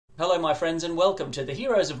Hello my friends and welcome to the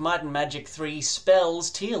Heroes of Might and Magic 3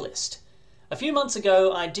 Spells tier list. A few months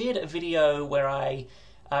ago I did a video where I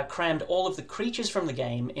crammed all of the creatures from the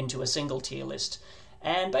game into a single tier list,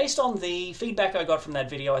 and based on the feedback I got from that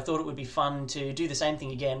video I thought it would be fun to do the same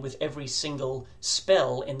thing again with every single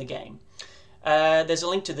spell in the game. There's a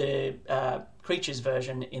link to the creatures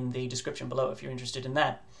version in the description below if you're interested in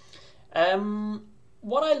that.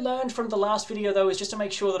 What I learned from the last video though is just to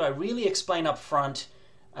make sure that I really explain up front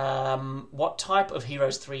what type of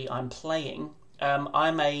Heroes 3 I'm playing.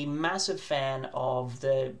 I'm a massive fan of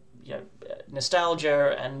the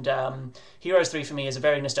nostalgia, and Heroes 3 for me is a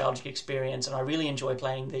very nostalgic experience, and I really enjoy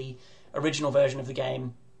playing the original version of the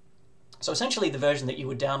game. So essentially the version that you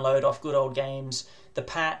would download off Good Old Games, the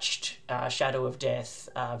patched Shadow of Death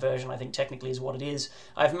version I think technically is what it is.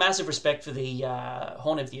 I have massive respect for the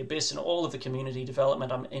Horn of the Abyss and all of the community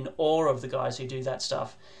development. I'm in awe of the guys who do that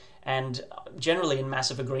stuff, and generally in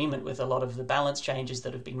massive agreement with a lot of the balance changes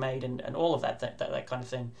that have been made and all of that kind of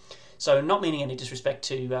thing. So not meaning any disrespect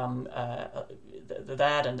to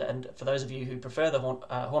that, and for those of you who prefer the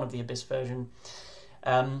Horn of the Abyss version,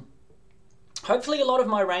 hopefully a lot of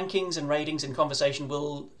my rankings and ratings and conversation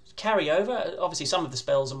will carry over. Obviously some of the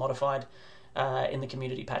spells are modified in the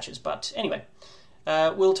community patches, but anyway,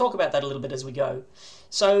 we'll talk about that a little bit as we go.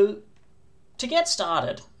 So to get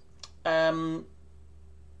started,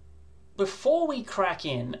 before we crack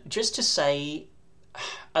in, just to say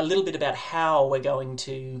a little bit about how we're going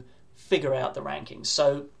to figure out the rankings.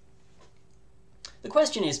 So the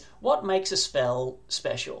question is, what makes a spell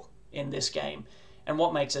special in this game, and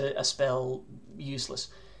what makes a spell useless?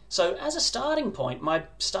 So as a starting point, my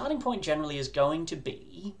starting point generally is going to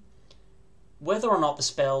be whether or not the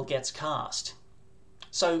spell gets cast.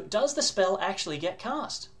 So does the spell actually get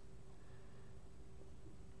cast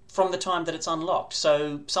from the time that it's unlocked?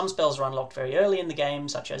 So some spells are unlocked very early in the game,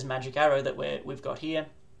 such as Magic Arrow that we've got here.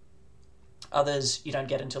 Others you don't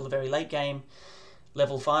get until the very late game.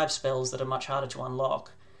 Level 5 spells that are much harder to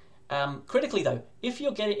unlock. Critically though, if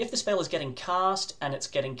the spell is getting cast, and it's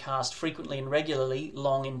getting cast frequently and regularly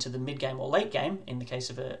long into the mid-game or late game, in the case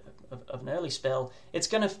of an early spell, it's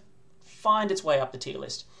going to find its way up the tier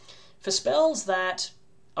list. For spells that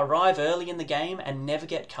arrive early in the game and never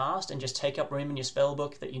get cast and just take up room in your spell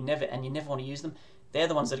book that you never want to use them, they're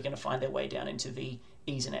the ones that are going to find their way down into the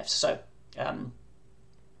E's and F's. So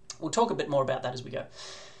we'll talk a bit more about that as we go.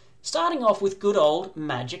 Starting off with good old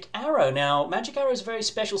Magic Arrow. Now, Magic Arrow is a very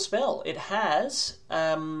special spell. It has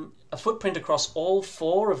a footprint across all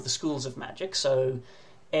 4 of the schools of magic, so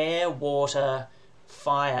air, water,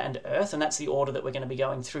 fire, and earth, and that's the order that we're going to be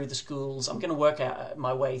going through the schools. I'm going to work out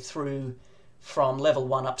my way through from level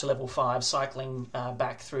 1 up to level 5, cycling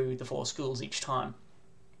back through the 4 schools each time.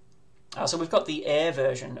 So we've got the air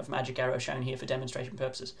version of Magic Arrow shown here for demonstration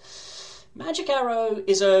purposes. Magic Arrow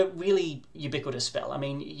is a really ubiquitous spell. I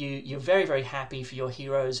mean, you're very, very happy for your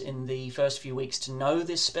heroes in the first few weeks to know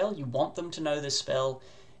this spell. You want them to know this spell.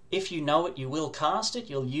 If you know it, you will cast it.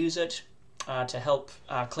 You'll use it to help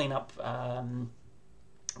clean up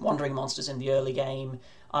wandering monsters in the early game,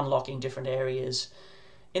 unlocking different areas.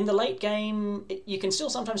 In the late game, you can still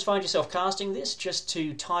sometimes find yourself casting this just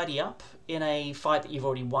to tidy up in a fight that you've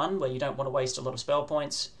already won, where you don't want to waste a lot of spell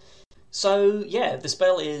points. So yeah, the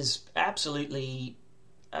spell is absolutely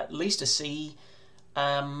at least a C.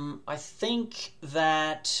 I think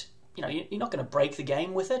that you're not going to break the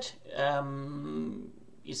game with it.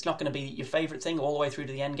 It's not going to be your favourite thing all the way through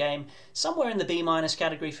to the end game. Somewhere in the B-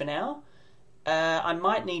 category for now. I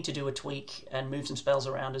might need to do a tweak and move some spells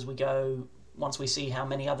around as we go, once we see how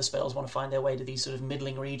many other spells want to find their way to these sort of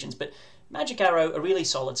middling regions. But Magic Arrow, a really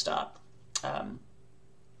solid start,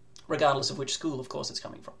 regardless of which school, of course, it's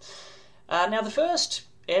coming from. Now, the first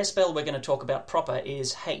air spell we're going to talk about proper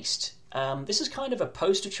is Haste. This is kind of a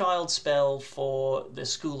poster child spell for the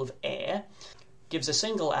School of Air. Gives a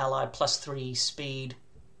single ally +3 speed.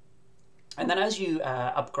 And then as you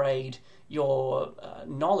upgrade your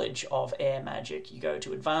knowledge of air magic, you go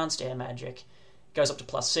to Advanced Air Magic, goes up to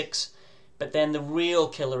 +6. But then the real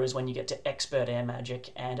killer is when you get to Expert Air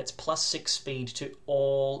Magic, and it's +6 speed to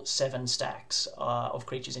all 7 stacks of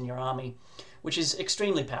creatures in your army, which is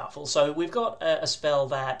extremely powerful. So we've got a spell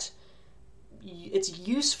that it's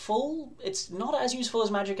useful. It's not as useful as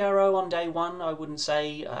Magic Arrow on day 1, I wouldn't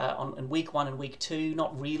say, in week 1 and week 2,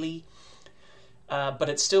 not really. But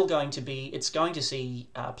it's still going to see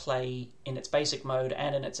play in its basic mode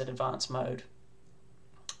and in its advanced mode.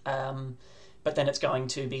 But then it's going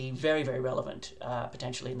to be very, very relevant,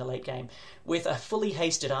 potentially in the late game. With a fully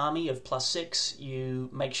hasted army of +6,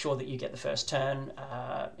 you make sure that you get the first turn.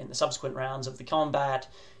 In the subsequent rounds of the combat,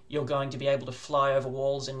 You're going to be able to fly over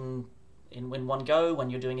walls in one go when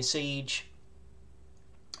you're doing a siege.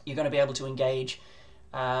 You're going to be able to engage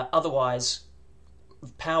otherwise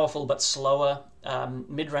powerful but slower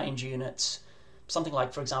mid-range units, something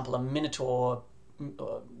like, for example, a Minotaur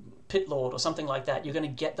or Pit Lord or something like that. You're going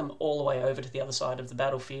to get them all the way over to the other side of the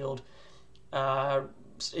battlefield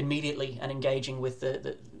immediately and engaging with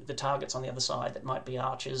the targets on the other side that might be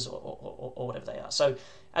archers or whatever they are. So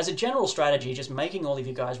as a general strategy, just making all of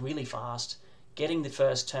you guys really fast, getting the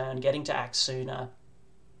first turn, getting to act sooner,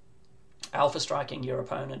 alpha striking your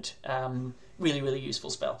opponent, really, really useful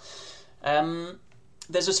spell.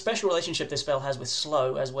 There's a special relationship this spell has with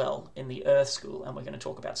slow as well in the Earth School, and we're going to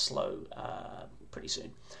talk about slow pretty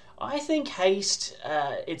soon. I think haste,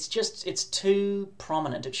 it's too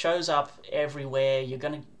prominent. It shows up everywhere. You're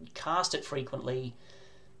going to cast it frequently.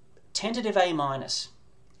 Tentative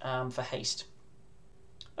A- for haste.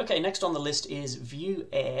 Okay, next on the list is View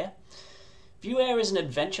Air. View Air is an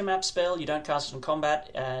adventure map spell. You don't cast it in combat,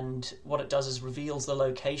 and what it does is reveals the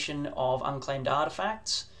location of unclaimed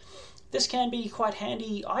artifacts. This can be quite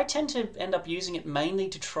handy. I tend to end up using it mainly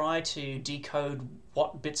to try to decode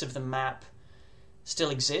what bits of the map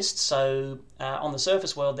still exist. So on the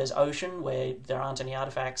surface world there's ocean where there aren't any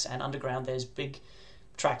artifacts, and underground there's big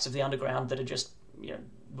tracts of the underground that are just,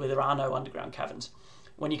 where there are no underground caverns.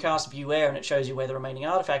 When you cast View Air and it shows you where the remaining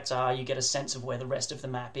artifacts are, you get a sense of where the rest of the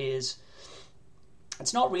map is.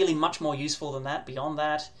 It's not really much more useful than that beyond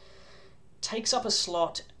that. Takes up a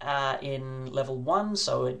slot in level 1,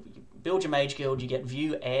 so build your Mage Guild, you get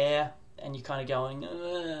View Air, and you're kind of going,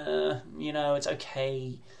 it's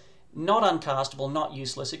okay. Not uncastable, not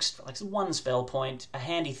useless, like one spell point, a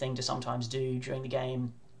handy thing to sometimes do during the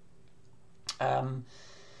game. I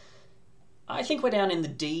think we're down in the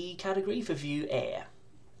D category for View Air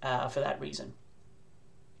for that reason.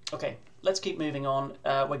 Okay, let's keep moving on.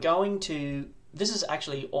 This is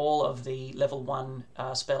actually all of the level 1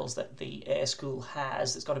 spells that the Air School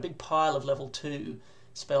has. It's got a big pile of level 2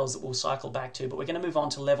 spells that we'll cycle back to, but we're going to move on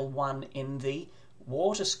to level 1 in the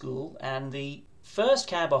Water School, and the first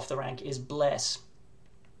cab off the rank is Bless.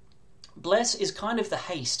 Bless is kind of the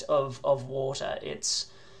haste of water. It's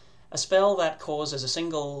a spell that causes a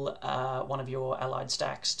single one of your allied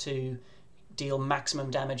stacks to deal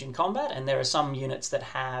maximum damage in combat, and there are some units that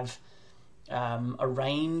have a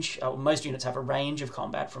range. Most units have a range of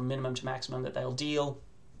combat from minimum to maximum that they'll deal,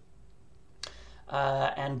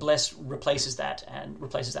 and Bless replaces that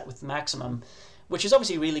with maximum, which is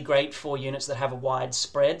obviously really great for units that have a wide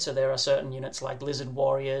spread. So there are certain units like Lizard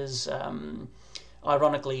Warriors,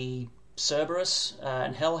 ironically Cerberus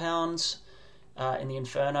and Hellhounds in the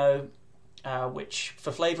Inferno, which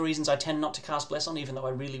for flavor reasons I tend not to cast Bless on, even though I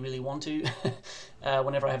really, really want to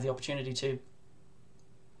whenever I have the opportunity to.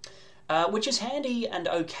 Which is handy and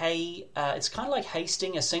okay. It's kind of like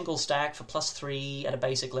hasting a single stack for +3 at a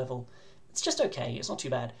basic level. It's just okay, it's not too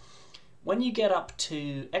bad. When you get up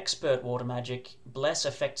to Expert Water Magic, Bless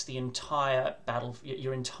affects the entire battle,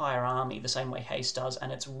 your entire army, the same way haste does, and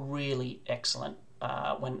it's really excellent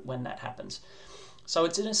when that happens. So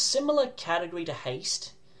it's in a similar category to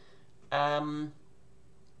haste. I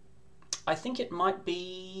think it might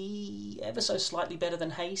be ever so slightly better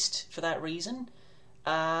than haste for that reason.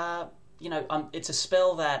 It's a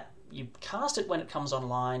spell that you cast it when it comes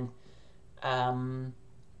online.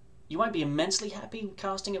 You won't be immensely happy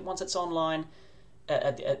casting it once it's online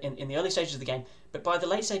in the early stages of the game, but by the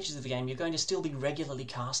late stages of the game, you're going to still be regularly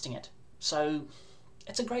casting it. So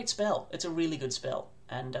it's a great spell. It's a really good spell,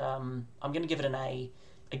 and I'm going to give it an A.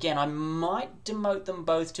 Again, I might demote them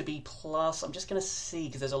both to B+. I'm just going to see,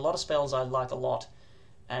 because there's a lot of spells I like a lot,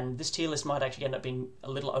 and this tier list might actually end up being a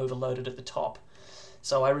little overloaded at the top.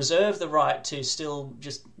 So I reserve the right to still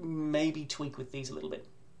just maybe tweak with these a little bit.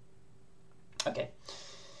 Okay.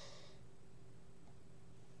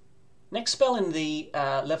 Next spell in the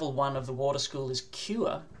level 1 of the Water School is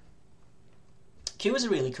Cure. Cure is a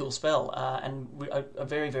really cool spell and a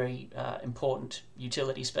very, very important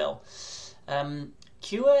utility spell.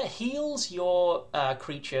 Cure heals your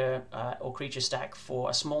creature or creature stack for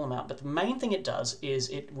a small amount, but the main thing it does is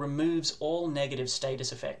it removes all negative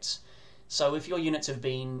status effects. So if your units have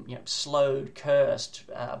been slowed, cursed,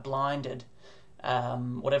 blinded,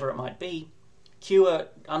 whatever it might be, Cure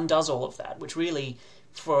undoes all of that, which really,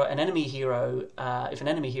 for an enemy hero, if an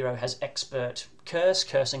enemy hero has Expert Curse,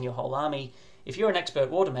 cursing your whole army, if you're an Expert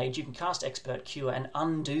Water Mage, you can cast Expert Cure and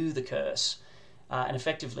undo the curse. And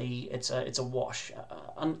effectively, it's a wash.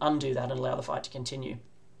 Undo that and allow the fight to continue.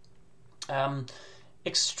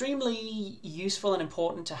 Extremely useful and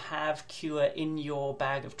important to have Cure in your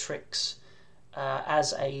bag of tricks.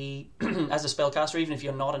 as a as a spellcaster, even if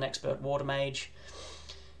you're not an expert water mage.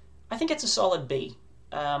 I think it's a solid B.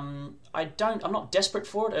 I'm not desperate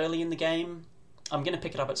for it early in the game. I'm going to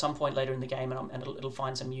pick it up at some point later in the game, and it'll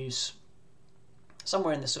find some use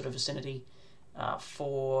somewhere in this sort of vicinity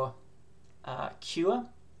for Cure.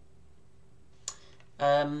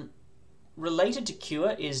 Related to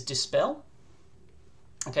Cure is Dispel.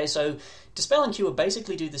 Okay, so Dispel and Cure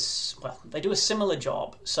basically do this, well, they do a similar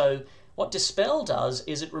job. So what Dispel does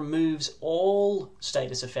is it removes all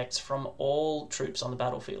status effects from all troops on the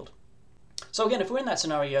battlefield. So again, if we're in that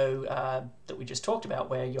scenario that we just talked about,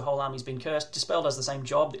 where your whole army's been cursed, Dispel does the same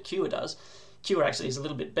job that Cure does. Cure actually is a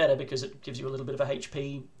little bit better because it gives you a little bit of a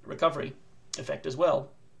HP recovery effect as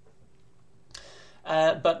well.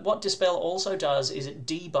 But what Dispel also does is it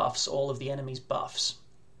debuffs all of the enemy's buffs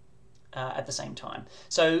at the same time.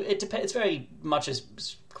 So it's very much a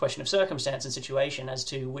question of circumstance and situation as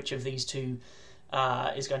to which of these two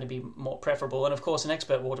is going to be more preferable. And of course, an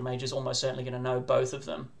expert water mage is almost certainly going to know both of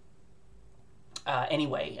them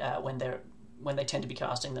anyway when they tend to be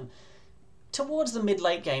casting them. Towards the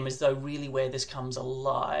mid-late game is though really where this comes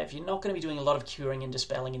alive. You're not going to be doing a lot of curing and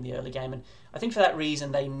dispelling in the early game, and I think for that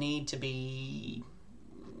reason they need to be.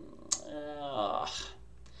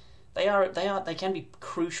 They can be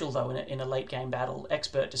crucial though in a late game battle.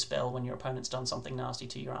 Expert dispel when your opponent's done something nasty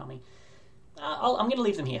to your army. I'm going to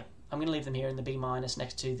leave them here. I'm going to leave them here in the B-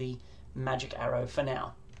 next to the magic arrow for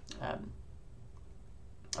now.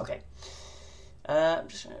 Okay. I'm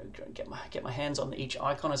just going to get my hands on each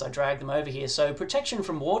icon as I drag them over here. So protection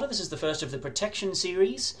from water. This is the first of the protection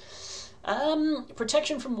series.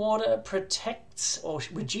 Protection from water protects or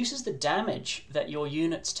reduces the damage that your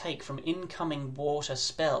units take from incoming water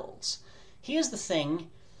spells. Here's the thing.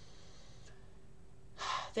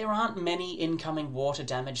 There aren't many incoming water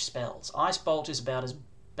damage spells. Ice Bolt is about as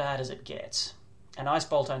bad as it gets. And Ice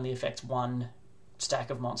Bolt only affects one stack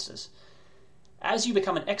of monsters. As you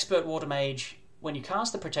become an expert water mage, when you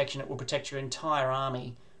cast the protection, it will protect your entire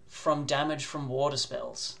army from damage from water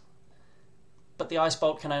spells. But the Ice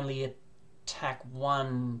Bolt can only attack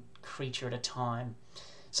one creature at a time.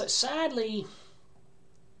 So sadly,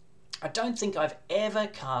 I don't think I've ever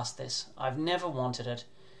cast this. I've never wanted it.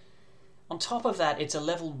 On top of that, it's a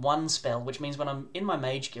level 1 spell, which means when I'm in my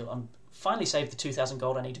mage guild, I'm finally saved the 2,000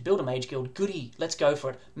 gold I need to build a mage guild. Goody, let's go for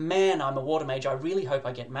it. Man, I'm a water mage. I really hope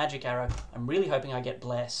I get Magic Arrow. I'm really hoping I get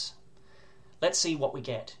Bless. Let's see what we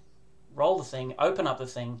get. Roll the thing, open up the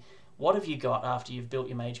thing. What have you got after you've built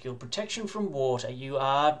your mage guild? Protection from water. You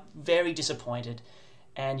are very disappointed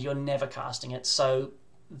and you're never casting it. So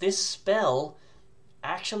this spell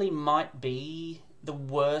actually might be the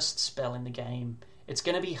worst spell in the game. It's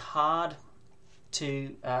going to be hard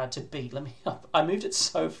to beat. I moved it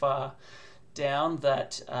so far down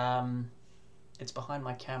that it's behind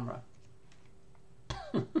my camera.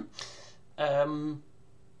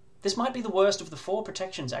 This might be the worst of the 4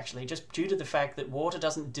 protections, actually, just due to the fact that water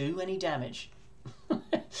doesn't do any damage.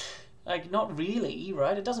 Like, not really,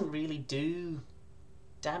 right? It doesn't really do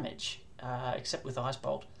damage, except with Ice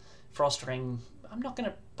Bolt. Frost Ring, I'm not going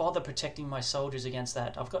to bother protecting my soldiers against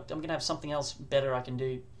that. I'm going to have something else better I can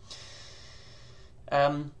do.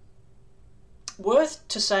 Worth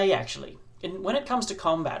to say, actually, when it comes to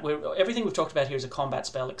combat, everything we've talked about here is a combat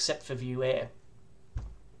spell except for View Air.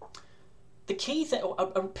 The key thing,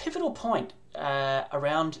 a pivotal point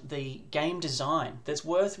around the game design that's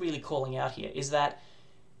worth really calling out here is that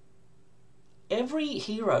every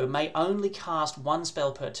hero may only cast 1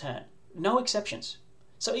 spell per turn. No exceptions.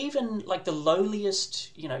 So even like the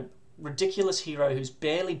lowliest, ridiculous hero who's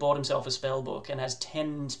barely bought himself a spell book and has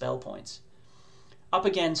 10 spell points, up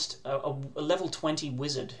against a level 20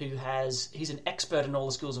 wizard he's an expert in all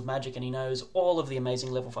the schools of magic and he knows all of the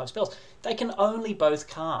amazing level 5 spells. They can only both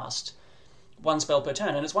cast 1 spell per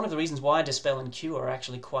turn, and it's one of the reasons why Dispel and Cure are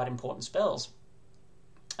actually quite important spells.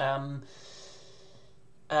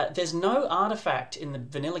 There's no artifact in the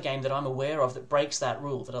vanilla game that I'm aware of that breaks that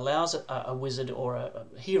rule, that allows a wizard or a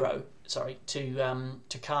hero,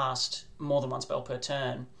 to cast more than 1 spell per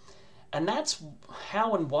turn. And that's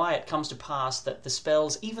how and why it comes to pass that the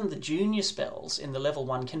spells, even the junior spells in the level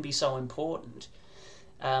 1, can be so important.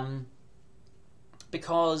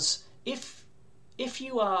 Because if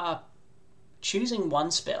you are choosing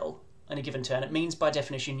 1 spell in a given turn, it means by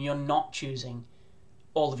definition you're not choosing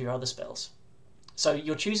all of your other spells. So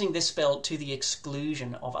you're choosing this spell to the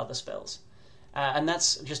exclusion of other spells. And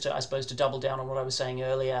that's just, I suppose, to double down on what I was saying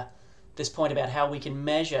earlier, this point about how we can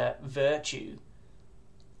measure virtue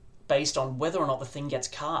based on whether or not the thing gets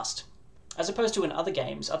cast. As opposed to in other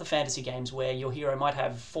games, other fantasy games, where your hero might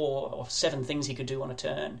have 4 or 7 things he could do on a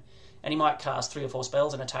turn, and he might cast 3 or 4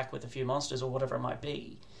 spells and attack with a few monsters or whatever it might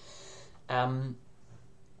be.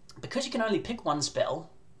 Because you can only pick one spell,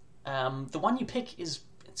 the one you pick it's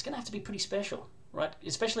going to have to be pretty special, right?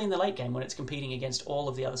 Especially in the late game when it's competing against all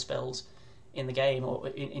of the other spells in the game or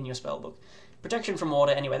in your spell book. Protection from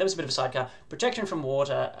water, anyway, that was a bit of a sidecar. Protection from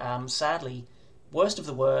water, sadly, worst of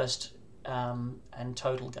the worst, and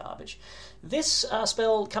total garbage. This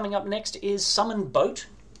spell coming up next is Summon Boat,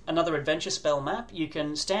 another adventure spell map. You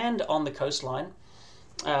can stand on the coastline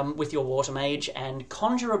with your water mage and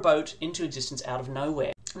conjure a boat into existence out of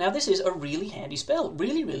nowhere. Now, this is a really handy spell,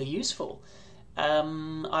 really, really useful.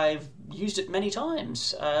 I've used it many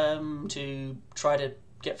times to try to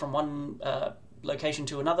get from one location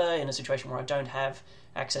to another in a situation where I don't have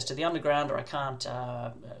access to the underground or I can't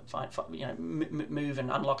move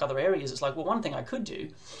and unlock other areas. It's like, well, one thing I could do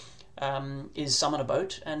is summon a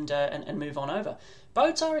boat and move on over.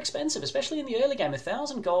 Boats are expensive, especially in the early game.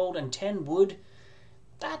 1,000 gold and 10 wood.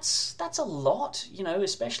 That's a lot,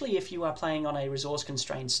 especially if you are playing on a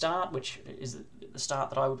resource-constrained start, which is the start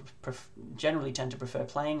that I would generally tend to prefer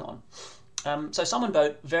playing on. So Summon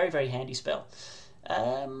Boat, very, very handy spell.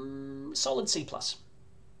 Solid C+.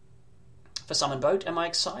 For Summon Boat, am I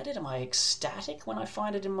excited? Am I ecstatic when I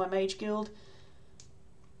find it in my Mage Guild?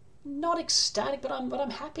 Not ecstatic, but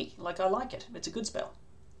I'm happy. I like it. It's a good spell.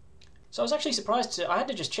 So I was actually surprised. I had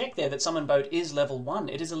to just check there that Summon Boat is level 1.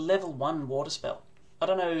 It is a level 1 water spell. I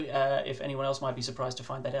don't know if anyone else might be surprised to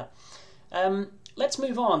find that out. Let's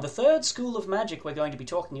move on. The third school of magic we're going to be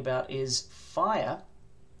talking about is Fire.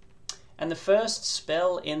 And the first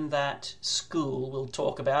spell in that school we'll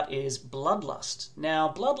talk about is Bloodlust.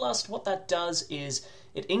 Now, Bloodlust, what that does is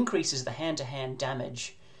it increases the hand-to-hand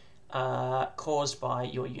damage caused by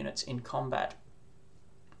your units in combat.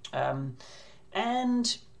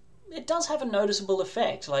 And it does have a noticeable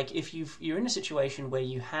effect. If you're in a situation where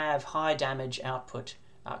you have high damage output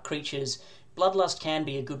creatures, Bloodlust can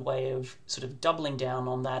be a good way of sort of doubling down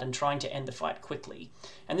on that and trying to end the fight quickly.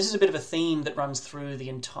 And this is a bit of a theme that runs through the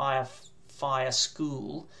entire Fire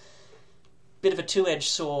school. Bit of a two-edged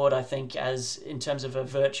sword, I think, as in terms of a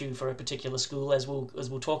virtue for a particular school, as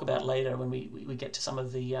we'll talk about later when we get to some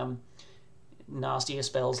of the nastier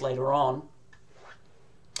spells later on.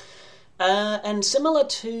 And similar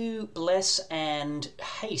to Bless and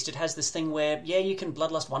Haste, it has this thing where, you can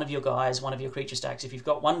Bloodlust one of your guys, one of your creature stacks. If you've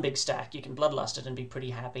got one big stack, you can Bloodlust it and be pretty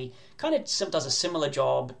happy. Kind of does a similar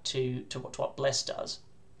job to what Bless does.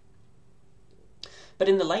 But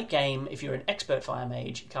in the late game, if you're an expert fire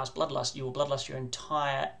mage, you cast Bloodlust, you will Bloodlust your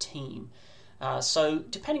entire team. So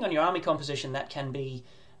depending on your army composition, that can be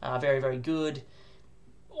very, very good.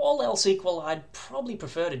 All else equal, I'd probably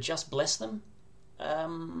prefer to just Bless them.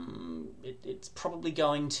 It's probably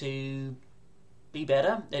going to be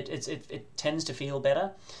better. It tends to feel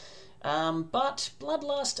better. But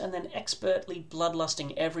Bloodlust and then expertly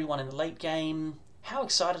Bloodlusting everyone in the late game. How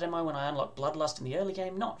excited am I when I unlock Bloodlust in the early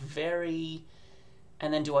game? Not very.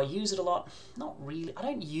 And then do I use it a lot? Not really. I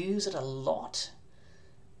don't use it a lot.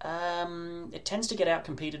 It tends to get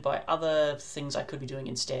out-competed by other things I could be doing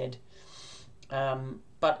instead.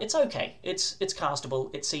 But it's okay. It's castable.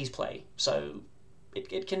 It sees play. So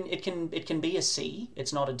it can be a C.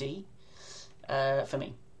 It's not a D for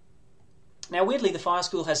me. Now, weirdly, the Fire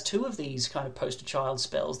School has 2 of these kind of poster child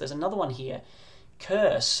spells. There's another one here.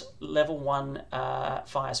 Curse, level 1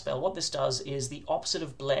 fire spell. What this does is the opposite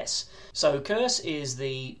of Bless. So Curse is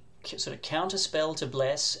the sort of counter spell to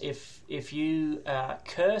Bless. If you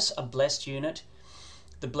curse a blessed unit,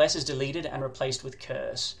 the Bless is deleted and replaced with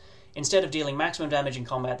Curse. Instead of dealing maximum damage in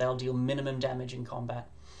combat, they'll deal minimum damage in combat.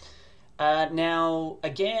 Now,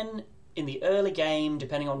 again, in the early game,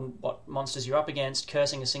 depending on what monsters you're up against,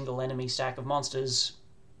 cursing a single enemy stack of monsters,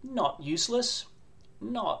 not useless,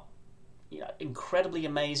 not incredibly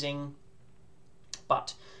amazing,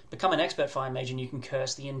 but become an expert fire mage and you can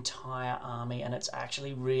curse the entire army, and it's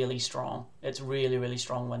actually really strong. It's really, really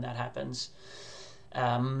strong when that happens.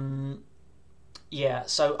 So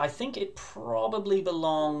I think it probably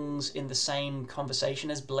belongs in the same conversation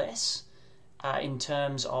as Bless, in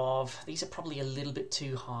terms of, these are probably a little bit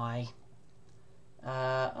too high.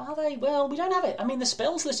 Are they? Well, we don't have it. I mean, the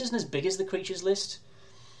spells list isn't as big as the creatures list.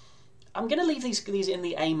 I'm going to leave these in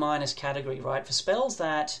the A- category, right? For spells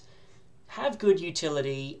that have good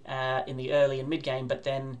utility in the early and mid-game, but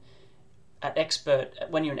then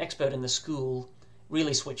when you're an expert in the school,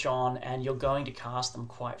 really switch on, and you're going to cast them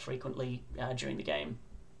quite frequently during the game,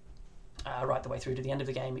 right the way through to the end of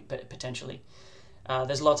the game, potentially.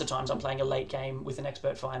 There's lots of times I'm playing a late game with an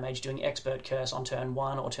expert fire mage. Doing expert curse on turn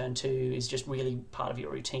 1 or turn 2 is just really part of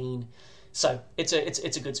your routine. So it's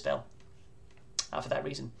a good spell for that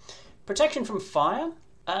reason. Protection from fire.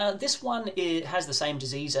 This one has the same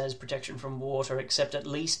disease as protection from water, except at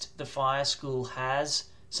least the fire school has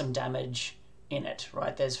some damage in it,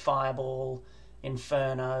 right? There's Fireball,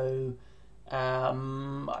 Inferno.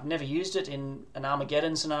 I've never used it in an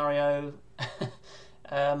Armageddon scenario.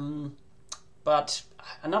 But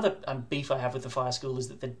another beef I have with the fire school is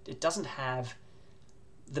that it doesn't have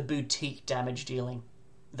the boutique damage dealing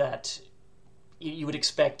that you would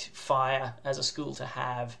expect fire as a school to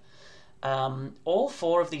have. All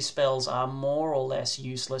 4 of these spells are more or less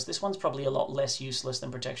useless. This one's probably a lot less useless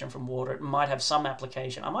than Protection from Water. It might have some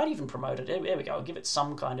application. I might even promote it. There we go. I'll give it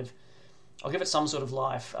some sort of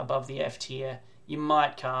life above the F tier. You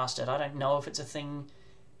might cast it. I don't know if it's a thing,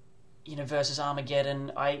 versus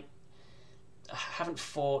Armageddon. I haven't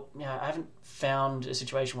found a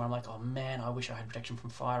situation where I'm like, oh man, I wish I had Protection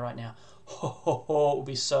from Fire right now. It would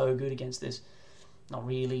be so good against this. Not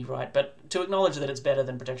really, right? But to acknowledge that it's better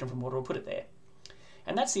than Protection from Water, we'll put it there.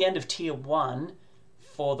 And that's the end of Tier 1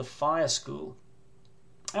 for the Fire School.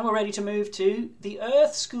 And we're ready to move to the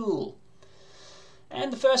Earth School.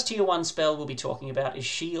 And the first Tier 1 spell we'll be talking about is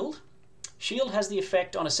Shield. Shield has the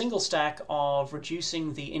effect on a single stack of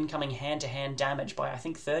reducing the incoming hand-to-hand damage by, I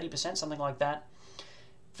think, 30%, something like that.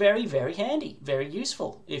 Very, very handy. Very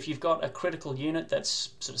useful. If you've got a critical unit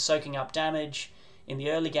that's sort of soaking up damage, in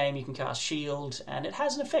the early game you can cast Shield, and it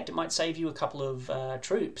has an effect. It might save you a couple of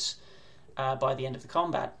troops by the end of the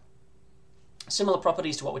combat. Similar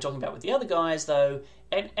properties to what we're talking about with the other guys, though.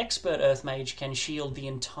 An Expert Earth Mage can shield the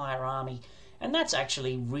entire army, and that's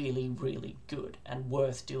actually really, really good and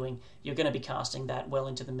worth doing. You're going to be casting that well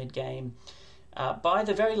into the mid-game. By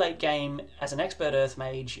the very late game, as an Expert Earth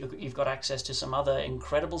Mage, you've got access to some other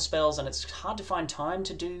incredible spells, and it's hard to find time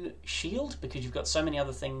to do Shield because you've got so many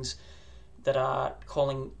other things that are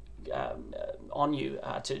calling on you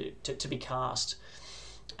to be cast.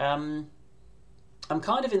 I'm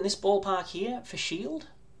kind of in this ballpark here for Shield.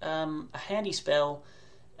 A handy spell,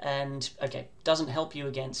 and doesn't help you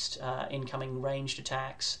against incoming ranged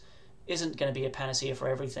attacks. Isn't going to be a panacea for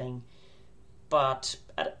everything, but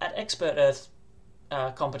at Expert Earth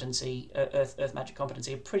competency, Earth Magic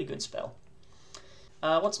competency, a pretty good spell.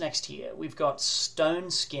 What's next here? We've got Stone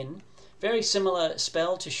Skin. Very similar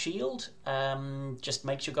spell to Shield, just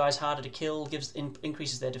makes your guys harder to kill,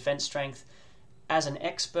 increases their defense strength. As an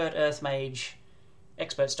Expert Earth Mage,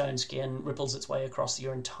 Expert Stone Skin ripples its way across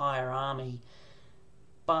your entire army,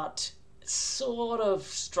 but sort of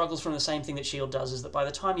struggles from the same thing that Shield does, is that by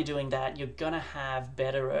the time you're doing that, you're going to have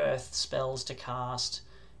better Earth spells to cast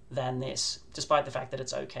than this, despite the fact that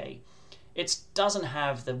it's okay. It doesn't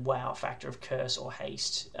have the wow factor of Curse or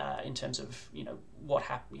Haste in terms of what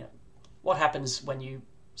happens when you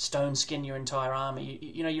stone skin your entire army.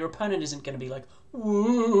 Your opponent isn't going to be like,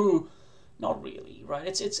 woo, not really, right?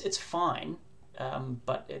 It's fine,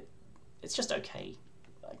 but it's just okay.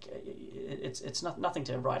 Like it's nothing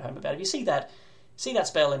to write home about. If you see that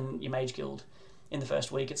spell in your Mage Guild in the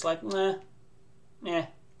first week, it's like, nah. In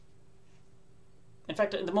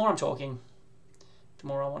fact, the more I'm talking, the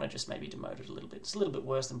more I want to just maybe demote it a little bit. It's a little bit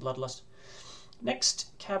worse than Bloodlust.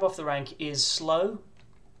 Next cab off the rank is Slow.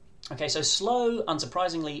 Okay, so Slow,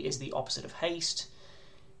 unsurprisingly, is the opposite of Haste.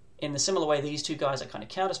 In the similar way, these two guys are kind of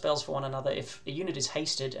counter spells for one another. If a unit is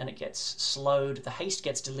hasted and it gets slowed, the haste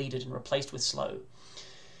gets deleted and replaced with Slow.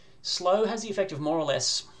 Slow has the effect of more or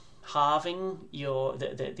less halving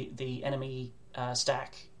the enemy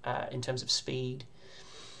stack in terms of speed.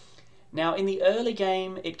 Now, in the early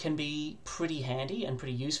game, it can be pretty handy and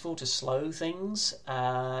pretty useful to slow things.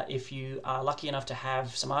 If you are lucky enough to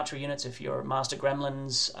have some archery units, if you're a Master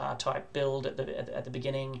Gremlins type build at the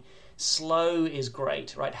beginning, slow is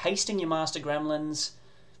great, right? Hasting your Master Gremlins,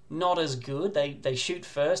 not as good. They shoot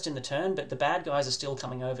first in the turn, but the bad guys are still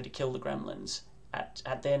coming over to kill the Gremlins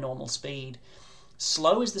at their normal speed.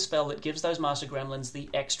 Slow is the spell that gives those Master Gremlins the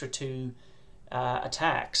extra 2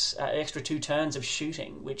 attacks, extra 2 turns of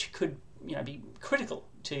shooting, which could be critical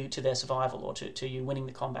to their survival or to you winning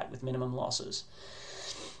the combat with minimum losses.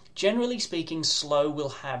 Generally speaking, Slow will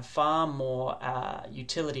have far more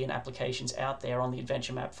utility and applications out there on the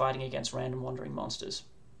adventure map fighting against random wandering monsters.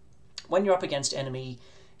 When you're up against enemy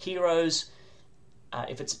heroes,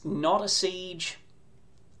 if it's not a siege,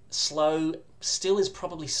 Slow still is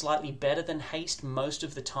probably slightly better than Haste most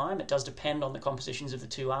of the time. It does depend on the compositions of the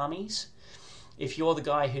two armies. If you're the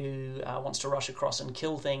guy who wants to rush across and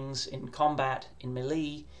kill things in combat, in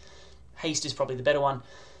melee, Haste is probably the better one.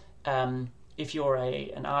 If you're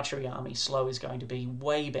an archery army, Slow is going to be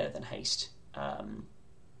way better than Haste. And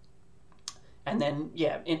then,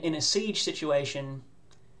 in a siege situation,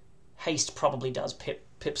 Haste probably does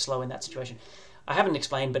pip Slow in that situation. I haven't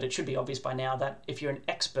explained, but it should be obvious by now, that if you're an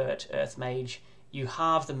expert Earth Mage, you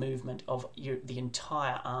halve the movement of the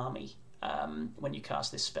entire army when you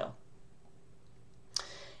cast this spell.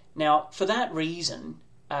 Now, for that reason,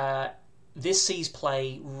 this sees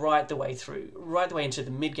play right the way through, right the way into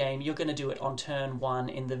the mid-game. You're going to do it on turn 1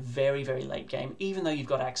 in the very, very late game, even though you've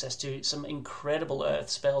got access to some incredible Earth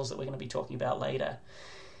spells that we're going to be talking about later.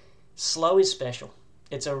 Slow is special.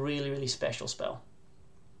 It's a really, really special spell.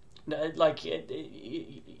 Like,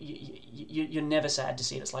 you're never sad to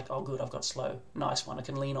see it. It's like, oh good, I've got slow. Nice one, I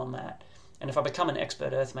can lean on that. And if I become an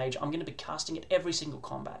expert Earth Mage, I'm going to be casting it every single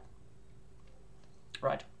combat.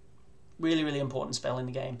 Right. Really, really important spell in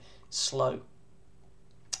the game. Slow.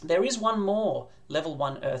 There is one more level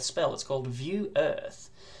 1 Earth spell. It's called View Earth.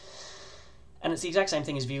 And it's the exact same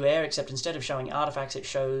thing as View Air, except instead of showing artifacts, it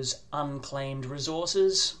shows unclaimed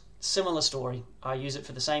resources. Similar story. I use it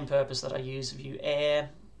for the same purpose that I use View Air,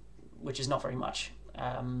 which is not very much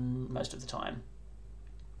most of the time.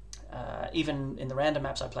 Even in the random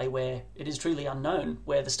maps I play, where it is truly unknown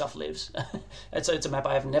where the stuff lives. it's a map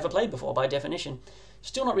I have never played before by definition.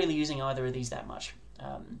 Still not really using either of these that much.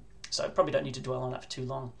 So probably don't need to dwell on that for too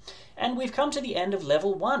long. And we've come to the end of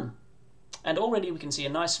level 1. And already we can see a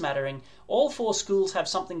nice smattering. All 4 schools have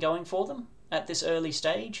something going for them at this early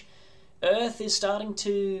stage. Earth is starting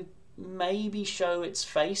to maybe show its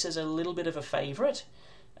face as a little bit of a favourite.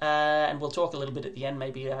 And we'll talk a little bit at the end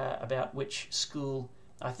maybe about which school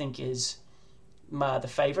I think is the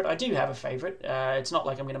favourite. I do have a favourite. It's not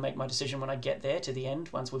like I'm going to make my decision when I get there to the end,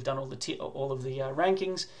 once we've done all of the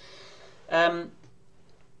rankings.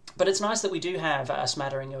 But it's nice that we do have a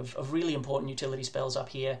smattering of really important utility spells up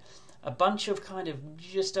here. A bunch of kind of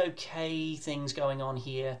just okay things going on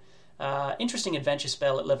here. Interesting adventure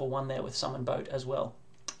spell at level 1 there with Summon Boat as well.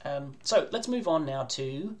 So let's move on now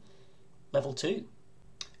to level 2.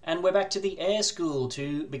 And we're back to the Air School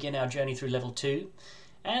to begin our journey through level 2.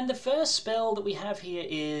 And the first spell that we have here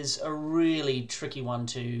is a really tricky one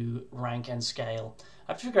to rank and scale.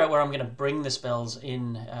 I have to figure out where I'm going to bring the spells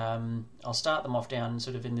in. I'll start them off down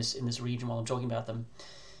sort of in this region while I'm talking about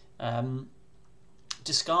them.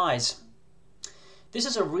 Disguise. This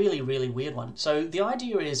is a really, really weird one. So the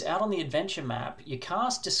idea is, out on the adventure map, you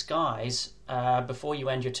cast Disguise before you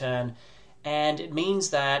end your turn, and it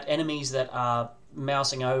means that enemies that are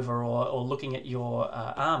mousing over or looking at your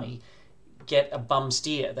army get a bum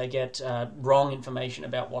steer. They get wrong information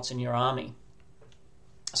about what's in your army.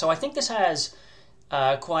 So I think this has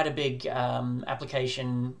quite a big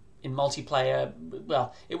application in multiplayer.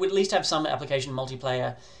 Well, it would at least have some application in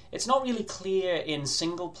multiplayer. It's not really clear in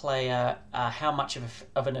single player how much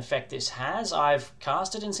of an effect this has. I've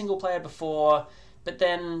cast it in single player before, but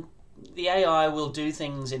then the AI will do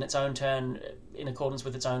things in its own turn in accordance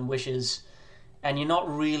with its own wishes, and you're not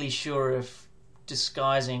really sure if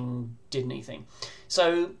disguising did anything.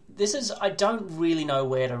 So this is, I don't really know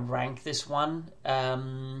where to rank this one.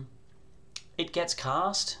 It gets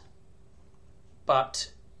cast,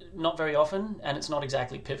 but not very often, and it's not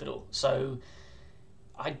exactly pivotal. So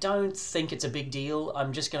I don't think it's a big deal.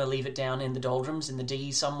 I'm just going to leave it down in the doldrums, in the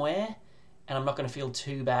D somewhere, and I'm not going to feel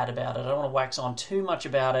too bad about it. I don't want to wax on too much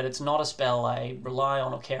about it. It's not a spell I rely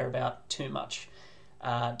on or care about too much.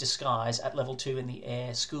 Disguise at level 2 in the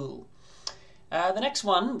Air School. The next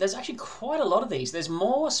one, there's actually quite a lot of these. There's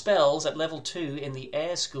more spells at level 2 in the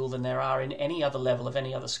Air School than there are in any other level of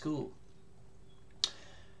any other school.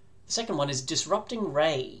 The second one is Disrupting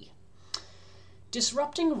Ray.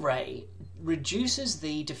 Disrupting Ray reduces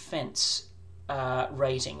the defense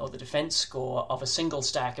rating or the defense score of a single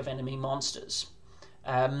stack of enemy monsters,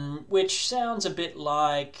 which sounds a bit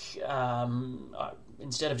like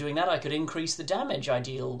instead of doing that, I could increase the damage I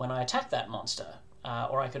deal when I attack that monster,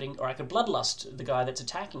 or I could bloodlust the guy that's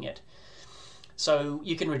attacking it. So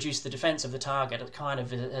you can reduce the defense of the target, kind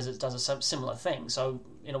of as it does a similar thing. So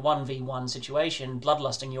in a 1v1 situation,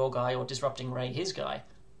 bloodlusting your guy or disrupting Ray his guy,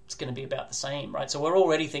 it's going to be about the same, right? So we're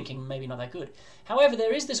already thinking maybe not that good. However,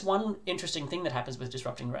 there is this one interesting thing that happens with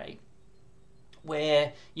Disrupting Ray,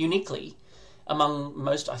 where uniquely, among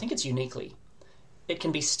most, I think it's uniquely, it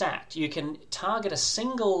can be stacked. You can target a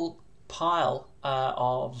single pile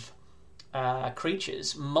of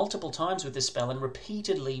creatures multiple times with this spell and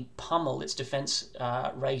repeatedly pummel its defense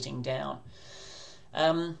rating down.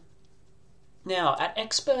 Now, at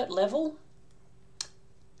expert level,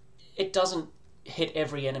 it doesn't hit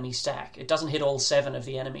every enemy stack. It doesn't hit all 7 of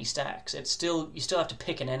the enemy stacks. You still have to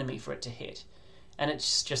pick an enemy for it to hit, and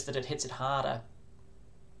it's just that it hits it harder.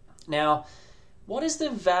 Now, what is the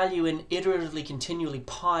value in iteratively, continually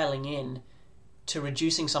piling in to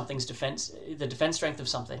reducing something's defense, the defense strength of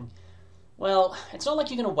something, Well, it's not like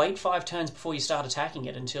you're going to wait 5 turns before you start attacking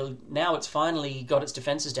it until now it's finally got its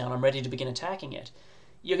defenses down. I'm ready to begin attacking it.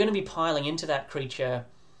 You're going to be piling into that creature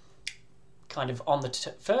kind of on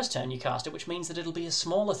the first turn you cast it, which means that it'll be a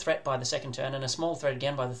smaller threat by the second turn and a small threat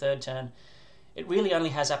again by the third turn. It really only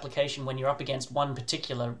has application when you're up against one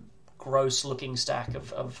particular gross-looking stack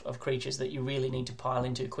of creatures that you really need to pile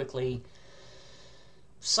into quickly.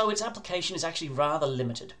 So its application is actually rather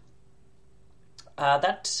limited.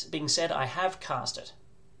 That being said, I have cast it.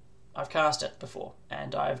 I've cast it before,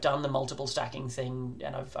 and I've done the multiple stacking thing,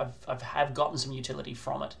 and I've gotten some utility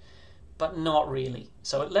from it, but not really.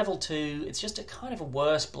 So at level 2, it's just a kind of a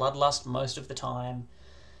worse bloodlust most of the time,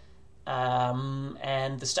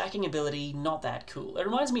 and the stacking ability, not that cool. It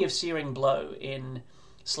reminds me of Searing Blow in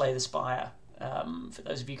Slay the Spire, for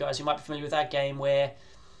those of you guys who might be familiar with that game, where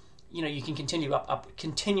you can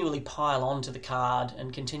continually pile onto the card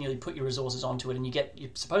and continually put your resources onto it, and you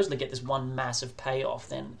supposedly get this one massive payoff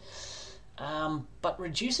then. But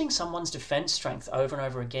reducing someone's defense strength over and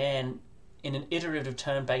over again in an iterative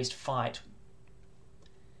turn-based fight,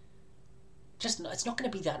 it's not going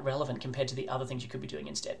to be that relevant compared to the other things you could be doing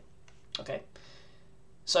instead. Okay,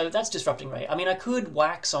 so that's Disrupting Ray. I mean, I could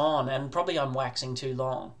wax on, and probably I'm waxing too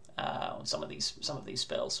long on some of these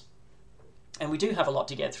spells. And we do have a lot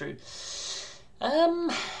to get through.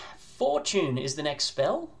 Fortune is the next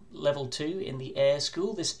spell, level 2 in the Air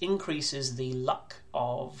School. This increases the luck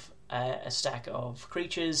of a stack of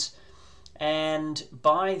creatures, and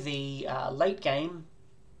by the late game,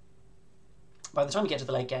 by the time you get to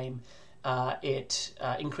the late game, it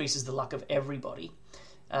increases the luck of everybody.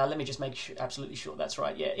 Let me just make absolutely sure that's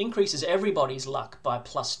right. Yeah, increases everybody's luck by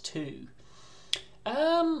 +2.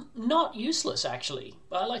 Not useless, actually.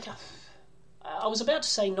 I was about to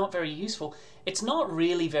say not very useful. It's not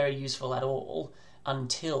really very useful at all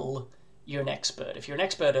until you're an expert. If you're an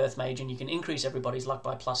expert Earth Mage and you can increase everybody's luck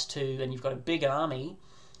by +2 and you've got a big army,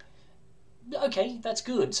 okay, that's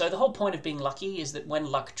good. So the whole point of being lucky is that when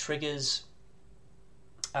luck triggers,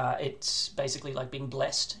 it's basically like being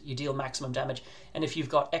blessed. You deal maximum damage. And if you've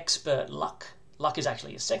got expert luck is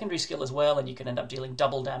actually a secondary skill as well, and you can end up dealing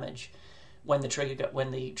double damage when the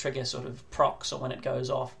trigger sort of procs or when it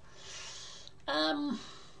goes off.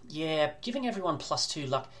 Yeah, giving everyone +2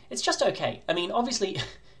 luck, it's just okay. I mean, obviously,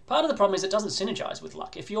 part of the problem is it doesn't synergize with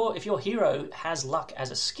luck. If your hero has luck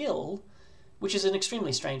as a skill, which is an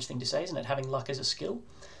extremely strange thing to say, isn't it, having luck as a skill?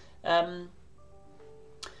 But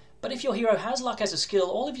if your hero has luck as a skill,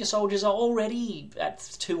 all of your soldiers are already at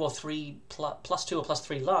 +2 or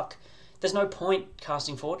 +3 luck. There's no point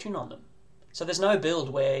casting Fortune on them. So there's no build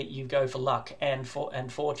where you go for luck and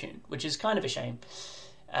Fortune, which is kind of a shame.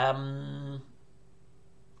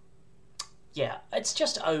 Yeah, it's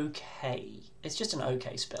just okay. It's just an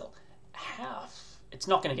okay spell. It's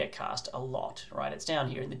not going to get cast a lot, right? It's down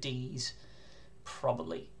here in the Ds,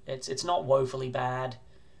 probably. It's not woefully bad.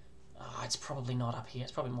 It's probably not up here.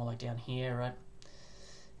 It's probably more like down here, right?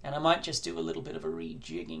 And I might just do a little bit of a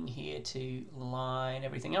rejigging here to line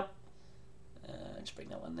everything up. Just bring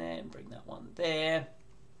that one there and bring that one there.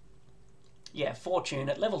 Yeah, Fortune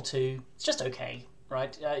at level 2, it's just okay,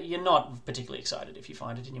 right? You're not particularly excited if you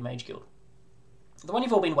find it in your Mage Guild. The one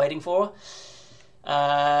you've all been waiting for,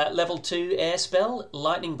 level 2 air spell,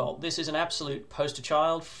 Lightning Bolt. This is an absolute poster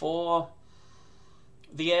child for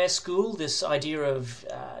the Air School, this idea of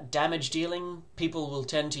damage dealing. People will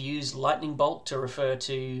tend to use Lightning Bolt to refer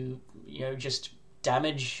to, just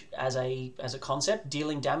damage as a concept,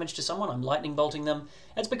 dealing damage to someone. I'm lightning bolting them.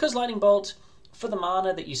 It's because Lightning Bolt, for the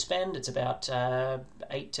mana that you spend, it's about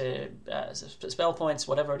 8 to spell points,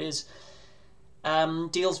 whatever it is,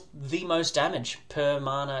 deals the most damage per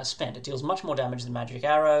mana spent. It deals much more damage than Magic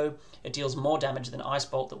Arrow. It deals more damage than Ice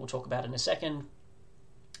Bolt, that we'll talk about in a second.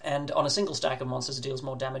 And on a single stack of monsters, it deals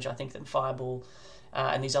more damage, I think, than Fireball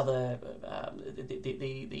and these other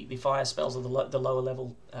the fire spells, or the lower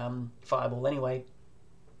level Fireball. Anyway,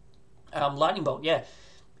 Lightning Bolt, yeah,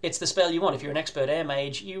 it's the spell you want. If you're an expert air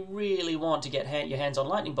mage, you really want to get your hands on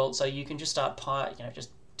Lightning Bolt, so you can just start just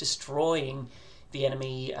destroying the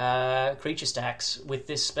enemy creature stacks with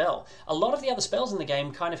this spell. A lot of the other spells in the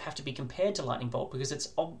game kind of have to be compared to Lightning Bolt because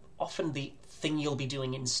it's often the thing you'll be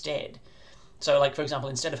doing instead. So, like, for example,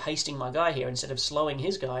 instead of hasting my guy here, instead of slowing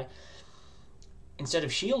his guy, instead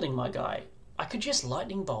of shielding my guy, I could just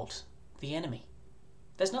Lightning Bolt the enemy.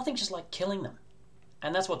 There's nothing just like killing them.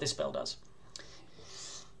 And that's what this spell does.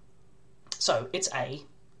 So, it's A.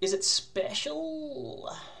 Is it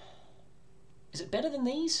special? Is it better than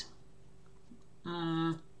these?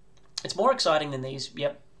 It's more exciting than these,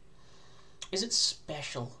 yep. Is it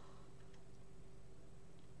special?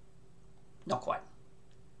 Not quite.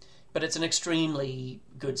 But it's an extremely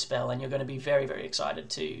good spell, and you're going to be very, very excited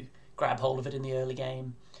to grab hold of it in the early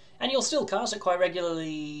game. And you'll still cast it quite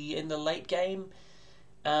regularly in the late game,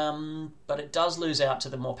 but it does lose out to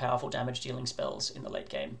the more powerful damage-dealing spells in the late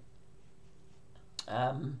game.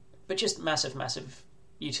 But just massive, massive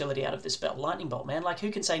utility out of this spell. Lightning Bolt, man. Like,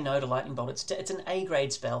 who can say no to Lightning Bolt? It's an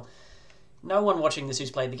A-grade spell. No one watching this who's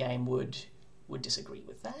played the game would disagree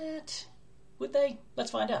with that. Would they?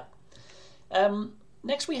 Let's find out.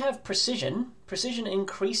 Next we have Precision. Precision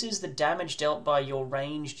increases the damage dealt by your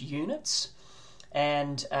ranged units,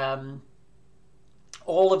 and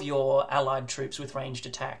all of your allied troops with ranged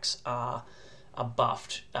attacks are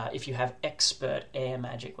buffed if you have Expert Air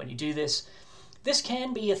Magic. When you do this, this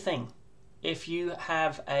can be a thing. If you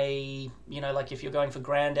have like if you're going for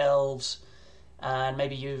Grand Elves, and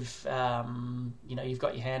maybe you've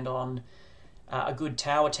got your hand on a good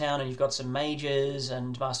tower town, and you've got some mages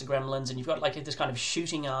and master gremlins, and you've got like this kind of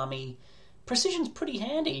shooting army. Precision's pretty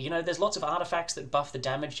handy. There's lots of artifacts that buff the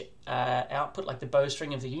damage output, like the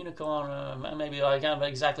bowstring of the unicorn. Maybe I can't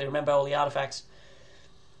exactly remember all the artifacts,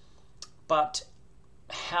 but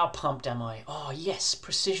how pumped am I? Oh yes,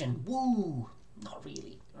 Precision. Woo! Not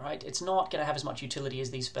really, right? It's not going to have as much utility as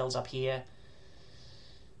these spells up here.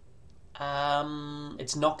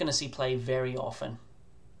 It's not going to see play very often.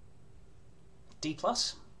 D+?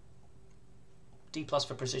 D+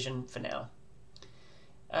 for Precision for now.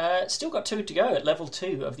 Still got 2 to go at level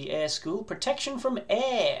 2 of the Air School. Protection from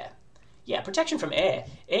Air. Yeah, Protection from Air.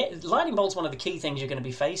 Lightning Bolt's one of the key things you're going to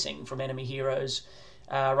be facing from enemy heroes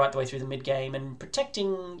right the way through the mid-game, and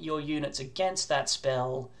protecting your units against that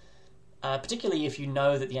spell, particularly if you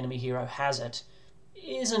know that the enemy hero has it,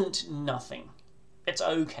 isn't nothing. It's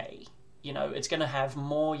okay. It's going to have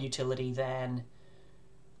more utility than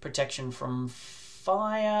Protection from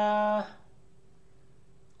Fire.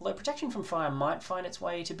 Although Protection from Fire might find its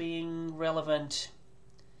way to being relevant.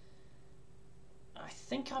 I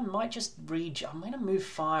think I might just I'm going to move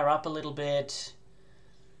Fire up a little bit.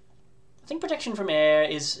 I think Protection from Air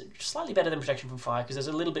is slightly better than Protection from Fire, because there's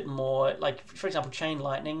a little bit more, like, for example, Chain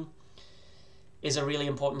Lightning is a really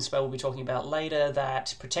important spell we'll be talking about later,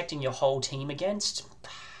 that protecting your whole team against,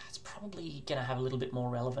 it's probably going to have a little bit more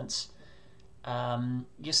relevance.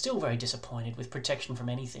 You're still very disappointed with protection from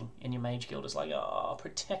anything in your Mage Guild. It's like,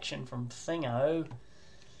 protection from Thingo.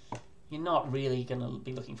 You're not really going to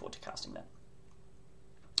be looking forward to casting that.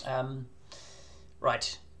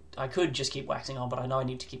 Right. I could just keep waxing on, but I know I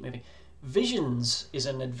need to keep moving. Visions is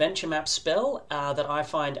an adventure map spell that I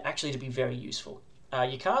find actually to be very useful.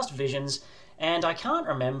 You cast Visions, and I can't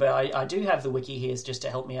remember. I do have the wiki here just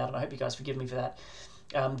to help me out, and I hope you guys forgive me for that.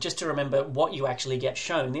 Just to remember what you actually get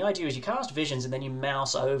shown. The idea is you cast Visions and then you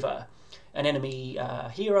mouse over an enemy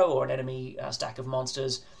hero or an enemy stack of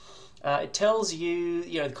monsters. It tells you,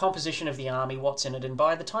 the composition of the army, what's in it, and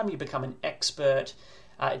by the time you become an expert,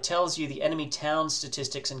 it tells you the enemy town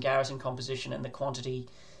statistics and garrison composition and the quantity.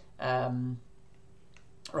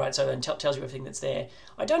 Right, so it tells you everything that's there.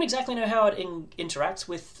 I don't exactly know how it interacts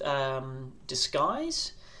with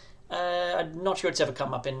Disguise. I'm not sure it's ever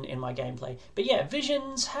come up in my gameplay. But yeah,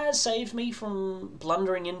 Visions has saved me from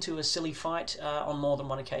blundering into a silly fight on more than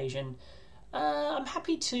one occasion. I'm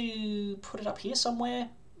happy to put it up here somewhere.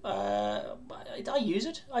 I use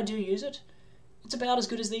it. I do use it. It's about as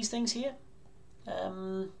good as these things here.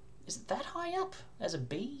 Is it that high up as a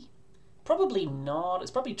B? Probably not.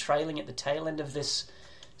 It's probably trailing at the tail end of this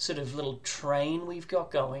sort of little train we've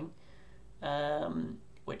got going,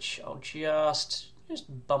 which I'll just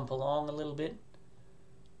bump along a little bit.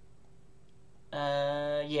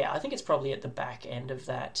 Yeah, I think it's probably at the back end of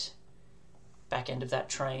that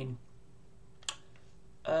train.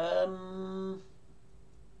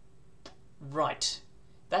 Right.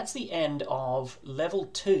 That's the end of level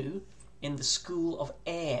 2 in the School of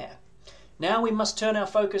Air. Now we must turn our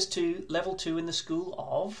focus to level 2 in the School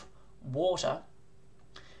of Water.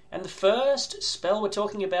 And the first spell we're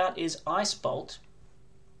talking about is Ice Bolt.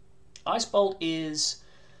 Ice Bolt is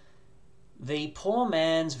the poor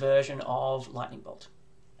man's version of Lightning Bolt.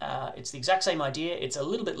 It's the exact same idea. It's a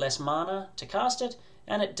little bit less mana to cast it,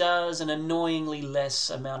 and it does an annoyingly less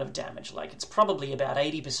amount of damage. Like, it's probably about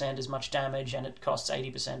 80% as much damage, and it costs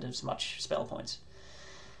 80% as much spell points.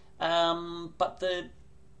 But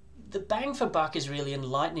the bang for buck is really in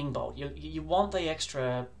Lightning Bolt. You want the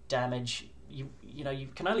extra damage. You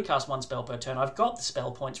can only cast one spell per turn. I've got the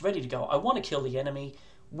spell points ready to go. I want to kill the enemy.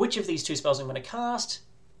 Which of these two spells I'm going to cast?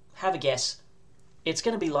 Have a guess. It's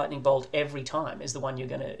going to be Lightning Bolt every time. Is the one you're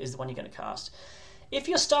going to cast. If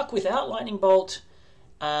you're stuck without Lightning Bolt,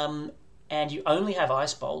 and you only have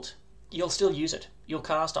Ice Bolt, you'll still use it. You'll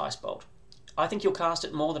cast Ice Bolt. I think you'll cast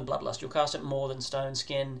it more than Bloodlust. You'll cast it more than Stone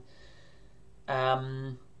Skin.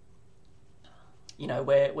 You know,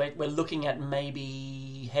 we're looking at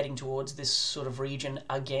maybe heading towards this sort of region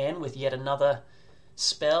again with yet another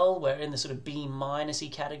spell. We're in the sort of B-y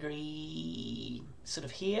category, sort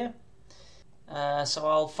of here. So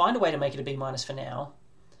I'll find a way to make it a B- for now.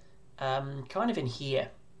 Kind of in here.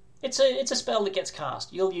 It's a spell that gets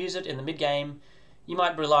cast. You'll use it in the mid-game. You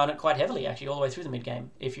might rely on it quite heavily, actually, all the way through the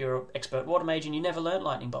mid-game, if you're an expert water mage and you never learnt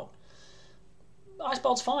Lightning Bolt. Ice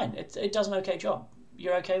Bolt's fine. It does an okay job.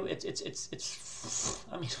 You're okay. It's.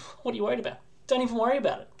 I mean, what are you worried about? Don't even worry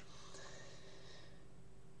about it.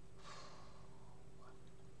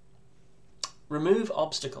 Remove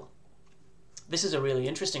obstacle. This is a really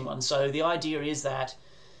interesting one. So the idea is that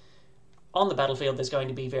on the battlefield there's going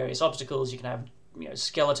to be various obstacles. You can have, you know,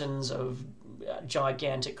 skeletons of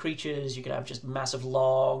gigantic creatures. You could have just massive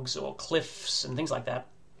logs or cliffs and things like that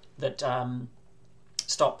that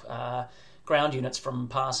stop ground units from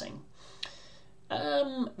passing.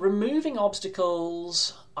 Removing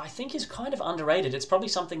obstacles, I think, is kind of underrated. It's probably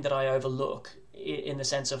something that I overlook in the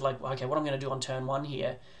sense of, like, okay, what I'm going to do on turn one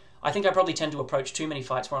here. I think I probably tend to approach too many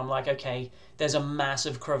fights where I'm like, okay, there's a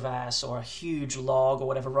massive crevasse or a huge log or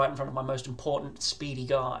whatever right in front of my most important speedy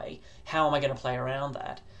guy. How am I going to play around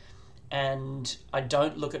that? And I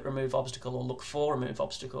don't look at remove obstacle or look for remove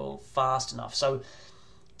obstacle fast enough. So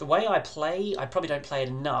the way I play, I probably don't play it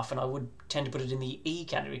enough, and I would tend to put it in the E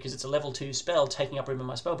category because it's a level 2 spell taking up room in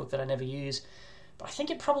my spellbook that I never use. But I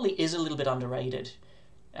think it probably is a little bit underrated.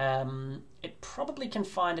 It probably can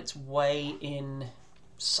find its way in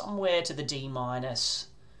somewhere to the D-.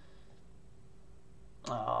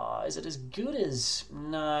 Is it as good as...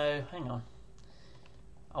 No, hang on.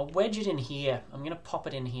 I'll wedge it in here. I'm going to pop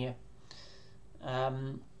it in here. I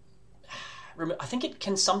think it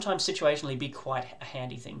can sometimes situationally be quite a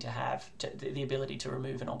handy thing to have, the ability to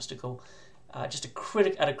remove an obstacle, just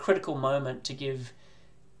at a critical moment to give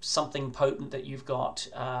something potent that you've got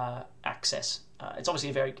access. It's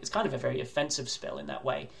obviously it's kind of a very offensive spell in that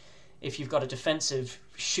way. If you've got a defensive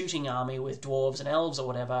shooting army with dwarves and elves or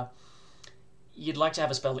whatever, you'd like to have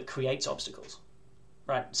a spell that creates obstacles,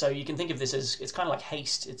 right? So you can think of this as, it's kind of like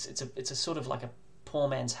haste. It's a sort of like a poor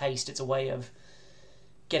man's haste. It's a way of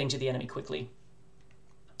getting to the enemy quickly.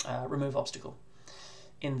 Remove obstacle.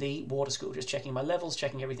 In the water school, just checking my levels,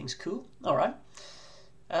 checking everything's cool. All right.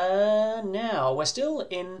 Now, we're still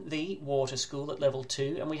in the water school at level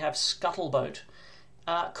 2, and we have Scuttleboat.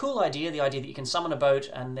 Cool idea, the idea that you can summon a boat,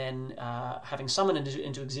 and then having summoned it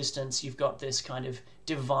into existence, you've got this kind of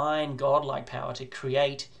divine, godlike power to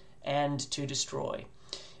create and to destroy.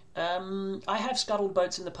 I have scuttled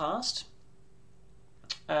boats in the past,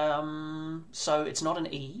 so it's not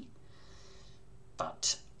an E,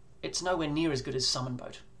 but it's nowhere near as good as Summon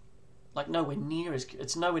Boat. Like,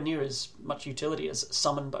 it's nowhere near as much utility as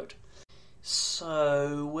Summon Boat.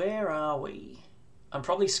 So, where are we? I'm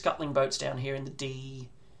probably scuttling boats down here in the D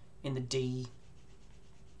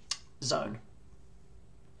zone.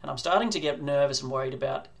 And I'm starting to get nervous and worried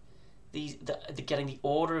about getting the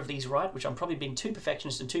order of these right, which I'm probably being too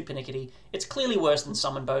perfectionist and too pernickety. It's clearly worse than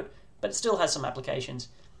Summon Boat, but it still has some applications.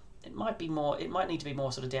 It might need to be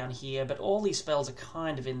more sort of down here, but all these spells are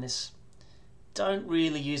kind of in this. Don't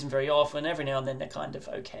really use them very often. Every now and then they're kind of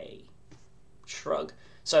okay. Shrug.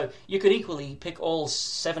 So you could equally pick all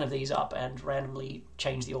 7 of these up and randomly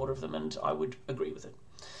change the order of them, and I would agree with it.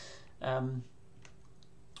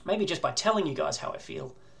 Maybe just by telling you guys how I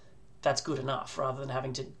feel, that's good enough, rather than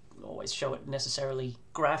having to always show it necessarily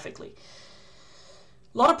graphically.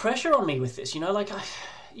 A lot of pressure on me with this, you know, like,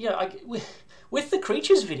 with the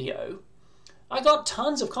Creatures video, I got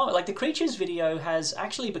tons of comments. Like, the Creatures video has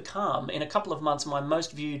actually become, in a couple of months, my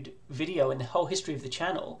most viewed video in the whole history of the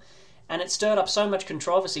channel, and it stirred up so much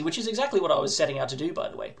controversy, which is exactly what I was setting out to do, by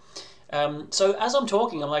the way. So as I'm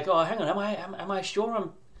talking, I'm like, oh, hang on, am I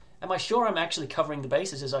sure I'm actually covering the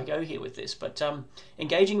bases as I go here with this? But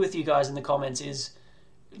engaging with you guys in the comments is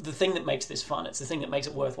the thing that makes this fun. It's the thing that makes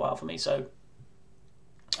it worthwhile for me. So,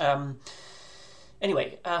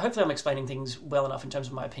 anyway, hopefully I'm explaining things well enough in terms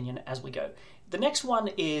of my opinion as we go. The next one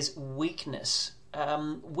is Weakness.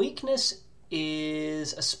 Weakness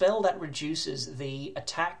is a spell that reduces the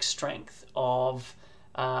attack strength of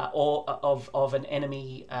an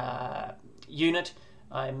enemy unit.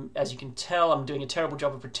 As you can tell, I'm doing a terrible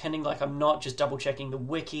job of pretending like I'm not, just double checking the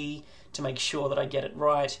wiki to make sure that I get it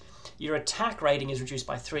right. Your attack rating is reduced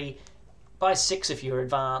by 3, by 6 if you're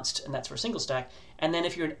advanced, and that's for a single stack. And then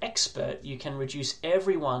if you're an expert, you can reduce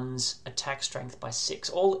everyone's attack strength by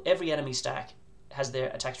 6. Every enemy stack has their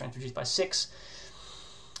attack strength reduced by 6.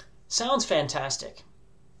 Sounds fantastic.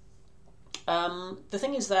 The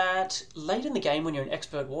thing is that late in the game, when you're an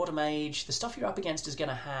expert water mage, the stuff you're up against is going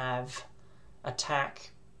to have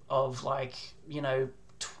attack of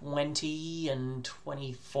 20 and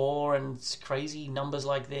 24 and crazy numbers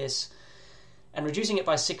like this. And reducing it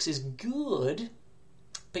by 6 is good,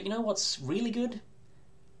 but you know what's really good?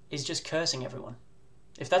 Is just cursing everyone.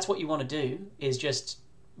 If that's what you want to do, is just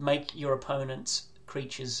make your opponent's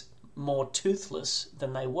creatures more toothless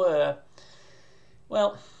than they were,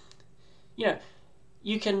 well,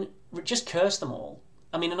 you can just curse them all.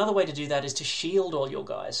 I mean, another way to do that is to shield all your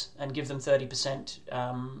guys and give them 30%,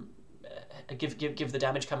 give the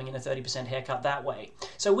damage coming in a 30% haircut that way.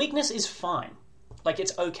 So weakness is fine.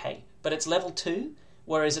 It's okay. But it's level 2,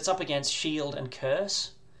 whereas it's up against shield and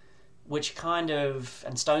curse,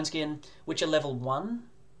 and stone skin, which are level 1.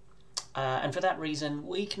 And for that reason,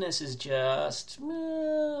 weakness is just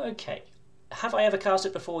okay. Have I ever cast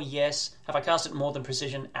it before? Yes. Have I cast it more than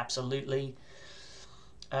precision? Absolutely.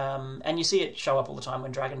 And you see it show up all the time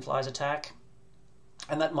when dragonflies attack.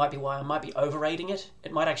 And that might be why I might be overrating it.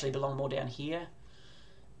 It might actually belong more down here.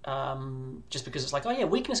 Just because it's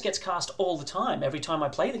weakness gets cast all the time, every time I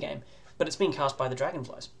play the game. But it's being cast by the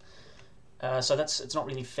dragonflies. So it's not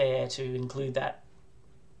really fair to include that.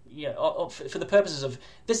 For the purposes of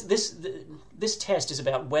this test is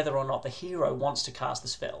about whether or not the hero wants to cast the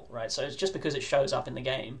spell, right? So it's just because it shows up in the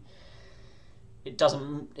game, it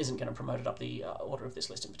isn't going to promote it up the order of this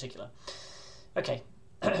list in particular. Okay,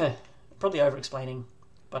 probably over-explaining,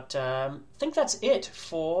 but I think that's it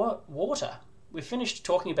for water. We've finished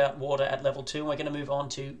talking about water at level 2, and we're going to move on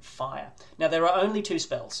to fire. Now, there are only 2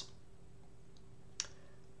 spells.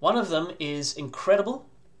 One of them is incredible,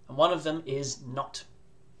 and one of them is not.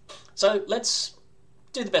 So let's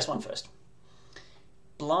do the best one first.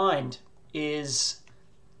 Blind is...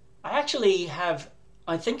 I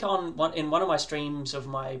think in one of my streams of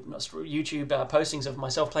my YouTube postings of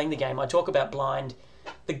myself playing the game, I talk about blind,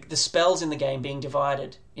 the spells in the game being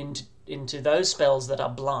divided into those spells that are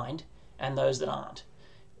blind and those that aren't.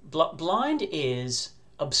 Blind is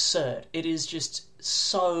absurd. It is just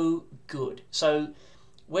so good. So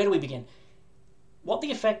where do we begin? What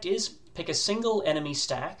the effect is, pick a single enemy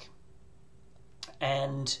stack,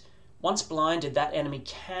 and once blinded, that enemy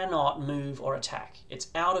cannot move or attack. It's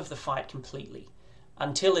out of the fight completely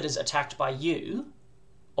until it is attacked by you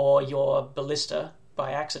or your ballista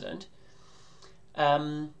by accident,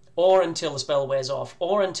 or until the spell wears off,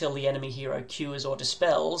 or until the enemy hero cures or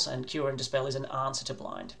dispels, and cure and dispel is an answer to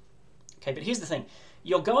blind. Okay, but here's the thing.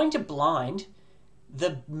 You're going to blind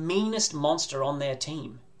the meanest monster on their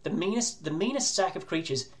team. The meanest stack of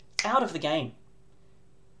creatures out of the game.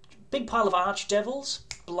 Big pile of archdevils,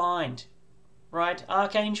 blind. Right?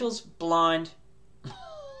 Archangels, blind.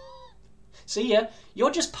 See ya.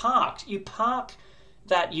 You're just parked. You park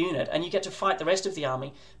that unit and you get to fight the rest of the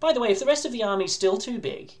army. By the way, if the rest of the army is still too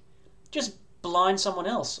big, just blind someone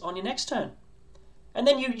else on your next turn. And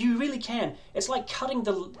then you really can. It's like cutting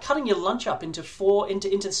your lunch up into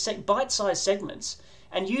bite-sized segments,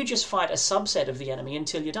 and you just fight a subset of the enemy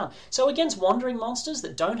until you're done. So against wandering monsters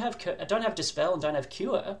that don't have dispel and don't have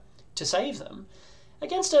cure to save them,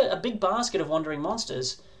 against a big basket of wandering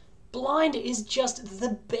monsters, blind is just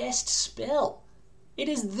the best spell. It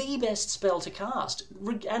is the best spell to cast.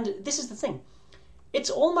 And this is the thing. It's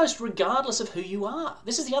almost regardless of who you are.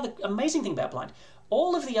 This is the other amazing thing about blind.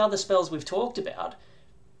 All of the other spells we've talked about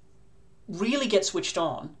really get switched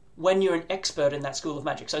on when you're an expert in that school of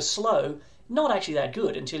magic. So slow, not actually that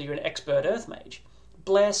good until you're an expert earth mage.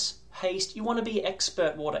 Bless, haste, you want to be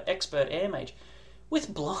expert water, expert air mage.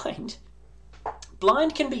 With blind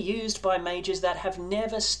can be used by mages that have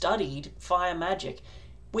never studied fire magic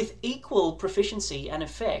with equal proficiency and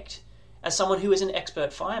effect as someone who is an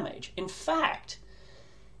expert fire mage. In fact,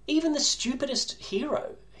 even the stupidest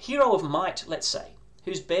hero of might, let's say,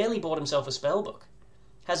 who's barely bought himself a spell book,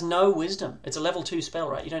 has no wisdom. It's a level 2 spell,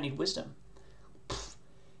 right? You don't need wisdom.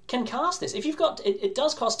 Can cast this. If you've got... It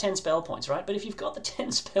does cost 10 spell points, right? But if you've got the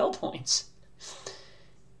 10 spell points,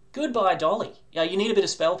 goodbye dolly. You need a bit of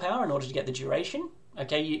spell power in order to get the duration.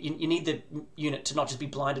 Okay, you need the unit to not just be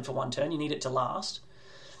blinded for one turn. You need it to last.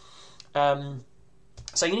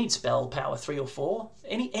 So you need spell power 3 or 4.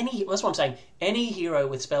 That's what I'm saying. Any hero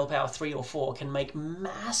with spell power 3 or 4 can make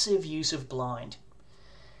massive use of blind.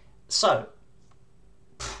 So,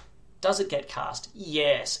 does it get cast?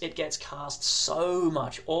 Yes, it gets cast so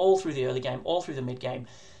much, all through the early game, all through the mid game.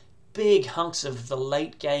 Big hunks of the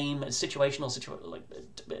late game,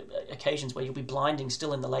 occasions where you'll be blinding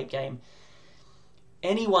still in the late game.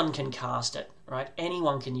 Anyone can cast it, right?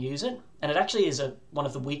 Anyone can use it. and it actually is one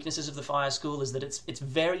of the weaknesses of the fire school, is that its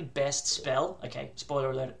very best spell, okay,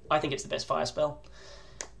 spoiler alert, I think it's the best fire spell,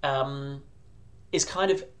 is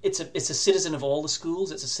kind of, it's a citizen of all the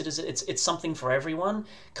schools. It's a citizen. It's something for everyone.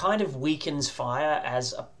 Kind of weakens fire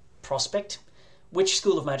as a prospect. Which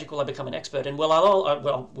school of magic will I become an expert in?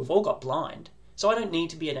 Well, we've all got blind, so I don't need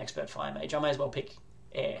to be an expert fire mage. I may as well pick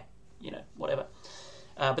air, whatever.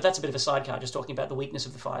 But that's a bit of a sidecar, just talking about the weakness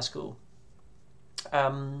of the fire school.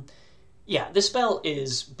 This spell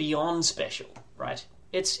is beyond special, right?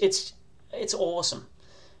 It's awesome.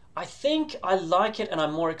 I think I like it, and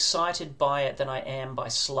I'm more excited by it than I am by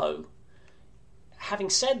slow. Having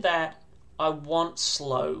said that, I want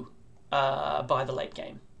slow by the late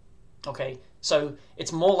game. Okay, so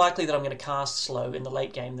it's more likely that I'm going to cast slow in the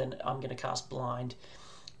late game than I'm going to cast blind.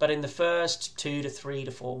 But in the first 2 to 3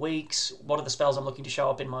 to 4 weeks, what are the spells I'm looking to show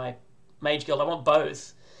up in my mage guild? I want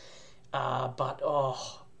both. But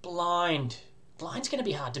blind. Blind's going to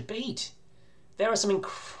be hard to beat. There are some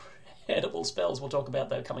incredible spells we'll talk about,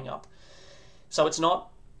 though, coming up. So it's not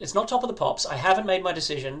top of the pops. I haven't made my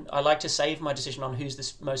decision. I like to save my decision on who's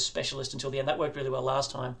the most specialist until the end. That worked really well last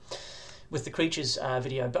time with the creatures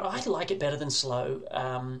video, but I like it better than slow.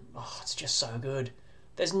 It's just so good.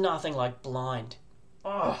 There's nothing like blind.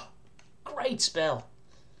 Great spell.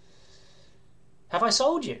 Have I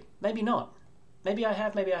sold you? Maybe not. Maybe I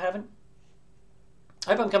have, maybe I haven't.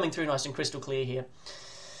 I hope I'm coming through nice and crystal clear here.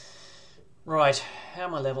 Right, how are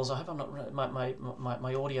my levels? I hope I'm not.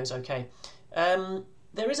 My audio's okay.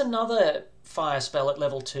 There is another fire spell at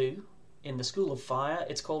level 2 in the School of Fire.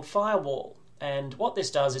 It's called Firewall, and what this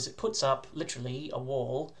does is it puts up literally a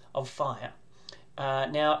wall of fire.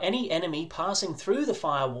 Now, any enemy passing through the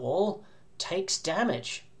firewall takes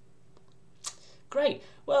damage. Great.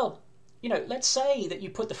 Well, let's say that you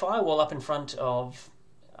put the firewall up in front of,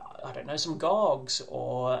 I don't know, some gogs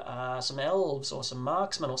or some elves or some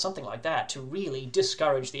marksmen or something like that to really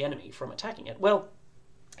discourage the enemy from attacking it. Well,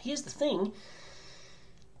 here's the thing.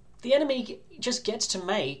 The enemy just gets to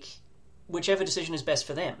make whichever decision is best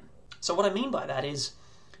for them. So what I mean by that is,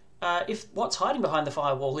 if what's hiding behind the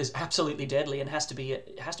firewall is absolutely deadly and has to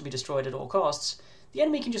be destroyed at all costs, the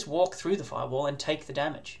enemy can just walk through the firewall and take the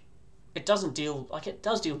damage. It does deal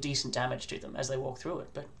decent damage to them as they walk through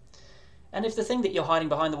it, and if the thing that you're hiding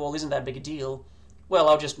behind the wall isn't that big a deal, well,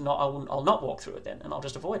 I'll not walk through it then, and I'll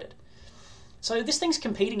just avoid it. So this thing's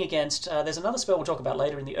competing against. There's another spell we'll talk about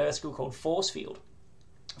later in the Earth School called Force Field.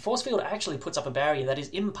 Force Field actually puts up a barrier that is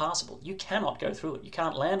impassable. You cannot go through it. You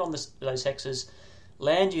can't land on those hexes.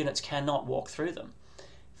 Land units cannot walk through them.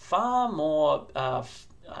 A far more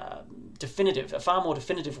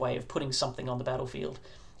definitive way of putting something on the battlefield.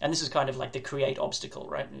 And this is kind of like the create obstacle,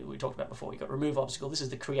 right? We talked about before. You've got remove obstacle. This is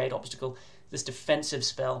the create obstacle, this defensive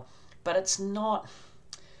spell. But it's not.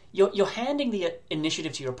 You're handing the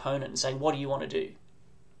initiative to your opponent and saying, what do you want to do?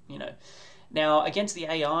 Now, against the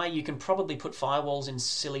AI, you can probably put firewalls in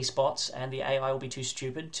silly spots and the AI will be too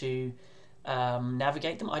stupid to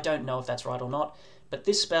navigate them. I don't know if that's right or not, but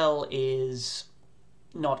this spell is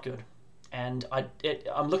not good. And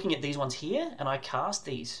I'm looking at these ones here, and I've cast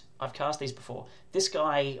these before. This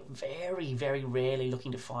guy, very, very rarely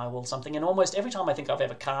looking to firewall something, and almost every time I think I've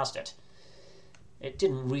ever cast it, it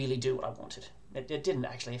didn't really do what I wanted. It didn't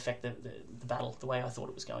actually affect the battle the way I thought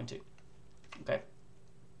it was going to. Okay.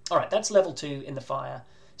 All right, that's level 2 in the Fire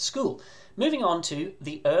School. Moving on to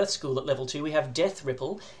the Earth School at level 2, we have Death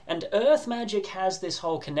Ripple, and Earth magic has this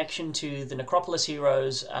whole connection to the Necropolis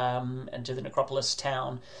heroes and to the Necropolis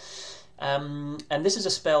town. And this is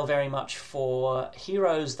a spell very much for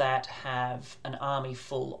heroes that have an army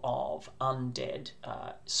full of undead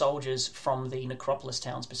soldiers from the Necropolis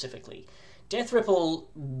town specifically. Death Ripple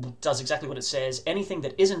does exactly what it says. Anything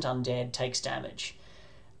that isn't undead takes damage.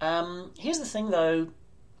 Here's the thing, though.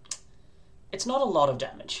 It's not a lot of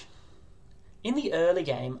damage. In the early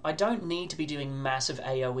game, I don't need to be doing massive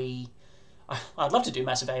AoE. I'd love to do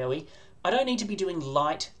massive AoE. I don't need to be doing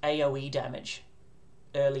light AoE damage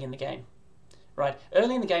early in the game. Right,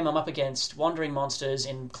 early in the game I'm up against wandering monsters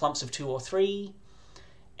in clumps of 2 or 3,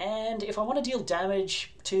 and if I want to deal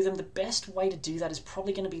damage to them, the best way to do that is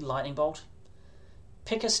probably going to be Lightning Bolt.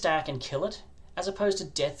 Pick a stack and kill it, as opposed to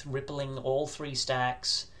Death Rippling all 3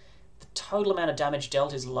 stacks. The total amount of damage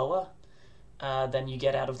dealt is lower than you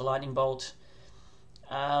get out of the Lightning Bolt,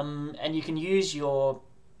 and you can use your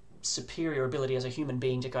superior ability as a human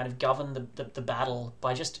being to kind of govern the battle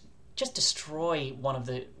by just destroy one of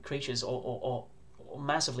the creatures or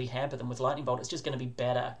massively hamper them with Lightning Bolt. It's just going to be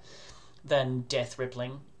better than Death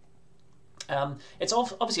Rippling. It's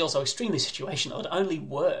obviously also extremely situational. It only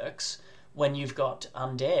works when you've got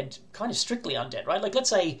undead, kind of strictly undead, right? Like, let's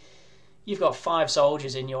say you've got 5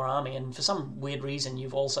 soldiers in your army, and for some weird reason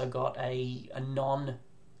you've also got a non-undead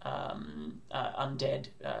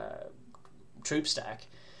troop stack,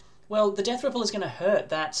 well, the death ripple is going to hurt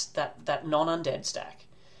that non-undead stack.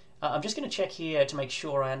 I'm just going to check here to make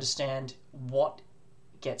sure I understand what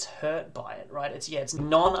gets hurt by it, right? It's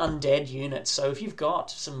non-undead units. So if you've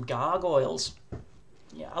got some gargoyles,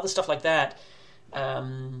 other stuff like that,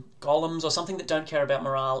 golems or something that don't care about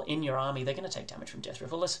morale in your army, they're going to take damage from death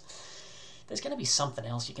ripple. There's going to be something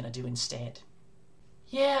else you're going to do instead.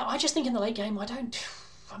 Yeah, I just think in the late game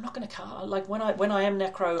I'm not going to cast, like when I am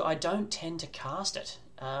Necro, I don't tend to cast it.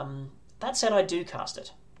 That said, I do cast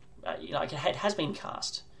it. It has been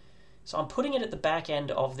cast. So I'm putting it at the back end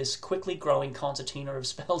of this quickly growing concertina of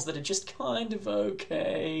spells that are just kind of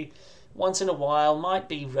okay. Once in a while, might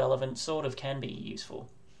be relevant, sort of can be useful.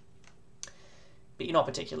 But you're not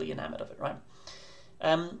particularly enamoured of it, right?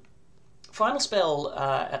 Final spell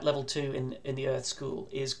at level 2 in the Earth School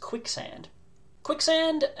is Quicksand.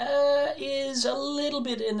 Quicksand is a little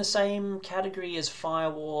bit in the same category as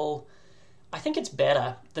Firewall. I think it's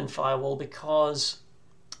better than Firewall because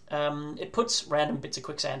it puts random bits of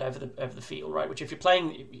quicksand over the field, right? Which, if you're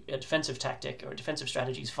playing a defensive tactic or a defensive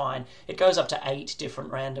strategy, is fine. It goes up to 8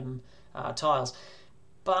 different random tiles,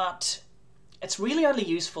 but it's really only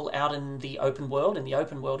useful out in the open world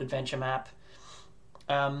adventure map.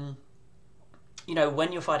 When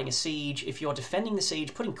you're fighting a siege, if you're defending the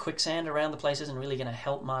siege, putting quicksand around the place isn't really going to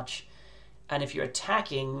help much. And if you're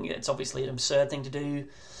attacking, it's obviously an absurd thing to do.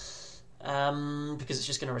 Because it's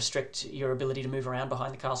just going to restrict your ability to move around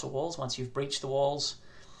behind the castle walls once you've breached the walls.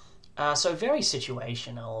 So very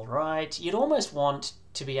situational, right? You'd almost want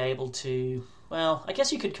to be able to... Well, I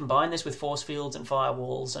guess you could combine this with force fields and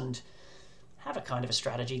firewalls and have a kind of a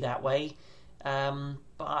strategy that way.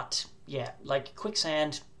 But, yeah, like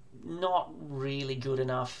quicksand, not really good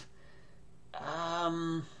enough.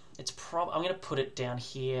 I'm going to put it down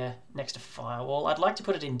here next to firewall. I'd like to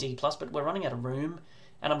put it in D+, but we're running out of room.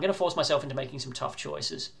 And I'm going to force myself into making some tough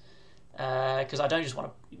choices because I don't just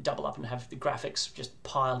want to double up and have the graphics just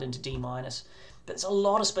piled into D-. But there's a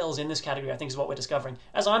lot of spells in this category, I think, is what we're discovering,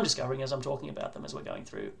 as I'm discovering as I'm talking about them as we're going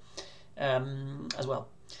through as well.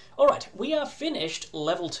 All right, we are finished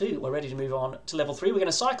level 2. We're ready to move on to level 3. We're going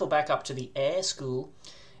to cycle back up to the Air School,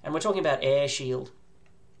 and we're talking about Air Shield.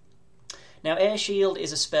 Now, Air Shield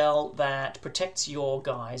is a spell that protects your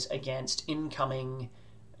guys against incoming...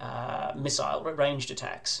 missile ranged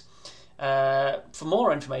attacks. For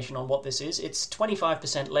more information on what this is, it's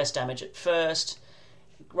 25% less damage at first,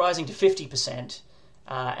 rising to 50%,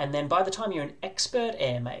 and then by the time you're an expert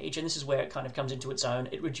air mage, and this is where it kind of comes into its own,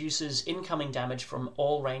 it reduces incoming damage from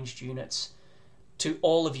all ranged units to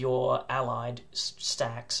all of your allied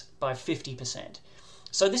stacks by 50%.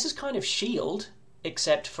 So this is kind of Shield,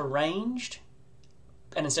 except for ranged,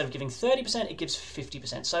 and instead of giving 30%, it gives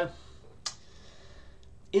 50%. So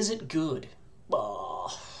is it good?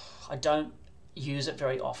 Oh, I don't use it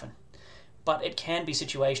very often, but it can be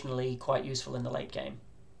situationally quite useful in the late game.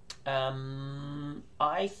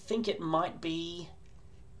 I think it might be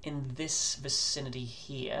in this vicinity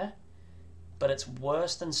here, but it's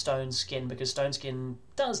worse than Stone Skin because Stone Skin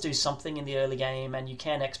does do something in the early game and you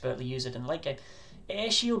can expertly use it in the late game.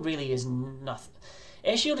 Air Shield really is nothing.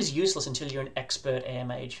 Air Shield is useless until you're an expert air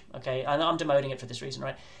mage, okay? And I'm demoting it for this reason,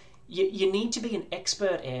 right? You need to be an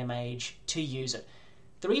expert air mage to use it.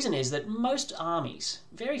 The reason is that most armies,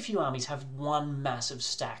 very few armies, have one massive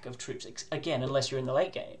stack of troops, again, unless you're in the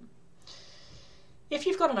late game. If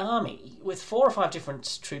you've got an army with 4 or 5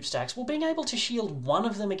 different troop stacks, well, being able to shield one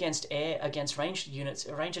of them against ranged units,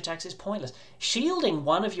 ranged attacks is pointless. Shielding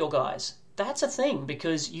one of your guys, that's a thing,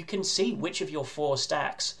 because you can see which of your 4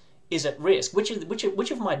 stacks is at risk. Which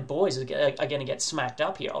of my boys are going to get smacked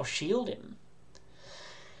up here? I'll shield him.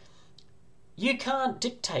 You can't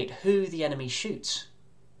dictate who the enemy shoots,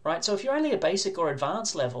 right? So if you're only a basic or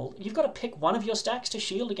advanced level, you've got to pick one of your stacks to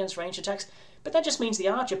shield against ranged attacks, but that just means the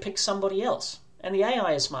archer picks somebody else, and the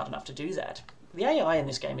AI is smart enough to do that. The AI in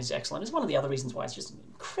this game is excellent. It's one of the other reasons why it's just an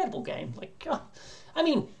incredible game. Like, God. I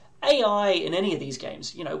mean, AI in any of these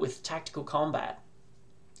games, with tactical combat,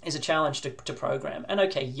 is a challenge to program. And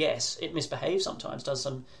okay, yes, it misbehaves sometimes, does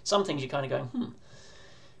some things you're kind of going,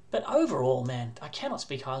 But overall, man, I cannot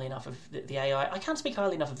speak highly enough of the AI. I can't speak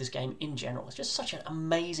highly enough of this game in general. It's just such an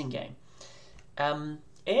amazing game.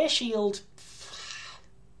 Air Shield,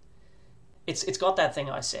 it's got that thing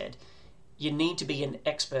I said. You need to be an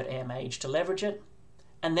expert air mage to leverage it,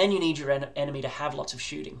 and then you need your enemy to have lots of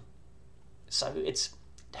shooting. So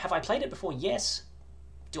have I played it before? Yes.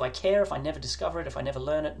 Do I care if I never discover it, if I never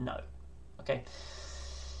learn it? No. Okay.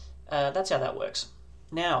 That's how that works.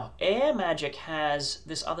 Now, air magic has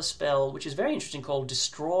this other spell, which is very interesting, called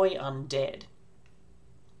Destroy Undead.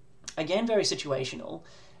 Again, very situational.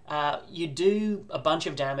 You do a bunch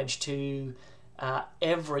of damage to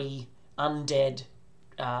every undead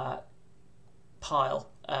pile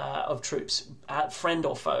of troops, friend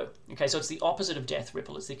or foe. Okay, so it's the opposite of Death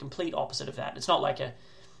Ripple. It's the complete opposite of that. It's not like a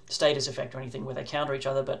status effect or anything where they counter each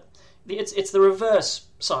other, but it's the reverse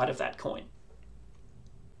side of that coin.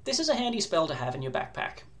 This is a handy spell to have in your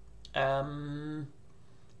backpack.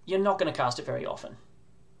 You're not going to cast it very often.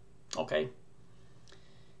 Okay.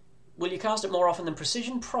 Will you cast it more often than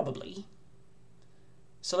Precision? Probably.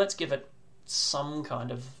 So let's give it some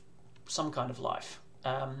kind of life.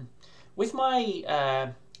 With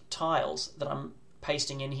my tiles that I'm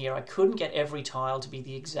pasting in here, I couldn't get every tile to be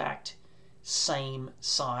the exact same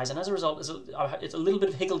size, and as a result, it's a little bit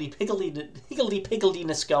of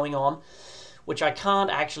higgledy-piggledy-ness going on, which I can't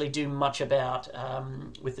actually do much about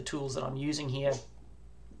with the tools that I'm using here.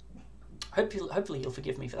 Hopefully you'll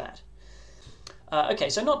forgive me for that. Okay,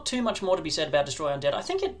 so not too much more to be said about Destroy Undead. I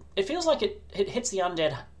think it feels like it hits the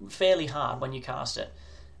undead fairly hard when you cast it,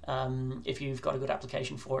 if you've got a good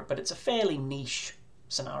application for it, but it's a fairly niche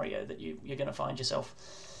scenario that you're going to find yourself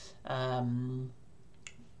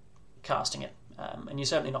casting it, and you're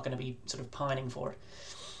certainly not going to be sort of pining for it.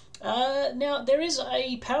 Now, there is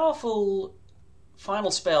a powerful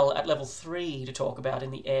final spell at level 3 to talk about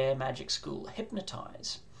in the Air Magic School,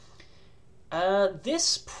 Hypnotize.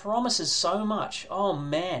 This promises so much. Oh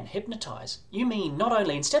man, Hypnotize. You mean not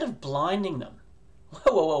only, instead of blinding them...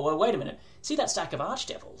 Whoa, wait a minute. See that stack of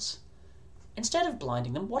Archdevils? Instead of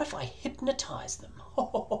blinding them, what if I hypnotize them?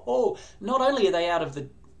 Not only are they out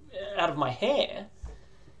of my hair,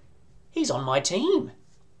 he's on my team.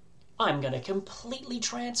 I'm going to completely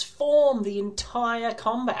transform the entire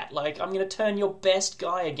combat. Like, I'm going to turn your best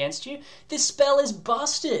guy against you. This spell is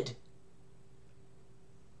busted.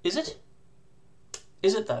 Is it?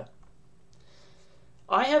 Is it, though?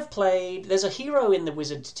 I have played... There's a hero in the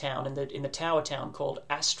wizard town, in the tower town, called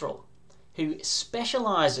Astral, who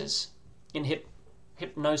specializes in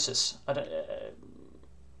hypnosis.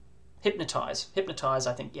 Hypnotize. Hypnotize,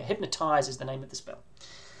 I think. Yeah, Hypnotize is the name of the spell.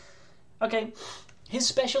 Okay, his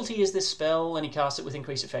specialty is this spell, and he casts it with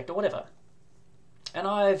increased effect or whatever. And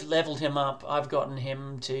I've leveled him up. I've gotten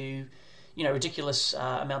him to, ridiculous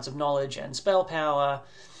amounts of knowledge and spell power,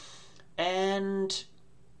 and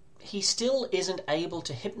he still isn't able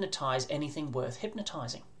to hypnotize anything worth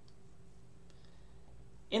hypnotizing.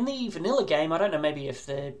 In the vanilla game, I don't know maybe if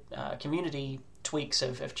the community tweaks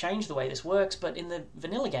have changed the way this works, but in the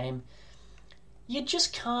vanilla game, you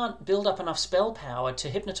just can't build up enough spell power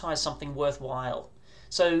to hypnotize something worthwhile.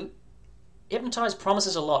 So, Hypnotize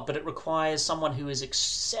promises a lot, but it requires someone who is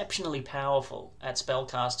exceptionally powerful at spell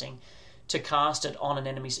casting to cast it on an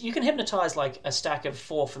enemy. So you can hypnotize like a stack of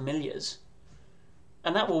 4 familiars,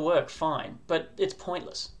 and that will work fine, but it's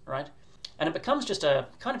pointless, right? And it becomes just a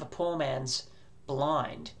kind of a poor man's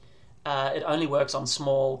blind. It only works on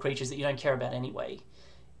small creatures that you don't care about anyway.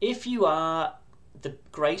 If you are the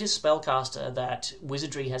greatest spellcaster that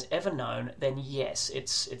wizardry has ever known, then yes,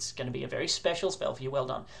 it's going to be a very special spell for you. Well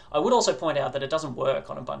done. I would also point out that it doesn't work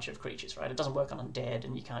on a bunch of creatures, right? It doesn't work on undead,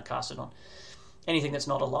 and you can't cast it on anything that's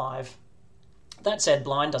not alive. That said,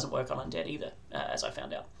 blind doesn't work on undead either, as I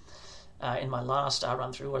found out in my last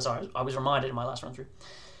run-through, as I was reminded in my last run-through.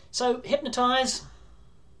 So, Hypnotize...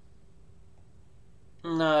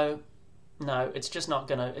 No, it's just not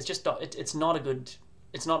gonna... It's not a good...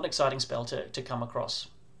 It's not an exciting spell to come across.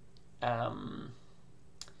 Can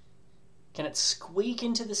it squeak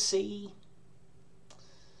into the sea?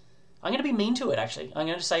 I'm going to be mean to it, actually. I'm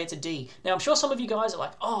going to say it's a D. Now, I'm sure some of you guys are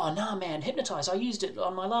like, oh, nah, man, Hypnotize. I used it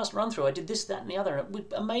on my last run-through. I did this, that, and the other. And it was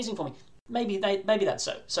amazing for me. Maybe that's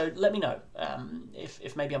so. So let me know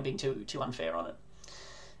if maybe I'm being too unfair on it.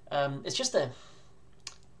 It's just the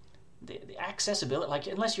accessibility. Like,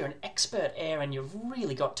 unless you're an expert air and you've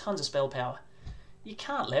really got tons of spell power, you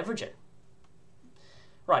can't leverage it.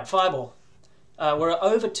 Right, Fireball. We're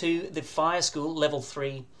over to the Fire School, level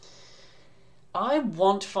 3. I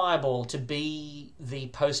want Fireball to be the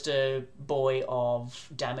poster boy of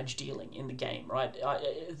damage dealing in the game, right?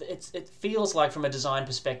 It feels like, from a design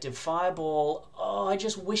perspective, Fireball, I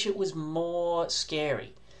just wish it was more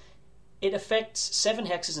scary. It affects 7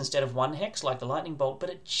 hexes instead of 1 hex, like the Lightning Bolt,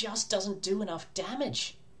 but it just doesn't do enough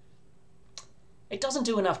damage. It doesn't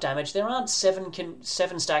do enough damage. There aren't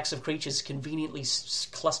 7 stacks of creatures conveniently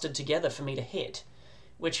clustered together for me to hit,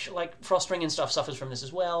 which, like, Frostring and stuff suffers from this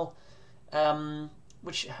as well.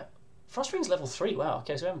 Which Frostring's level 3. Wow.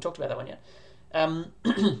 Okay, so we haven't talked about that one yet.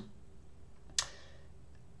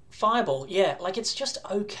 Fireball, yeah, like it's just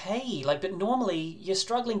okay. Like, but normally you're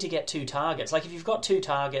struggling to get 2 targets. Like if you've got 2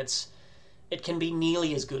 targets, it can be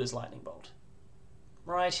nearly as good as Lightning Bolt.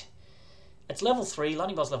 Right? It's level 3,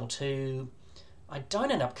 Lightning Bolt's level 2. I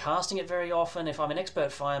don't end up casting it very often. If I'm an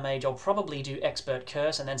expert fire mage, I'll probably do expert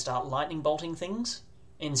curse and then start lightning bolting things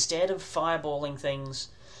instead of fireballing things.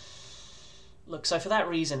 Look, so for that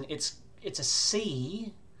reason, it's a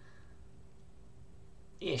C-ish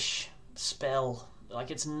spell.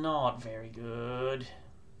 Like, it's not very good.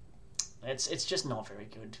 It's just not very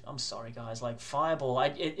good. I'm sorry, guys. Like, fireball,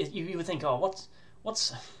 you would think, oh,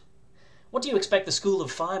 what do you expect the School of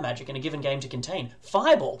Fire Magic in a given game to contain?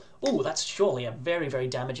 Fireball! Ooh, that's surely a very, very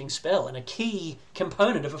damaging spell and a key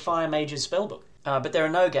component of a Fire Mage's spellbook. But there are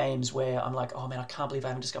no games where I'm like, oh man, I can't believe I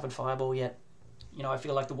haven't discovered Fireball yet. You know, I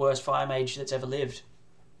feel like the worst Fire Mage that's ever lived.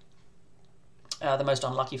 The most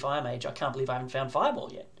unlucky Fire Mage. I can't believe I haven't found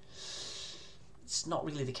Fireball yet. It's not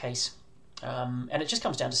really the case. And it just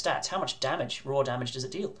comes down to stats. How much damage, raw damage, does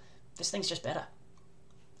it deal? This thing's just better.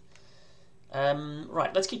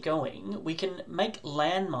 Right, let's keep going. We can make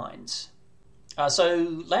landmines. So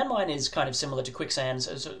landmine is kind of similar to quicksand,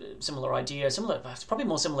 so similar idea. It's probably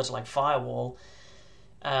more similar to like firewall.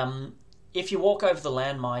 If you walk over the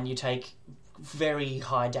landmine, you take very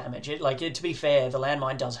high damage. To be fair, the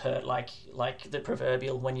landmine does hurt, like the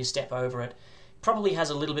proverbial when you step over it. Probably has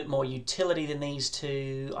a little bit more utility than these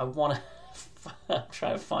two. I want to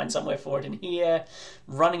try to find somewhere for it in here.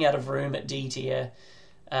 Running out of room at D tier.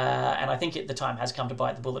 And I think the time has come to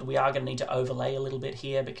bite the bullet. We are going to need to overlay a little bit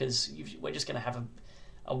here because we're just going to have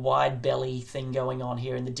a wide belly thing going on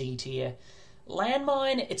here in the D tier.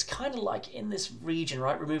 Landmine, it's kind of like in this region,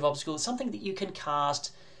 right? Remove obstacle. It's something that you can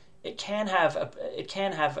cast. It can have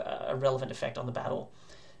a relevant effect on the battle,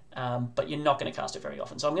 but you're not going to cast it very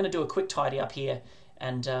often. So I'm going to do a quick tidy up here,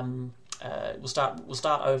 and we'll start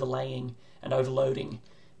overlaying and overloading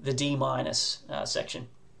the D- section.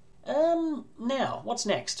 Now, what's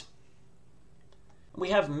next?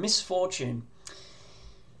 We have misfortune.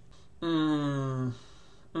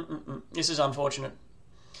 This is unfortunate.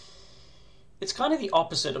 It's kind of the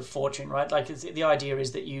opposite of fortune, right? Like, the idea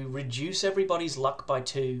is that you reduce everybody's luck by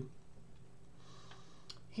 2.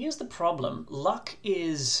 Here's the problem. Luck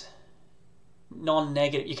is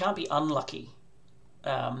non-negative. You can't be unlucky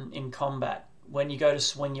in combat. When you go to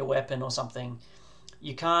swing your weapon or something,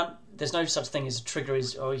 you can't. There's no such thing as a trigger.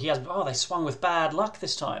 They swung with bad luck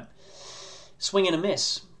this time. Swing and a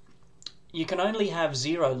miss. You can only have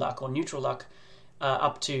 0 luck or neutral luck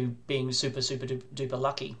up to being super, super duper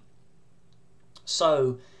lucky.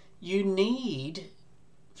 So you need.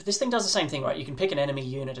 This thing does the same thing, right? You can pick an enemy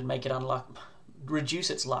unit and make it reduce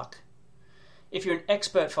its luck. If you're an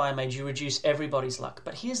expert fire mage, you reduce everybody's luck.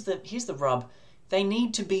 But here's the rub. They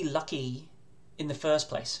need to be lucky in the first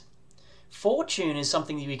place. Fortune is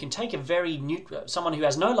something that you can take someone who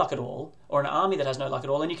has no luck at all, or an army that has no luck at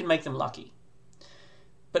all, and you can make them lucky.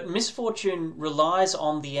 But misfortune relies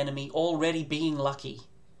on the enemy already being lucky,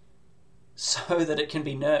 so that it can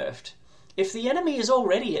be nerfed. If the enemy is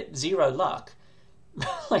already at 0 luck,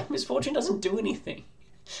 like, misfortune doesn't do anything.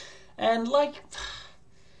 And at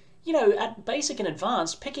basic and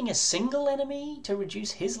advanced, picking a single enemy to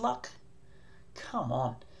reduce his luck? Come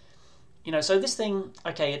on. So this thing,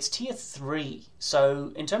 okay, it's tier 3.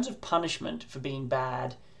 So in terms of punishment for being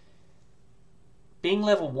bad, being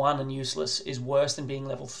level 1 and useless is worse than being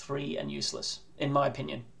level 3 and useless, in my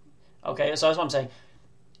opinion. Okay, so that's what I'm saying.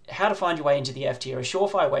 How to find your way into the F tier. A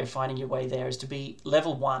surefire way of finding your way there is to be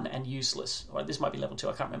level 1 and useless. Or this might be level 2,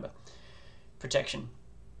 I can't remember. Protection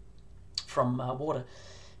from water.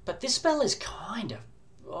 But this spell is kind of,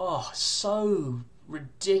 so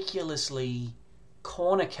ridiculously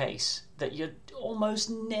corner case that you're almost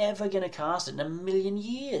never going to cast it in a million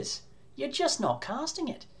years. You're just not casting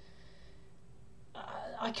it.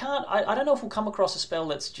 I don't know if we'll come across a spell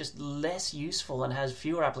that's just less useful and has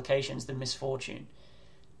fewer applications than Misfortune,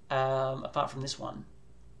 apart from this one.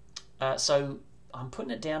 So I'm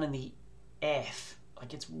putting it down in the F.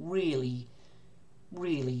 Like, it's really,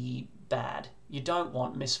 really bad. You don't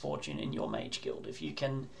want Misfortune in your mage guild if you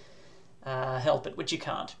can help it, which you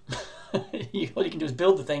can't. All you can do is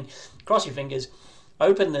build the thing, cross your fingers,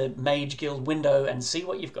 open the mage guild window and see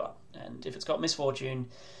what you've got. And if it's got Misfortune,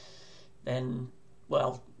 then,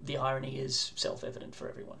 well, the irony is self-evident for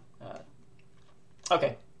everyone.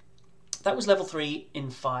 Okay, that was level 3 in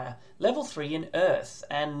fire. Level 3 in earth,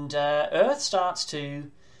 and earth starts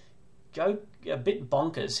to go a bit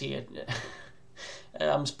bonkers here.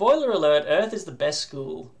 Spoiler alert, earth is the best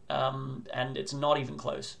school, and it's not even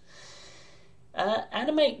close.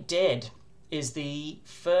 Animate Dead is the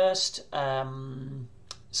first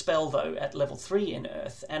spell, though, at level 3 in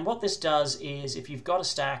Earth, and what this does is if you've got a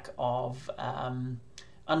stack of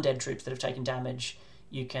undead troops that have taken damage,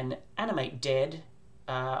 you can animate dead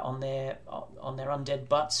on their undead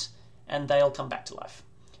butts, and they'll come back to life.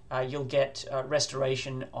 You'll get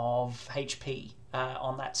restoration of HP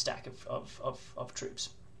on that stack of troops.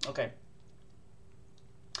 Okay.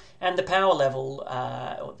 And the power level,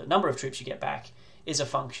 or the number of troops you get back, is a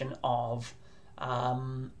function of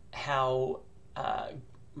how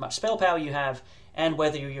much spell power you have, and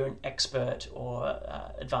whether you're an expert or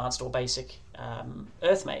advanced or basic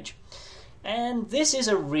Earth Mage. And this is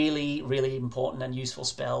a really, really important and useful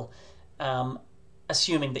spell,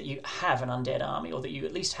 assuming that you have an undead army, or that you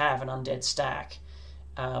at least have an undead stack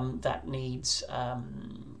that needs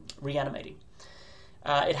reanimating.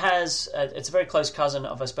 It's a very close cousin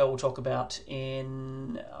of a spell we'll talk about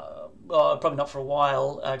in, probably not for a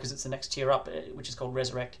while, because it's the next tier up, which is called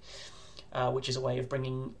Resurrect, which is a way of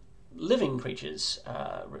bringing living creatures,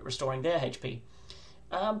 restoring their HP.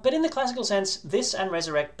 But in the classical sense, this and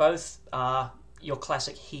Resurrect both are your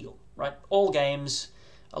classic heal, right? All games,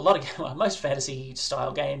 most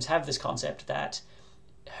fantasy-style games have this concept that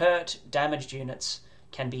hurt, damaged units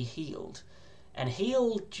can be healed. And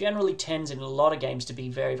heal generally tends in a lot of games to be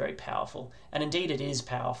very, very powerful. And indeed it is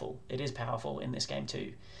powerful. It is powerful in this game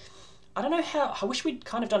too. I don't know how. I wish we'd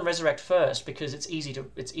kind of done Resurrect first, because it's easy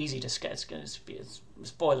to sketch. It's going to be a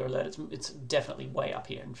spoiler alert. It's definitely way up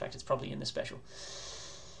here. In fact, it's probably in the special.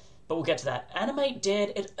 But we'll get to that. Animate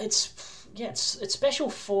Dead. It's special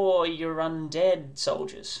for your undead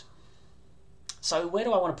soldiers. So where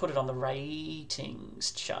do I want to put it on the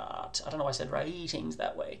ratings chart? I don't know why I said ratings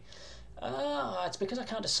that way. It's because I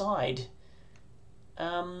can't decide.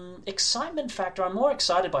 Excitement factor. I'm more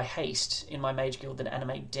excited by Haste in my Mage Guild than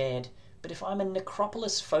Animate Dead. But if I'm a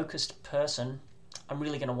Necropolis-focused person, I'm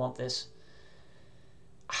really going to want this.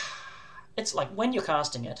 It's like when you're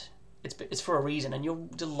casting it, it's for a reason, and you're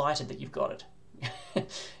delighted that you've got it.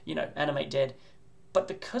 Animate Dead. But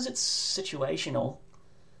because it's situational,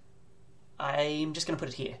 I'm just going to put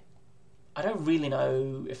it here. I don't really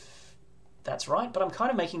know if that's right, but I'm kind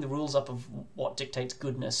of making the rules up of what dictates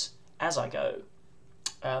goodness as I go.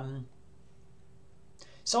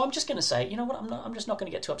 So I'm just going to say, you know what, I'm just not going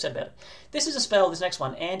to get too upset about it. This is a spell, this next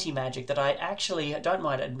one, Anti-Magic, that I actually don't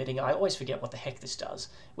mind admitting I always forget what the heck this does,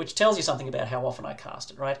 which tells you something about how often I cast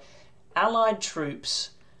it, right? Allied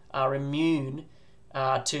troops are immune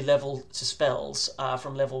to spells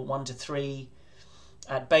from level 1 to 3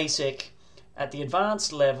 at basic. At the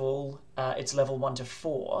advanced level, it's level 1 to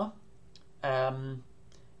 4. In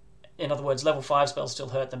other words, level 5 spells still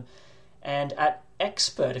hurt them. And at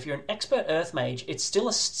expert, if you're an expert Earth Mage, it's still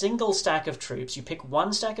a single stack of troops. You pick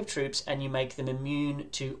one stack of troops and you make them immune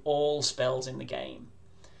to all spells in the game.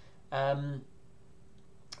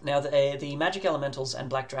 Now, the magic elementals and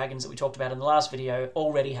black dragons that we talked about in the last video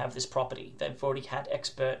already have this property. They've already had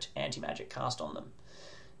expert anti-magic cast on them.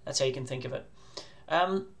 That's how you can think of it.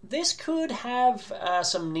 This could have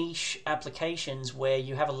some niche applications where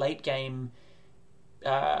you have a late game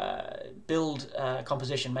build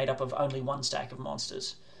composition made up of only one stack of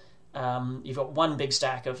monsters. You've got one big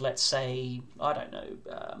stack of, let's say,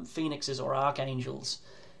 phoenixes or archangels.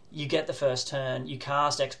 You get the first turn, you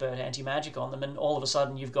cast expert anti-magic on them, and all of a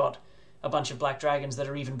sudden you've got a bunch of black dragons that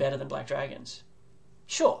are even better than black dragons.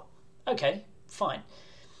 Sure, okay, fine.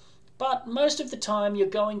 But most of the time you're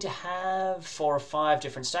going to have 4 or 5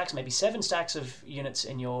 different stacks, maybe 7 stacks of units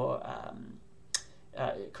in your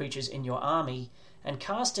creatures in your army, and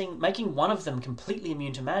making one of them completely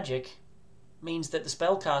immune to magic means that the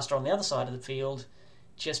spellcaster on the other side of the field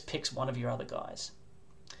just picks one of your other guys.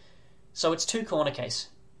 So it's 2 corner case.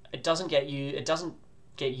 It doesn't get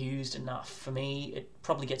used enough. For me, it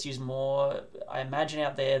probably gets used more, I imagine,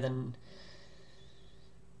 out there than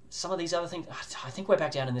some of these other things. I think we're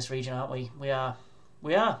back down in this region, aren't we? We are.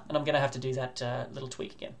 And I'm going to have to do that little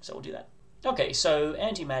tweak again. So we'll do that. Okay, so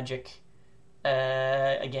anti-magic,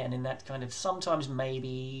 again, in that kind of sometimes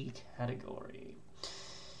maybe category.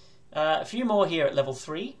 A few more here at level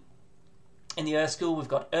 3. In the Earth School, we've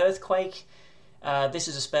got Earthquake. This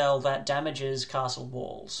is a spell that damages castle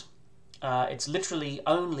walls. It's literally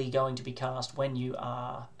only going to be cast when you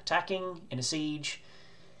are attacking in a siege.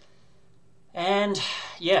 And,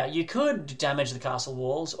 yeah, you could damage the castle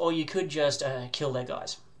walls, or you could just kill their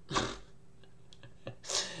guys.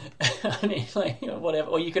 I mean, whatever.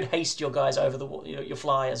 Or you could haste your guys over the wall, your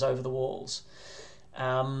flyers over the walls.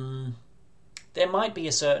 There might be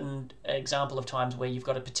a certain example of times where you've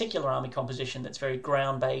got a particular army composition that's very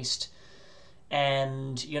ground-based,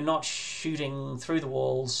 and you're not shooting through the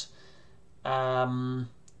walls.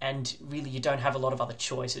 and really you don't have a lot of other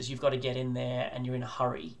choices. You've got to get in there and you're in a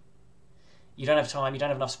hurry. You don't have time, you don't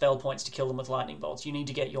have enough spell points to kill them with lightning bolts. You need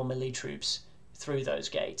to get your melee troops through those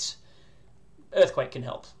gates. Earthquake can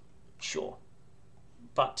help, sure.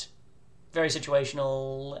 But very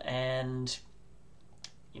situational, and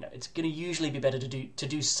it's going to usually be better to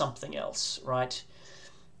do something else, right?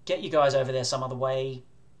 Get you guys over there some other way,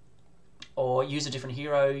 or use a different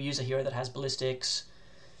hero, use a hero that has ballistics.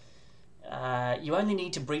 You only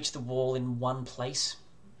need to breach the wall in one place,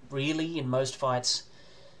 really, in most fights.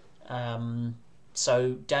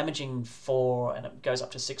 So damaging 4, and it goes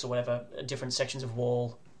up to 6 or whatever, different sections of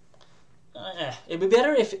wall. It would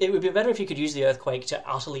be better if you could use the earthquake to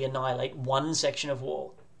utterly annihilate one section of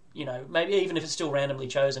wall. Maybe even if it's still randomly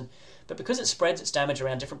chosen. But because it spreads its damage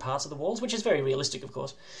around different parts of the walls, which is very realistic, of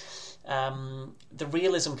course, the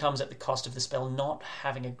realism comes at the cost of the spell not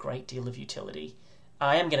having a great deal of utility.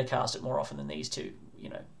 I am going to cast it more often than these two,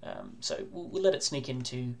 so we'll let it sneak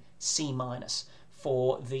into C-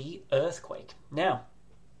 for the earthquake. Now,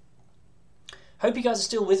 hope you guys are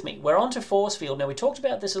still with me. We're on to force field. Now, we talked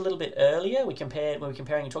about this a little bit earlier. When we were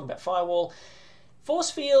comparing and talking about firewall.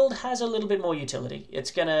 Force field has a little bit more utility.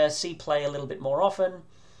 It's going to see play a little bit more often.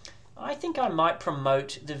 I think I might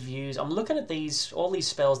promote the views. I'm looking at all these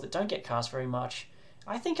spells that don't get cast very much.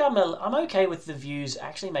 I think I'm okay with the views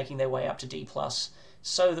actually making their way up to D+,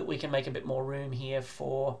 so that we can make a bit more room here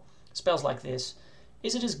for spells like this.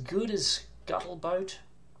 Is it as good as Guttleboat?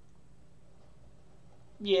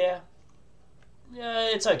 Yeah.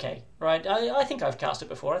 It's okay, right? I think I've cast it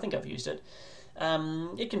before. I think I've used it.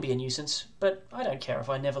 It can be a nuisance, but I don't care if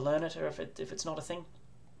I never learn it or if it's not a thing.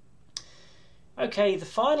 Okay, the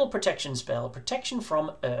final protection spell, Protection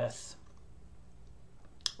from Earth.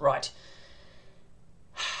 Right.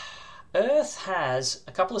 Earth has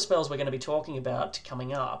a couple of spells we're going to be talking about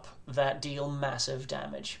coming up that deal massive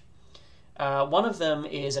damage. One of them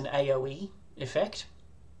is an AoE effect,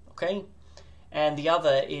 okay? And the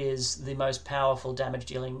other is the most powerful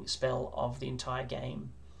damage-dealing spell of the entire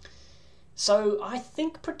game. So I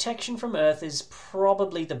think Protection from Earth is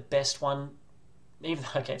probably the best one. Even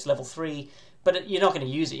okay, it's level 3, but you're not going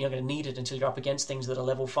to use it. You're not going to need it until you're up against things that are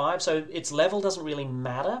level 5. So its level doesn't really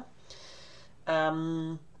matter.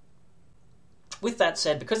 With that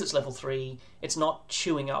said, because it's level 3, it's not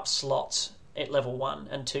chewing up slots at level 1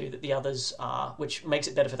 and 2 that the others are, which makes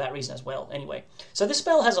it better for that reason as well. Anyway, so this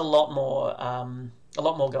spell has a lot more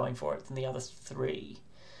going for it than the other 3.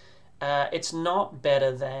 It's not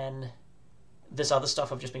better than this other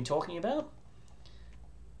stuff I've just been talking about,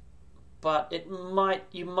 but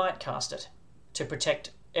you might cast it to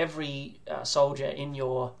protect every soldier in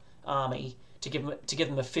your army to give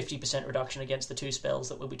them a 50% reduction against the 2 spells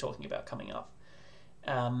that we'll be talking about coming up.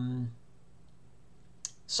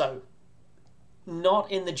 So, not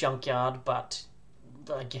in the junkyard, but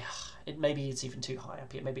maybe it's even too high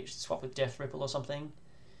up here. Maybe it should swap with Death Ripple or something.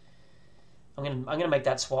 I'm gonna make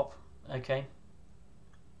that swap. Okay.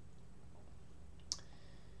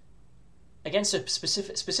 Against a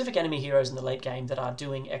specific enemy heroes in the late game that are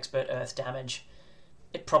doing expert earth damage,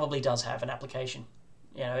 it probably does have an application.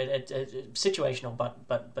 Situational,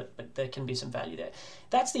 but there can be some value there.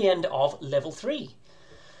 That's the end of level 3.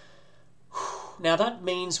 Now that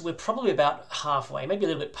means we're probably about halfway, maybe a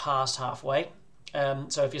little bit past halfway.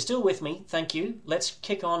 So if you're still with me, thank you. Let's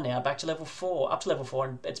kick on now, back to level 4, up to level 4,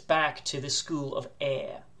 and it's back to the School of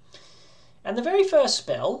Air. And the very first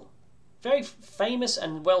spell, very famous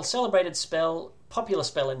and well-celebrated spell, popular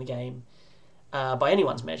spell in the game, by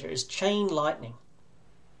anyone's measure, is Chain Lightning.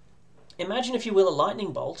 Imagine, if you will, a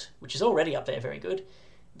lightning bolt, which is already up there very good,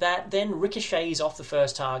 that then ricochets off the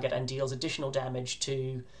first target and deals additional damage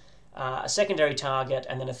to a secondary target,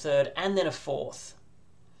 and then a third, and then a fourth.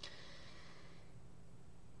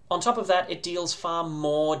 On top of that, it deals far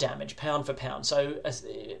more damage, pound for pound. So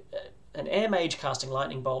an air mage casting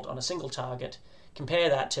lightning bolt on a single target, compare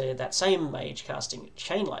that to that same mage casting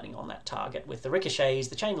chain lightning on that target. With the ricochets,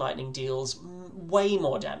 the chain lightning deals way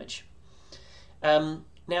more damage.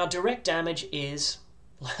 Now, direct damage is,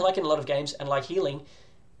 like in a lot of games, and like healing,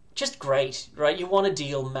 just great, right? You want to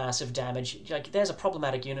deal massive damage. Like, there's a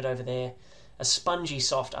problematic unit over there, a spongy,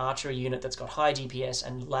 soft archery unit that's got high DPS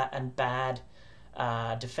and bad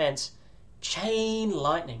defense. Chain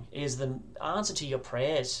Lightning is the answer to your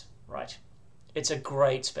prayers, right? It's a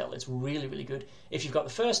great spell. It's really, really good. If you've got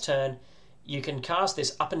the first turn, you can cast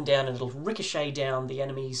this up and down, and it'll ricochet down the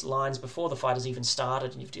enemy's lines before the fight has even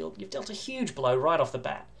started, and you've dealt a huge blow right off the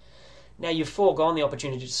bat. Now, you've foregone the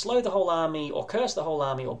opportunity to slow the whole army, or curse the whole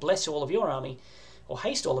army, or bless all of your army, or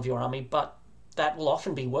haste all of your army, but that will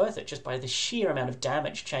often be worth it just by the sheer amount of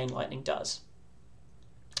damage Chain Lightning does.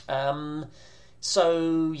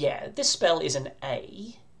 So, yeah, this spell is an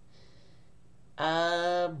A.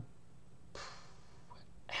 How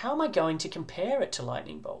am I going to compare it to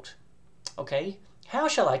Lightning Bolt? Okay, how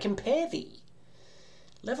shall I compare thee?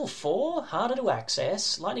 Level 4, harder to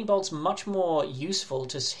access. Lightning Bolt's much more useful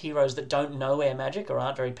to heroes that don't know air magic or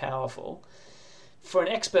aren't very powerful. For an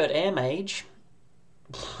expert air mage,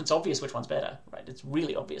 it's obvious which one's better, right? It's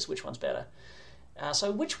really obvious which one's better.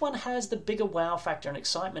 So which one has the bigger wow factor and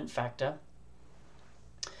excitement factor?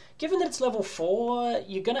 Given that it's level 4,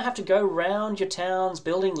 you're going to have to go round your towns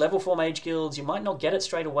building level 4 mage guilds. You might not get it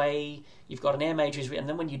straight away. You've got an air mage and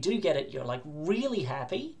then when you do get it, you're like really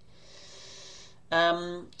happy.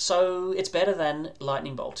 So it's better than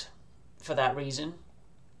Lightning Bolt for that reason.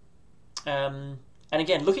 And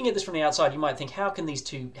again, looking at this from the outside, you might think, how can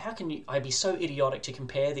I be so idiotic to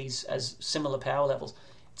compare these as similar power levels?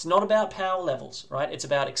 It's not about power levels, right? It's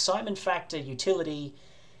about excitement factor, utility.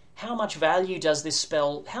 How much value does this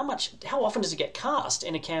spell, how often does it get cast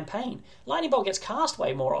in a campaign? Lightning Bolt gets cast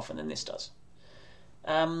way more often than this does.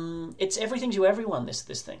 It's everything to everyone, this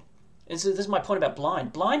thing. This is my point about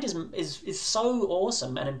blind. Blind is so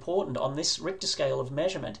awesome and important on this Richter scale of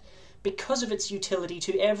measurement because of its utility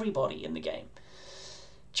to everybody in the game.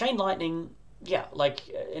 Chain Lightning, yeah, like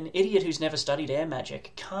an idiot who's never studied air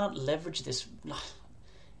magic can't leverage this.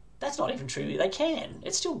 That's not even true. They can.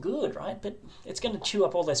 It's still good, right? But it's going to chew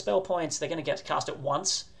up all their spell points. They're going to get cast at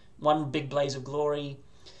once. One big blaze of glory.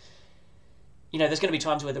 You know, there's going to be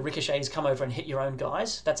times where the ricochets come over and hit your own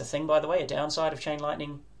guys. That's a thing, by the way, a downside of Chain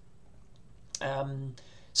Lightning.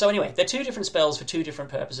 So anyway, they're two different spells for two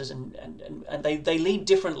different purposes, and they lead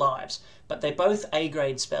different lives. But they're both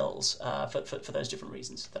A-grade spells for those different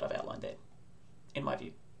reasons that I've outlined there, in my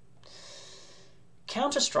view.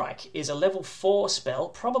 Counter-Strike is a level 4 spell,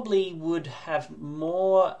 probably would have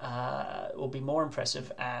more, or be more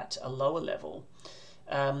impressive at a lower level.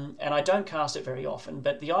 And I don't cast it very often,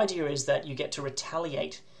 but the idea is that you get to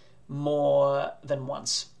retaliate more than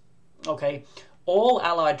once. Okay, all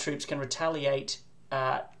allied troops can retaliate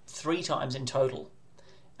 3 times in total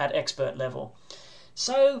at expert level.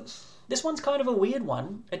 So this one's kind of a weird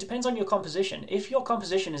one. It depends on your composition. If your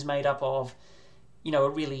composition is made up of, you know, a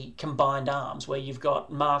really combined arms where you've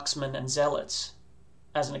got marksmen and zealots,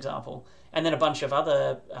 as an example, and then a bunch of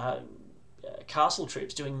other castle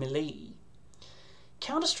troops doing melee,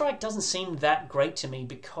 Counter-Strike doesn't seem that great to me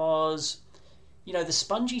because, you know, the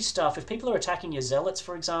spongy stuff, if people are attacking your zealots,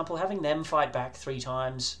 for example, having them fight back 3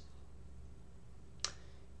 times,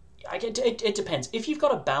 it depends. If you've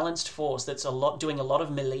got a balanced force that's doing a lot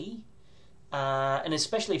of melee, and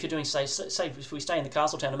especially if you're doing, say if we stay in the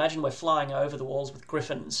castle town, imagine we're flying over the walls with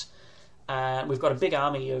griffins. We've got a big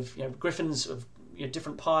army of griffins of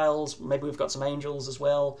different piles. Maybe we've got some angels as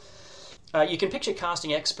well. You can picture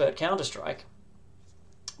casting expert Counter-Strike.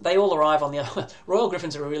 They all arrive on the... Royal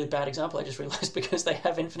Griffins are a really bad example, I just realised, because they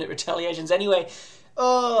have infinite retaliations anyway.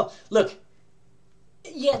 Oh, look.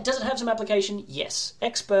 Yeah, does it have some application? Yes.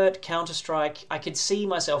 Expert, Counter-Strike, I could see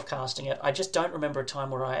myself casting it. I just don't remember a time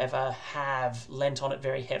where I ever have lent on it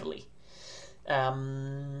very heavily.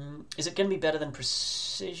 Is it going to be better than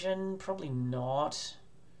Precision? Probably not.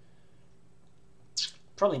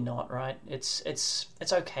 Probably not, right? It's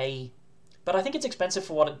okay. But I think it's expensive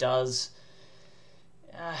for what it does.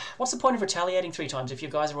 What's the point of retaliating 3 times if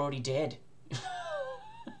your guys are already dead?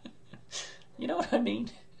 You know what I mean?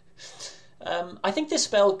 I think this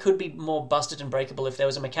spell could be more busted and breakable if there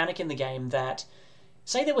was a mechanic in the game that,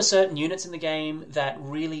 say there were certain units in the game that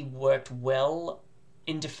really worked well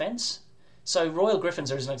in defense. So Royal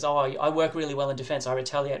Griffins are an example. I work really well in defense. I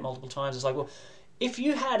retaliate multiple times. It's like, well, if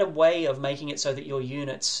you had a way of making it so that your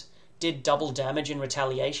units did double damage in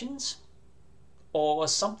retaliations, or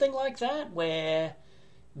something like that, where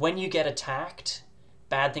when you get attacked,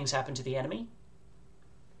 bad things happen to the enemy.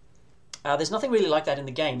 There's nothing really like that in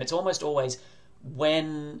the game. It's almost always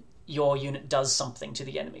when your unit does something to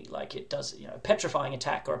the enemy, like it does, a petrifying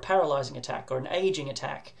attack or a paralyzing attack or an aging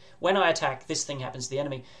attack. When I attack, this thing happens to the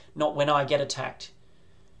enemy, not when I get attacked,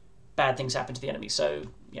 bad things happen to the enemy. So,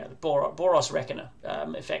 the Boros Reckoner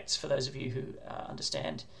effects, for those of you who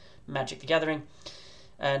understand Magic the Gathering,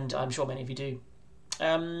 and I'm sure many of you do.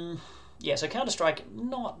 So Counter-Strike,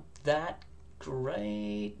 not that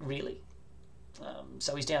great, really.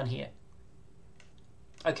 So he's down here.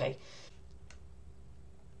 Okay,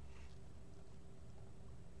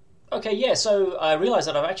 so I realised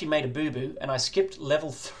that I've actually made a boo-boo, and I skipped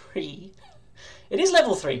level 3. It is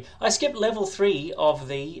level 3. I skipped level 3 of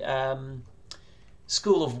the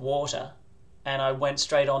School of Water, and I went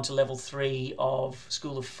straight on to level 3 of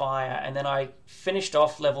School of Fire, and then I finished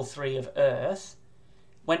off level 3 of Earth,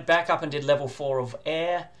 went back up and did level 4 of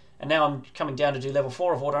air, and now I'm coming down to do level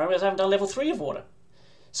 4 of water. I realize I haven't done level 3 of water.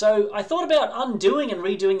 So I thought about undoing and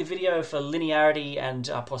redoing the video for linearity and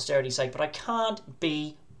posterity's sake, but I can't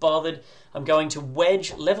be bothered. I'm going to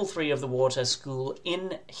wedge level 3 of the water school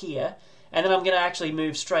in here, and then I'm going to actually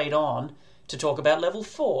move straight on to talk about level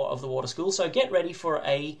 4 of the water school. So get ready for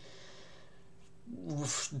a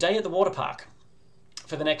day at the water park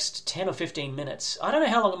for the next 10 or 15 minutes. I don't know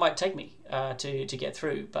how long it might take me to get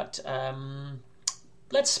through, but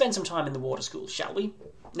let's spend some time in the water school, shall we?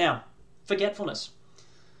 Now, forgetfulness.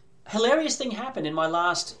 Hilarious thing happened in my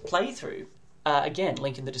last playthrough, again,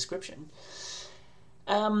 link in the description,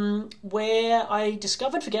 where I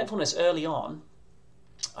discovered forgetfulness early on.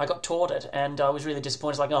 I got taught it, and I was really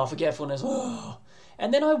disappointed. It's like, oh, forgetfulness. Oh.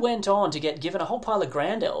 And then I went on to get given a whole pile of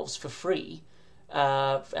Grand Elves for free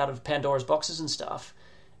out of Pandora's boxes and stuff.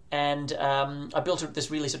 And I built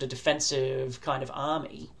this really sort of defensive kind of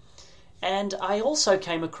army. And I also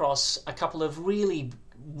came across a couple of really,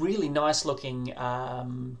 really nice-looking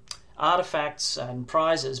artifacts and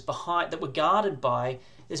prizes behind that were guarded by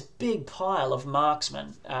this big pile of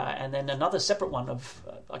marksmen, and then another separate one of,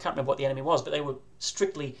 I can't remember what the enemy was, but they were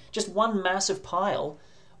strictly just one massive pile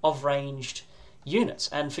of ranged units.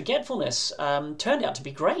 And forgetfulness turned out to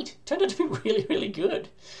be great, turned out to be really, really good.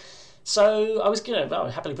 So I was going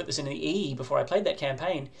to happily put this in the E before I played that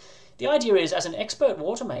campaign. The idea is, as an expert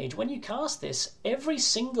water mage, when you cast this, every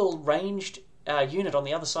single ranged unit on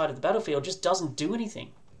the other side of the battlefield just doesn't do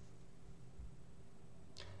anything.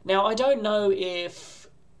 Now, I don't know if...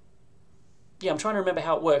 Yeah, I'm trying to remember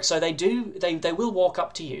how it works. So they will walk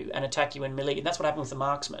up to you and attack you in melee, and that's what happened with the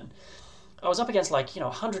marksmen. I was up against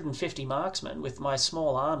 150 marksmen with my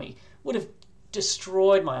small army. Would have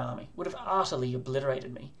destroyed my army. Would have utterly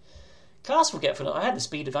obliterated me. Cast Forgetfulness. I had the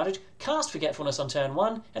speed advantage. Cast Forgetfulness on turn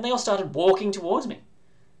 1, and they all started walking towards me.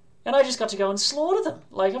 And I just got to go and slaughter them.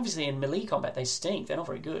 Obviously in melee combat they stink. They're not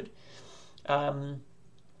very good.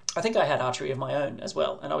 I think I had archery of my own as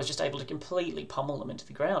well, and I was just able to completely pummel them into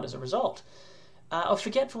the ground as a result of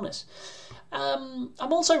forgetfulness. I'm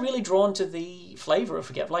also really drawn to the flavour of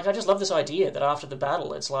forgetfulness. I just love this idea that after the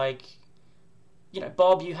battle, it's like,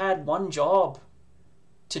 Bob, you had one job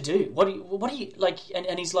to do. What do you like?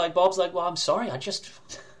 And he's like, Bob's like, well, I'm sorry, I just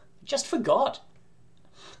forgot.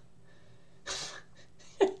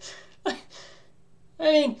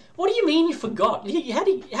 I mean, what do you mean you forgot?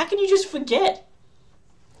 How can you just forget?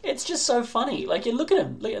 It's just so funny. You look at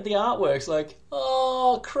him, look at the artworks,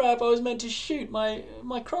 oh crap, I was meant to shoot my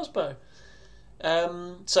crossbow.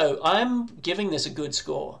 So I'm giving this a good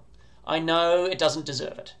score. I know it doesn't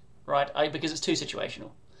deserve it, right? Because it's too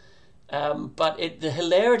situational. But the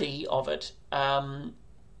hilarity of it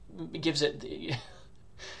gives it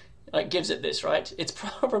this, right? It's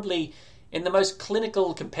probably, in the most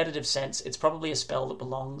clinical, competitive sense, it's probably a spell that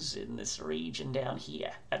belongs in this region down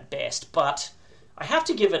here at best. But I have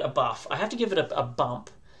to give it a buff. I have to give it a bump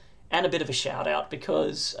and a bit of a shout out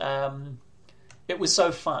because it was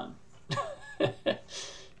so fun.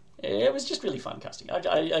 It was just really fun casting.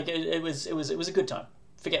 It was a good time.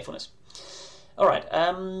 Forgetfulness. All right.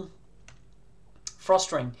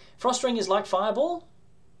 Frostring. Frostring is like Fireball,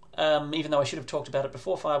 even though I should have talked about it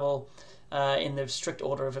before Fireball in the strict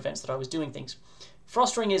order of events that I was doing things.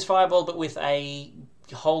 Frostring is Fireball, but with a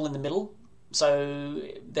hole in the middle. So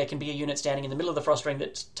there can be a unit standing in the middle of the frost ring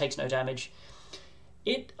that takes no damage.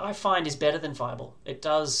 It, I find, is better than Fireball. It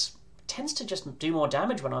tends to just do more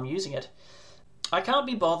damage when I'm using it. I can't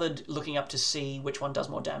be bothered looking up to see which one does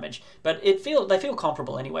more damage, but they feel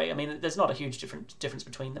comparable anyway. I mean, there's not a huge difference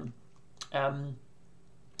between them.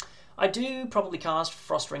 I do probably cast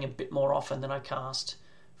Frost Ring a bit more often than I cast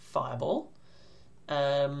Fireball.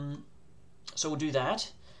 So we'll do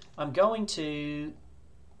that. I'm going to...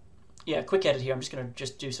 Yeah, quick edit here. I'm just going to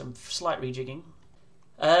do some slight rejigging.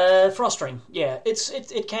 Frost Ring. Yeah,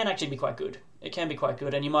 it can actually be quite good. It can be quite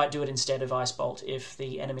good, and you might do it instead of Ice Bolt if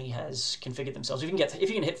the enemy has configured themselves. If you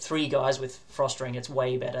can hit 3 guys with Frost Ring, it's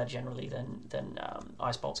way better generally than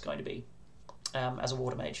Ice Bolt's going to be as a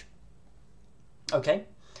water mage. Okay.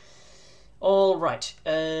 All right.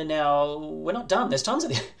 Now we're not done. There's tons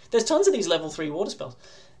of these level 3 water spells.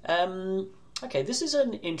 Okay, this is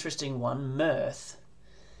an interesting one. Mirth.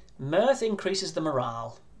 Mirth increases the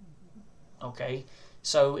morale. Okay,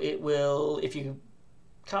 so it will, if you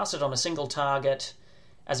cast it on a single target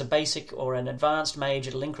as a basic or an advanced mage,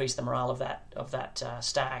 it'll increase the morale of that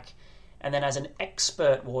stack, and then as an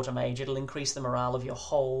expert water mage, it'll increase the morale of your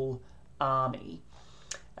whole army.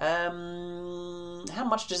 How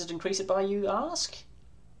much does it increase it by, you ask?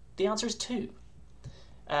 The answer is 2.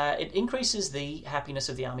 It increases the happiness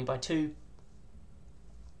of the army by 2.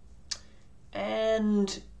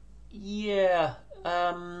 And yeah,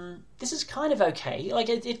 this is kind of okay. Like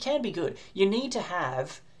it can be good. You need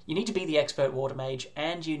to be the expert water mage,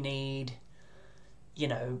 and you need,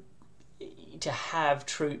 to have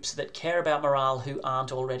troops that care about morale who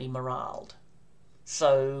aren't already moraled.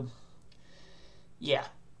 So, yeah,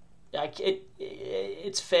 like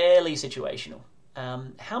it's fairly situational.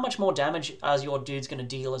 How much more damage is your dude's going to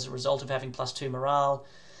deal as a result of having +2 morale?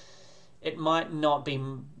 It might not be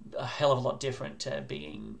a hell of a lot different to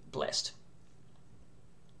being blessed.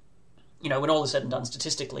 When all is said and done,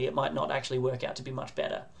 statistically, it might not actually work out to be much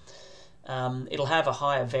better. It'll have a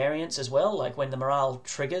higher variance as well. Like when the morale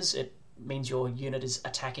triggers, it means your unit is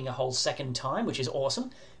attacking a whole second time, which is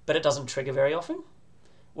awesome, but it doesn't trigger very often.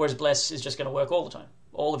 Whereas Bless is just going to work all the time.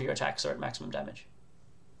 All of your attacks are at maximum damage.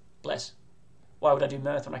 Bless. Why would I do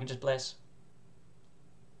Mirth when I can just Bless?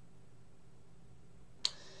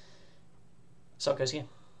 So it goes here.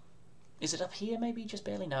 Is it up here maybe? Just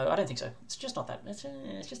barely? No, I don't think so. It's just not that.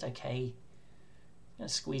 It's just okay. I'm going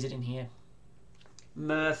to squeeze it in here.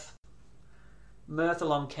 Mirth. Mirth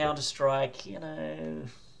along Counter-Strike, And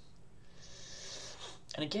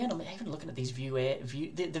again, I'm even looking at these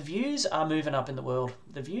the views are moving up in the world.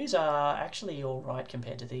 The views are actually all right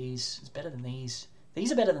compared to these. It's better than these.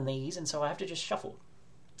 These are better than these, and so I have to just shuffle.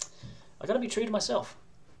 I've got to be true to myself.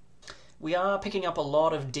 We are picking up a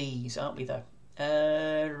lot of Ds, aren't we, though?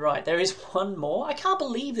 Right, there is one more. I can't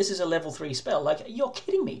believe this is a level 3 spell. Like, you're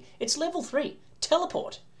kidding me. It's level 3.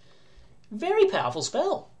 Teleport. Very powerful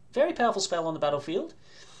spell. Very powerful spell on the battlefield.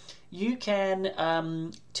 You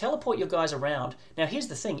can teleport your guys around. Now, here's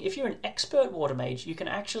the thing. If you're an expert water mage, you can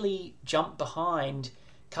actually jump behind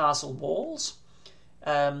castle walls.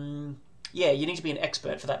 Yeah, you need to be an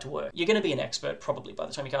expert for that to work. You're going to be an expert probably by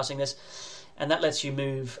the time you're casting this. And that lets you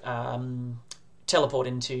move, teleport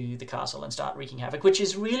into the castle and start wreaking havoc, which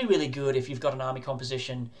is really, really good if you've got an army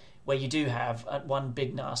composition where you do have one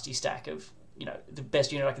big nasty stack of, the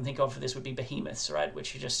best unit I can think of for this would be behemoths, right?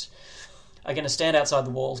 Which are going to stand outside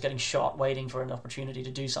the walls getting shot, waiting for an opportunity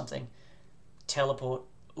to do something. Teleport.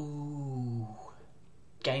 Ooh.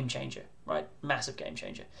 Game changer, right? Massive game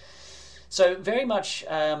changer. So very much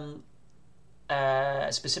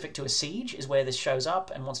specific to a siege is where this shows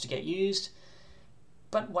up and wants to get used.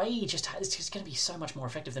 But Wei it's just going to be so much more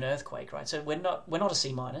effective than Earthquake, right? So we're not a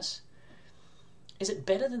C-. Is it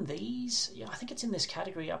better than these? Yeah, I think it's in this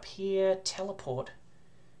category up here. Teleport.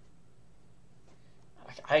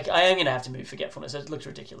 I am going to have to move Forgetfulness. It looks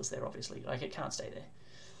ridiculous there, obviously. Like, it can't stay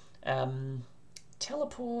there.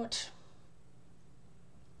 Teleport.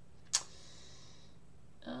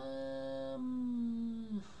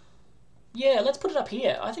 Yeah, let's put it up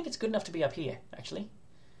here. I think it's good enough to be up here, actually.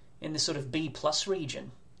 In this sort of B+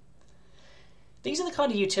 region. These are the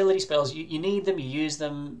kind of utility spells, you need them, you use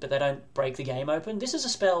them, but they don't break the game open. This is a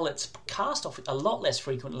spell that's cast off a lot less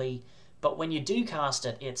frequently, but when you do cast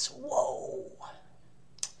it, it's whoa.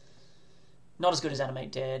 Not as good as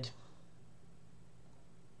Animate Dead.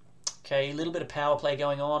 Okay, a little bit of power play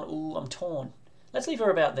going on. Ooh, I'm torn. Let's leave her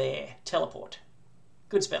about there. Teleport.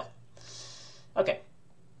 Good spell. Okay.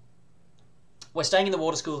 We're staying in the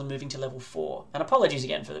water school and moving to level 4. And apologies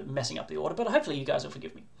again for messing up the order, but hopefully you guys will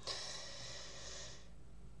forgive me.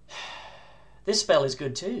 This spell is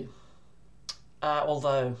good too.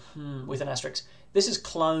 Although, with an asterisk. This is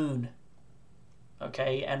Clone.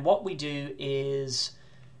 Okay, and what we do is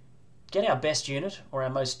get our best unit, or our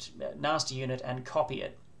most nasty unit, and copy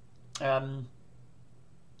it.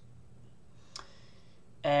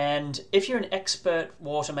 And if you're an expert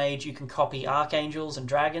water mage, you can copy archangels and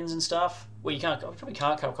dragons and stuff. Well, you probably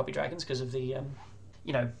can't copy dragons because of the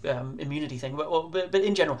immunity thing. But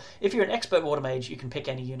in general, if you're an expert water mage, you can pick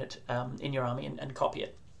any unit in your army and copy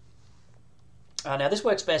it. Now, this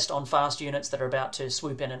works best on fast units that are about to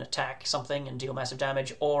swoop in and attack something and deal massive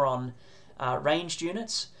damage, or on ranged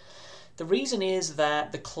units. The reason is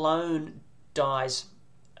that the clone dies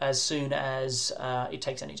as soon as it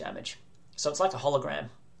takes any damage. So it's like a hologram.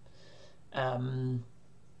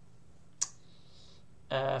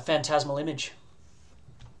 Phantasmal image.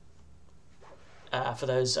 For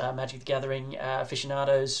those Magic the Gathering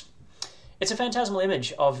aficionados, it's a phantasmal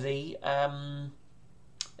image of the.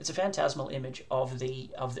 It's a phantasmal image of the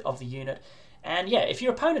unit, and yeah, if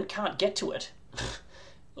your opponent can't get to it,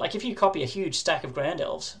 like if you copy a huge stack of Grand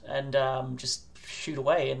Elves and just shoot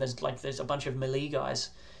away, and there's a bunch of melee guys.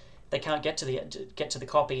 They can't get to the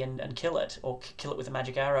copy and kill it, or kill it with a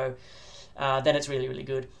magic arrow, then it's really, really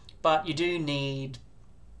good. But you do need,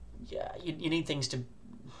 you need things to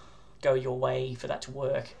go your way for that to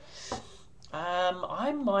work.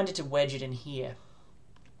 I'm minded to wedge it in here.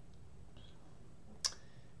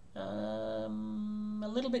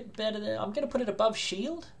 little bit better than... I'm going to put it above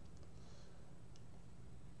shield.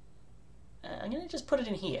 I'm going to just put it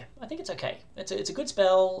in here. I think it's okay. It's a good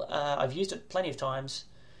spell. I've used it plenty of times.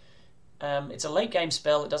 It's a late game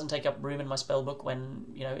spell. It doesn't take up room in my spell book when,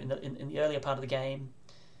 you know, in the earlier part of the game.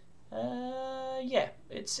 Yeah,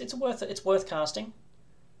 it's worth casting,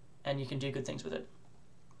 and you can do good things with it.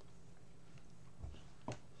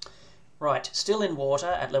 Right, still in water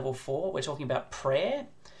at level 4. We're talking about prayer.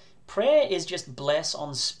 Prayer is just bless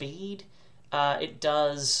on speed. It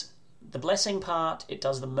does the blessing part. It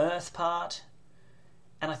does the mirth part.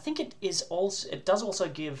 And I think it does also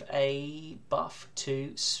give a buff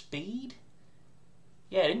to speed.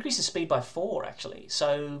 Yeah, it increases speed by 4, actually.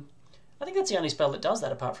 So I think that's the only spell that does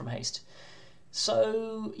that apart from haste.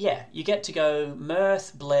 So yeah, you get to go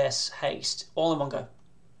mirth, bless, haste, all in one go.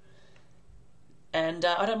 And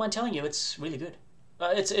I don't mind telling you, it's really good.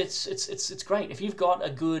 It's great. If you've got a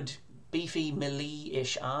good, beefy,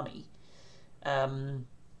 melee-ish army,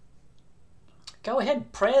 go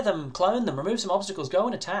ahead, prayer them, clone them, remove some obstacles, go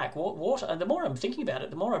and attack. Water. And the more I'm thinking about it,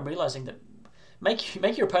 the more I'm realizing that make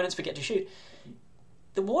your opponents forget to shoot.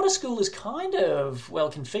 The water school is kind of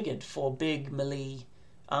well configured for big melee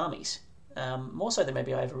armies, more so than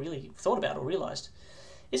maybe I ever really thought about or realized.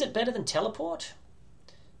 Is it better than teleport?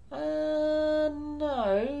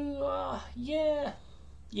 No. Yeah.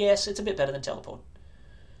 Yes, it's a bit better than teleport.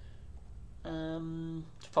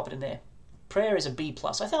 Let's pop it in there. Prayer is a B+.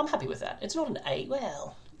 I'm happy with that. It's not an A.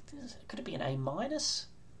 Well, could it be an A-?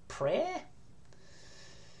 Prayer?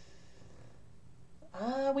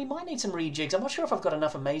 We might need some rejigs. I'm not sure if I've got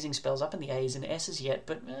enough amazing spells up in the A's and S's yet,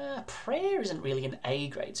 but prayer isn't really an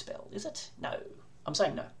A-grade spell, is it? No. I'm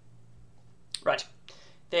saying no. Right.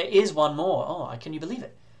 There is one more. Oh, can you believe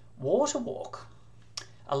it? Water Walk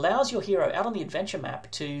allows your hero out on the adventure map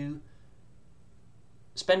to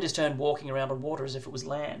spend his turn walking around on water as if it was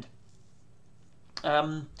land.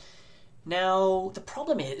 Now, the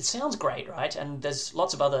problem is, it sounds great, right? And there's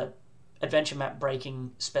lots of other adventure map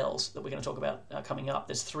breaking spells that we're going to talk about coming up.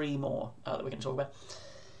 There's 3 more that we're going to talk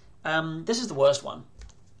about. This is the worst one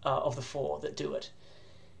of the 4 that do it.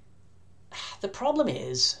 The problem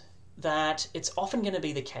is that it's often going to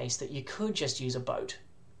be the case that you could just use a boat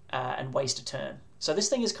and waste a turn. So this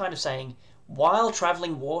thing is kind of saying, while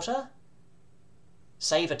travelling water,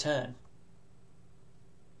 save a turn.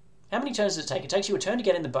 How many turns does it take? It takes you a turn to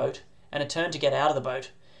get in the boat and a turn to get out of the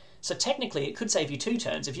boat. So technically, it could save you 2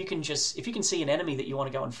 turns if you can see an enemy that you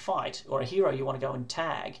want to go and fight, or a hero you want to go and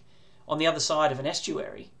tag, on the other side of an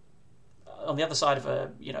estuary, on the other side of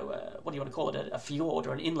what do you want to call it, a fjord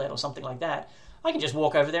or an inlet or something like that. I can just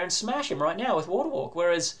walk over there and smash him right now with Water Walk.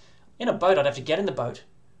 Whereas in a boat, I'd have to get in the boat,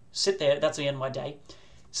 sit there. That's the end of my day.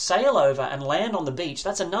 Sail over and land on the beach.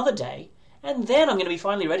 That's another day, and then I'm going to be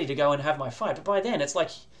finally ready to go and have my fight. But by then, it's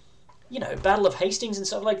like, Battle of Hastings and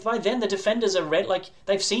stuff. Like, by then, the defenders are red. Like,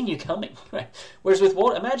 they've seen you coming. Right? Whereas with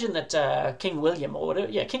water, imagine that King William,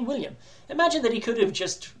 imagine that he could have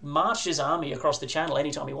just marched his army across the channel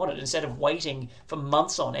anytime he wanted, instead of waiting for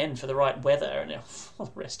months on end for the right weather and all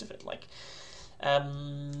the rest of it.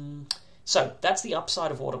 So that's the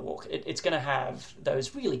upside of Water Walk. It's going to have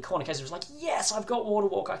those really corner cases like, yes, I've got Water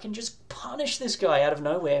Walk. I can just punish this guy out of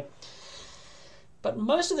nowhere. But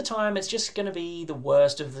most of the time, it's just going to be the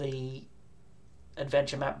worst of the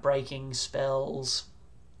adventure map breaking spells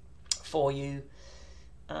for you.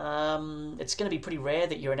 It's going to be pretty rare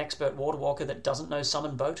that you're an expert water walker that doesn't know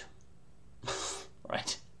Summon Boat.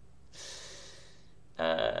 Right?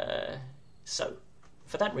 So,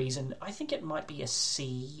 for that reason, I think it might be a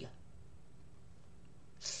C.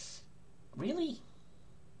 Really?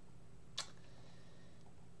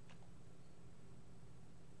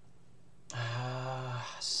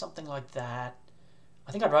 Something like that.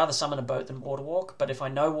 I think I'd rather summon a boat than Water Walk, but if I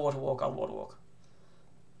know Water Walk, I'll Water Walk.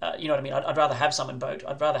 You know what I mean? I'd rather have Summon Boat.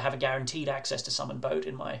 I'd rather have a guaranteed access to Summon Boat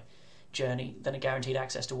in my journey than a guaranteed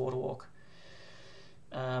access to Water Walk.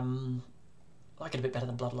 I like it a bit better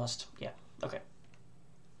than Bloodlust. Yeah, okay.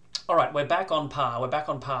 Alright, we're back on par.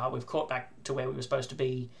 We've caught back to where we were supposed to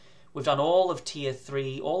be. We've done all of Tier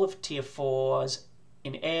 3, all of Tier 4s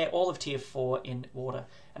in air, all of Tier 4 in water.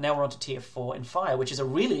 And now we're on to Tier 4 in fire, which is a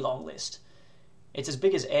really long list. It's as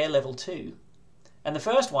big as air level 2. And the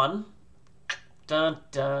first one, dun,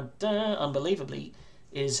 dun, dun, unbelievably,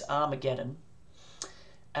 is Armageddon.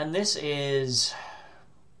 And this is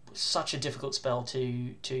such a difficult spell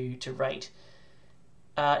to rate.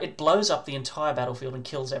 It blows up the entire battlefield and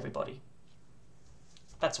kills everybody.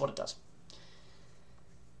 That's what it does.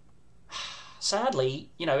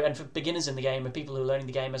 sadly, and for beginners in the game and people who are learning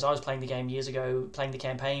the game, as I was playing the game years ago, playing the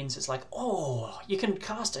campaigns, it's like, oh, you can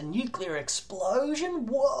cast a nuclear explosion?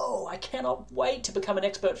 Whoa, I cannot wait to become an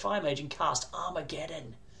expert fire mage and cast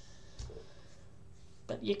Armageddon.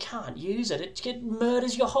 But you can't use it. It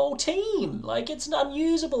murders your whole team. Like, it's an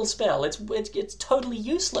unusable spell. It's totally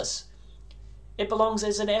useless. It belongs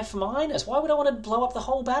as an F-. Why would I want to blow up the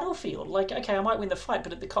whole battlefield? Like, okay, I might win the fight,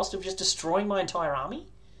 but at the cost of just destroying my entire army?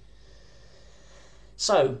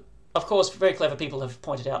 So, of course, very clever people have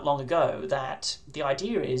pointed out long ago that the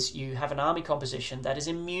idea is you have an army composition that is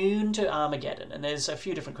immune to Armageddon. And there's a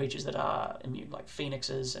few different creatures that are immune, like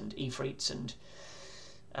phoenixes and Ifrits and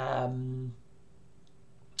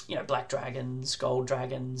black dragons, gold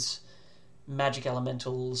dragons, magic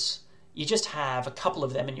elementals. You just have a couple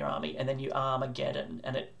of them in your army, and then you Armageddon,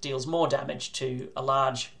 and it deals more damage to a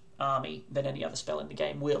large army than any other spell in the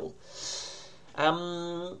game will.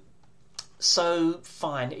 So,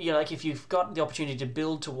 fine. Like, if you've got the opportunity to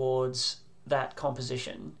build towards that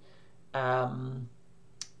composition, go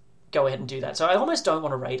ahead and do that. So I almost don't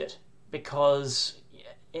want to rate it, because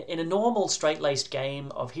in a normal straight-laced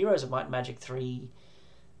game of Heroes of Might and Magic 3,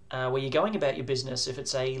 where you're going about your business, if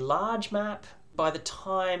it's a large map, by the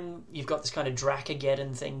time you've got this kind of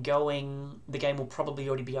Drakageddon thing going, the game will probably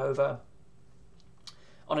already be over.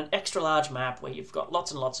 On an extra large map where you've got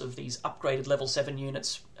lots and lots of these upgraded level 7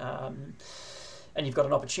 units, and you've got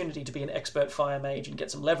an opportunity to be an expert fire mage and get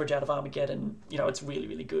some leverage out of Armageddon, it's really,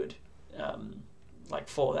 really good,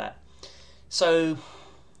 for that. So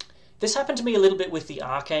this happened to me a little bit with the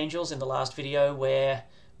Archangels in the last video, where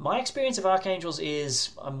my experience of Archangels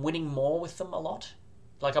is I'm winning more with them a lot.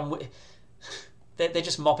 Like, they're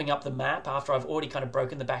just mopping up the map after I've already kind of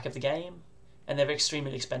broken the back of the game, and they're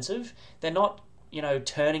extremely expensive. They're not,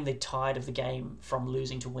 turning the tide of the game from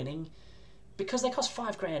losing to winning, because they cost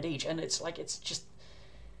 $5,000 each, and it's just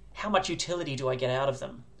how much utility do I get out of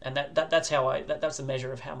them? And that's the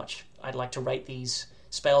measure of how much I'd like to rate these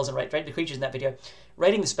spells and rate the creatures in that video.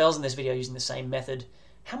 Rating the spells in this video using the same method.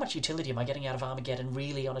 How much utility am I getting out of Armageddon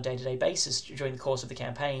really on a day-to-day basis during the course of the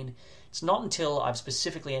campaign? It's not until I've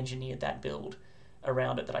specifically engineered that build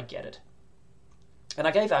around it that I get it. And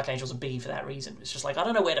I gave Archangels a B for that reason. It's just like, I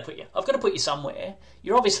don't know where to put you. I've got to put you somewhere.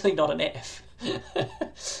 You're obviously not an F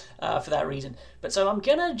for that reason. But so I'm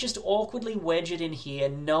going to just awkwardly wedge it in here,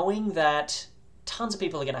 knowing that tons of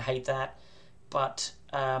people are going to hate that. But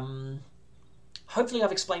hopefully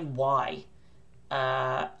I've explained why.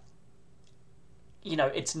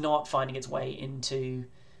 It's not finding its way into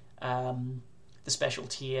the special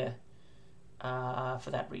tier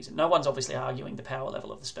for that reason. No one's obviously arguing the power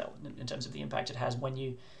level of the spell in terms of the impact it has when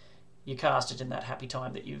you cast it in that happy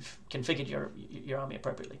time that you've configured your army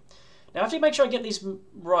appropriately. Now, I have to make sure I get these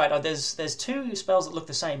right. There's two spells that look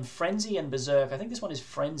the same, Frenzy and Berserk. I think this one is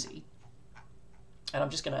Frenzy. And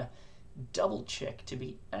I'm just going to double check to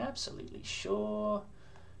be absolutely sure.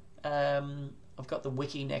 I've got the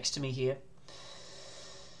wiki next to me here.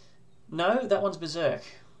 No, that one's Berserk.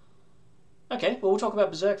 Okay, well, we'll talk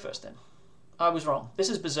about Berserk first then. I was wrong. This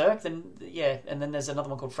is Berserk, and then there's another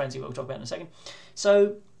one called Frenzy, we'll talk about in a second.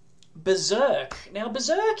 So, Berserk. Now,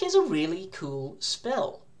 Berserk is a really cool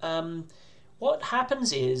spell. What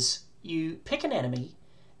happens is you pick an enemy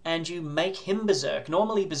and you make him Berserk.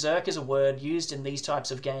 Normally, Berserk is a word used in these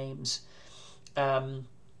types of games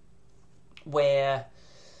where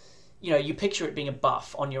you picture it being a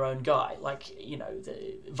buff on your own guy. Like,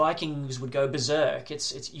 the Vikings would go berserk.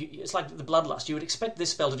 It's like the Bloodlust. You would expect this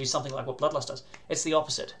spell to do something like what Bloodlust does. It's the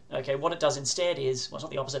opposite. Okay, what it does instead is, well, it's not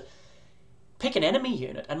the opposite. Pick an enemy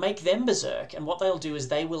unit and make them berserk, and what they'll do is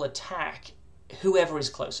they will attack whoever is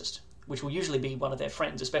closest, which will usually be one of their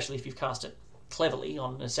friends, especially if you've cast it cleverly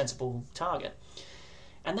on a sensible target.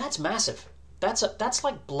 And that's massive. That's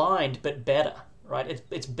like Blind, but better. Right,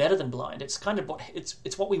 it's better than Blind. It's kind of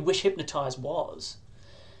what we wish Hypnotize was.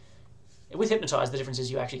 With Hypnotize, the difference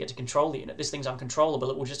is you actually get to control the unit. This thing's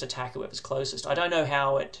uncontrollable. It will just attack whoever's closest. I don't know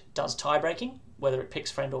how it does tie-breaking, whether it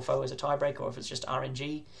picks friend or foe as a tiebreaker, or if it's just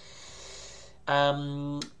RNG.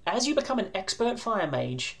 As you become an expert fire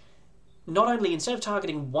mage, not only, instead of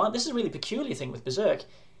targeting one, this is a really peculiar thing with Berserk,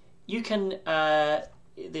 you can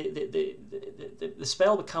the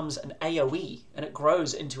spell becomes an AoE, and it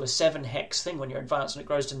grows into a 7-hex thing when you're advanced, and it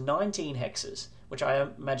grows to 19 hexes, which I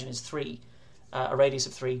imagine is 3, a radius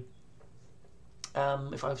of 3.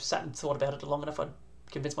 If I've sat and thought about it long enough, I'd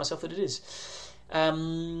convince myself that it is.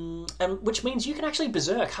 And which means you can actually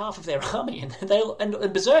berserk half of their army,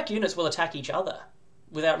 and berserk units will attack each other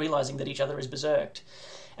without realizing that each other is berserked.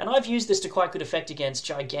 And I've used this to quite good effect against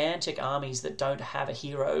gigantic armies that don't have a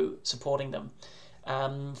hero supporting them.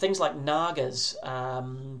 Things like Nagas,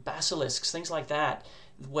 basilisks, things like that,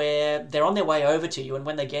 where they're on their way over to you, and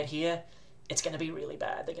when they get here, it's going to be really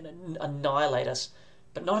bad. They're going to annihilate us.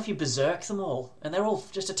 But not if you berserk them all, and they're all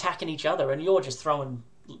just attacking each other, and you're just throwing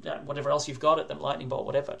whatever else you've got at them, lightning bolt,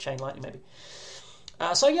 whatever, chain lightning maybe.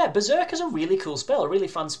 So yeah, berserk is a really cool spell, a really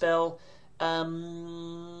fun spell.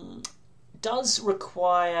 Does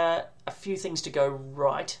require a few things to go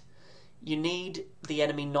right. You need the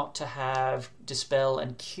enemy not to have dispel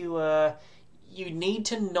and cure. You need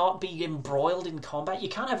to not be embroiled in combat. You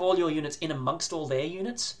can't have all your units in amongst all their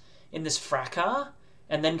units in this fracas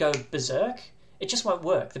and then go berserk. It just won't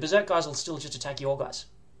work. The berserk guys will still just attack your guys.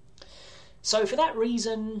 So for that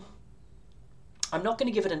reason, I'm not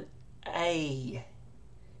going to give it an A.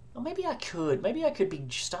 Or maybe I could. Maybe I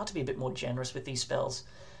could start to be a bit more generous with these spells.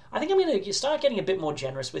 I think I'm going to start getting a bit more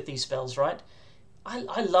generous with these spells, right?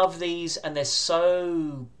 I love these, and they're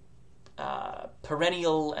so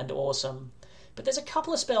perennial and awesome. But there's a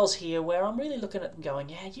couple of spells here where I'm really looking at them going,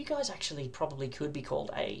 yeah, you guys actually probably could be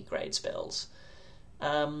called A-grade spells.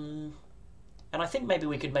 And I think maybe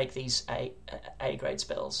we could make these A-grade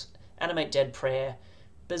spells. Animate Dead Prayer.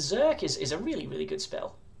 Berserk is a really, really good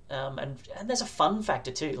spell. And there's a fun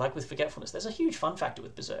factor too, like with Forgetfulness. There's a huge fun factor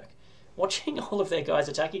with Berserk. Watching all of their guys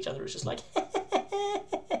attack each other is just like...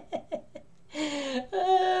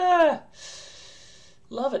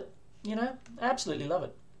 love it. You know? Absolutely love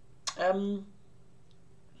it. The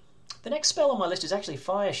next spell on my list is actually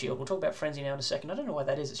Fire Shield. We'll talk about Frenzy now in a second. I don't know why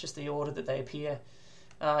that is. It's just the order that they appear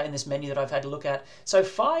in this menu that I've had to look at. So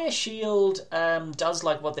Fire Shield does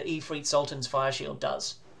like what the Ifrit Sultan's Fire Shield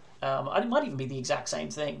does. It might even be the exact same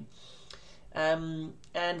thing. And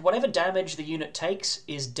whatever damage the unit takes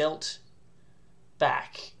is dealt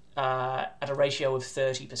back at a ratio of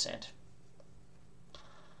 30%.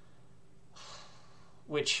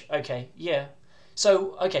 Which, okay, yeah.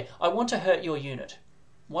 So, okay, I want to hurt your unit.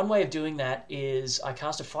 One way of doing that is I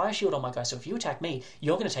cast a Fire Shield on my guy, so if you attack me,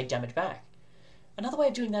 you're going to take damage back. Another way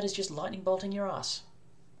of doing that is just lightning bolting your ass.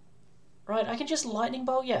 Right, I can just lightning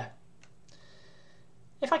bolt, yeah.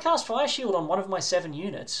 If I cast Fire Shield on one of my 7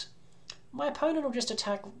 units, my opponent will just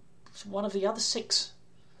attack one of the other 6.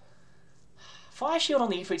 Fire Shield on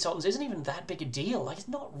the Ifrit Sultans isn't even that big a deal. Like, it's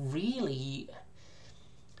not really...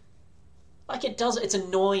 Like, it does... It's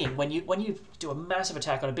annoying when you do a massive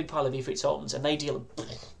attack on a big pile of Ifrit Sultans and they deal a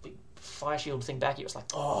big Fire Shield thing back at you. It's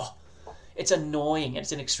like, oh... It's annoying.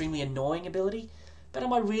 It's an extremely annoying ability. But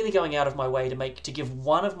am I really going out of my way to give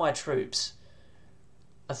one of my troops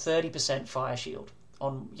a 30% Fire Shield?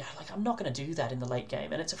 I'm not going to do that in the late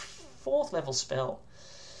game, and it's a 4th level spell.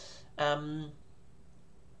 So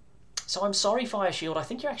I'm sorry, Fire Shield. I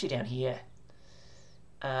think you're actually down here.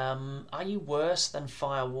 Are you worse than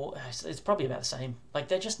Fire War? It's probably about the same. Like,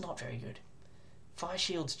 they're just not very good. Fire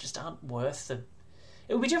Shields just aren't worth the...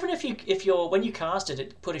 It would be different if when you cast it,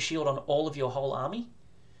 it put a shield on all of your whole army.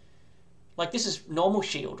 Like, this is normal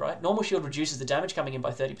shield, right? Normal shield reduces the damage coming in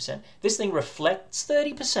by 30%. This thing reflects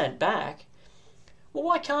 30% back. Well,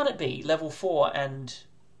 why can't it be level 4 and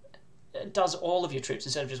it does all of your troops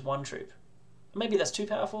instead of just one troop? Maybe that's too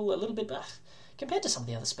powerful, a little bit, but compared to some of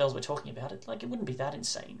the other spells we're talking about, it wouldn't be that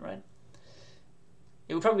insane, right?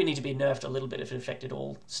 It would probably need to be nerfed a little bit if it affected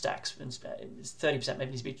all stacks. 30%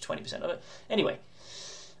 maybe needs to be 20%. Anyway,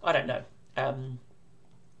 I don't know.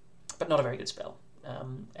 But not a very good spell.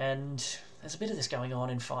 And there's a bit of this going on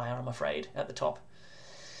in Fire, I'm afraid, at the top.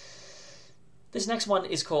 This next one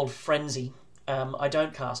is called Frenzy. I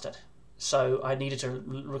don't cast it, so I needed to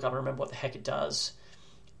look up and remember what the heck it does.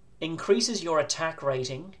 Increases your attack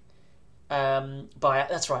rating by...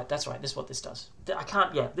 That's right, this is what this does. I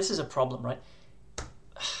can't... Yeah, this is a problem, right?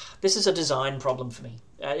 This is a design problem for me.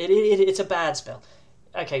 It's a bad spell.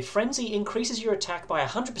 Okay, Frenzy increases your attack by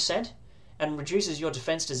 100% and reduces your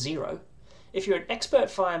defense to 0. If you're an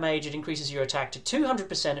expert fire mage, it increases your attack to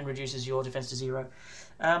 200% and reduces your defense to 0.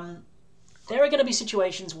 There are going to be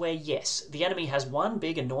situations where, yes, the enemy has one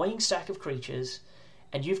big annoying stack of creatures,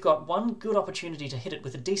 and you've got one good opportunity to hit it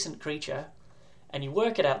with a decent creature, and you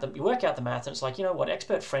work out the math, and it's like, you know what,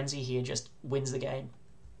 Expert Frenzy here just wins the game.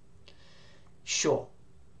 Sure,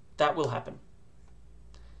 that will happen.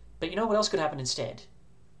 But you know what else could happen instead?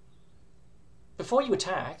 Before you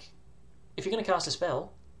attack, if you're going to cast a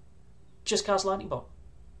spell, just cast Lightning Bolt.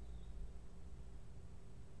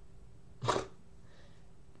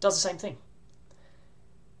 Does the same thing.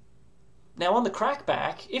 Now, on the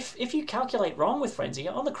crackback, if you calculate wrong with Frenzy,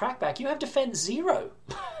 on the crackback, you have defense 0.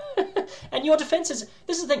 And your defense is...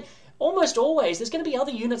 This is the thing. Almost always, there's going to be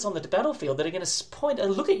other units on the battlefield that are going to point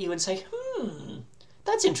and look at you and say,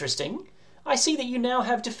 that's interesting. I see that you now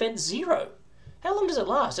have defense 0. How long does it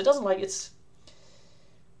last? It doesn't, like, it's...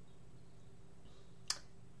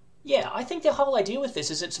 Yeah, I think the whole idea with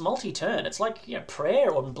this is it's multi-turn. It's like, you know,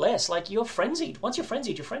 prayer or bless. Like, you're frenzied. Once you're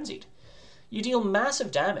frenzied, you're frenzied. You deal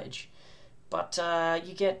massive damage, but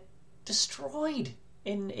you get destroyed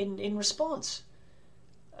in response.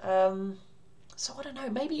 So I don't know,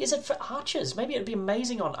 maybe is it for archers? Maybe it'd be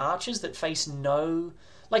amazing on archers that face no...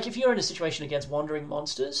 Like, if you're in a situation against wandering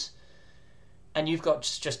monsters, and you've got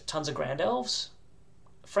just tons of grand elves,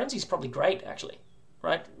 Frenzy's probably great, actually.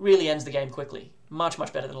 Right? Really ends the game quickly. Much,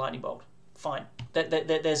 much better than Lightning Bolt. Fine.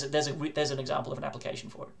 There's an example of an application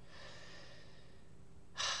for it.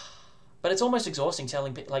 But it's almost exhausting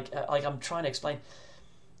telling people, like I'm trying to explain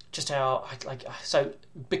just how, so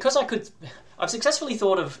because I've successfully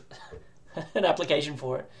thought of an application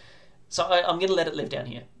for it. So I'm going to let it live down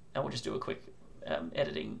here, and we'll just do a quick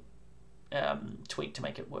editing tweak to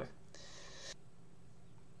make it work.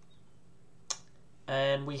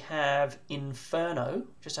 And we have Inferno.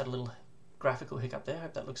 Just had a little graphical hiccup there.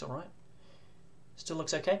 Hope that looks all right. Still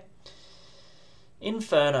looks okay.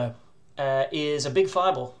 Inferno is a big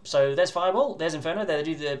fireball. So there's Fireball, there's Inferno. They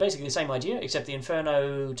do basically the same idea, except the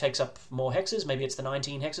Inferno takes up more hexes. Maybe it's the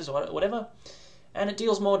 19 hexes or whatever. And it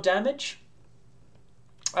deals more damage.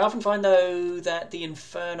 I often find, though, that the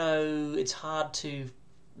Inferno, it's hard to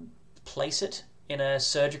place it in a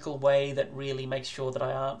surgical way that really makes sure that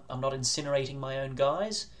I'm not incinerating my own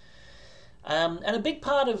guys. And a big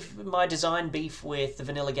part of my design beef with the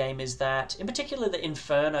vanilla game is that, in particular the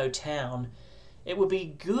Inferno town, it would be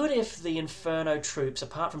good if the Inferno troops,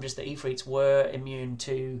 apart from just the Ifrits, were immune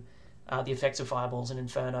to the effects of fireballs and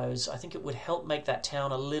Infernos. I think it would help make that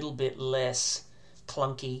town a little bit less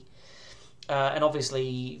clunky. And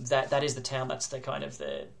obviously that is the town, that's the kind of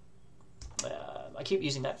the... I keep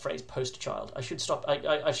using that phrase, poster child. I should stop.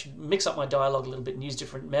 I should mix up my dialogue a little bit and use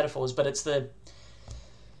different metaphors, but it's the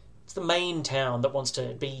main town that wants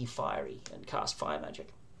to be fiery and cast fire magic.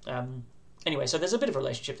 Anyway, so there's a bit of a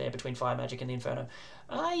relationship there between fire magic and the Inferno.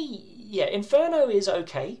 Inferno is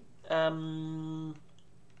okay.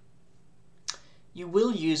 You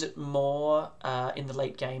will use it more in the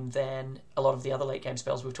late game than a lot of the other late game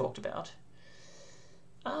spells we've talked about.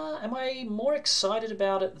 Am I more excited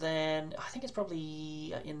about it than... I think it's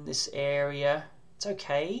probably in this area. It's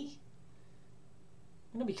okay.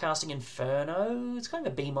 I'm going to be casting Inferno. It's kind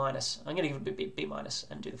of a B-. I'm going to give it a B- B-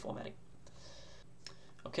 and do the formatting.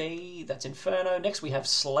 Okay, that's Inferno. Next we have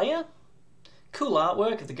Slayer. Cool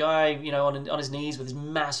artwork of the guy, you know, on his knees with his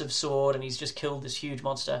massive sword, and he's just killed this huge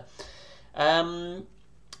monster. Now,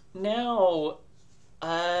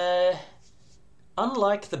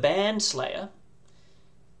 unlike the band Slayer,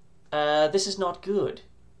 this is not good.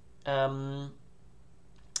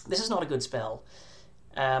 This is not a good spell.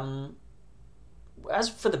 As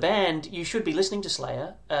for the band, you should be listening to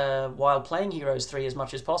Slayer while playing Heroes 3 as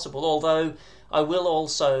much as possible, although I will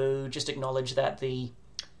also just acknowledge that the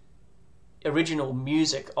original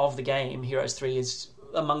music of the game, Heroes 3, is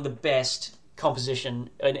among the best composition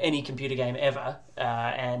in any computer game ever,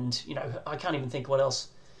 and, you know, I can't even think what else.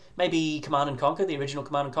 Maybe Command & Conquer, the original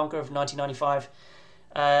Command & Conquer of 1995,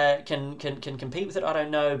 can compete with it. I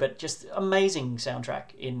don't know, but just amazing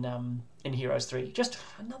soundtrack in Heroes 3. Just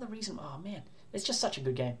another reason. Oh man, it's just such a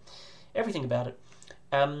good game. Everything about it.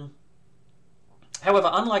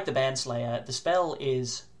 However, unlike the Band Slayer, the spell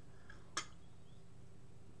is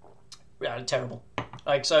terrible.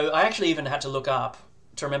 Like, so I actually even had to look up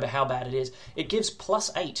to remember how bad it is. It gives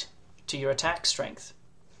 +8 to your attack strength,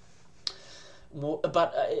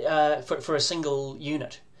 but for a single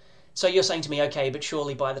unit. So you're saying to me, okay, but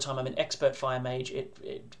surely by the time I'm an expert fire mage,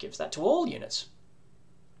 it gives that to all units.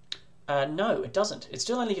 No, it doesn't. It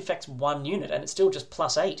still only affects one unit, and it's still just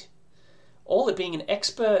 +8. All it being an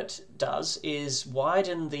expert does is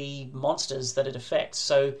widen the monsters that it affects.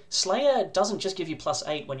 So Slayer doesn't just give you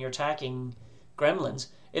 +8 when you're attacking gremlins.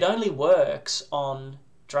 It only works on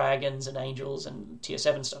dragons and angels and tier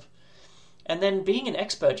 7 stuff. And then being an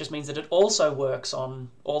expert just means that it also works on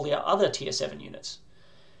all the other tier 7 units.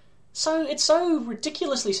 So it's so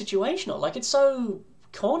ridiculously situational. Like, it's so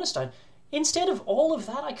cornerstone. Instead of all of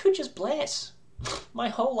that, I could just bless my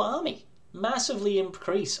whole army. Massively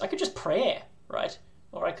increase. I could just prayer, right?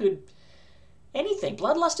 Or I could... anything.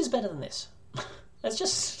 Bloodlust is better than this. It's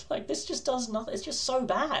just, like, this just does nothing. It's just so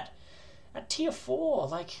bad. At tier 4,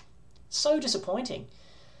 like, so disappointing.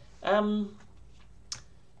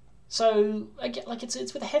 So, again, like,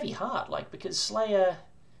 it's with a heavy heart, like, because Slayer...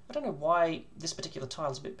 I don't know why this particular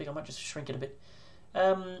tile is a bit big. I might just shrink it a bit.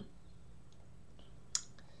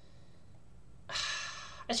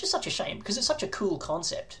 It's just such a shame, because it's such a cool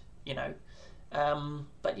concept, you know.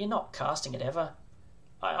 But you're not casting it ever.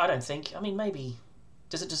 I don't think. I mean, maybe...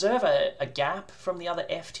 Does it deserve a gap from the other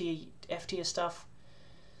F-tier stuff?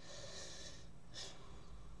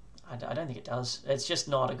 I don't think it does. It's just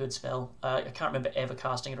not a good spell. I can't remember ever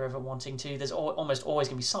casting it or ever wanting to. There's almost always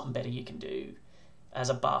going to be something better you can do as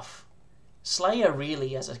a buff. Slayer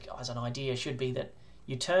really, as an idea, should be that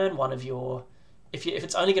you turn one of your... If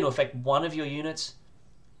it's only going to affect one of your units,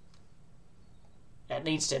 it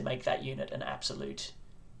needs to make that unit an absolute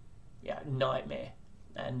nightmare.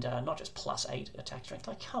 And not just +8 attack strength.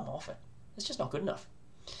 Like, come off it. It's just not good enough.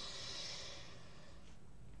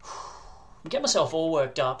 I get myself all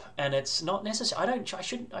worked up, and it's not necessary.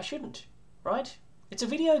 I shouldn't, right? It's a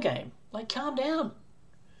video game. Like, calm down.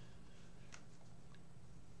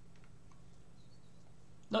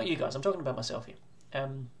 Not you guys. I'm talking about myself here,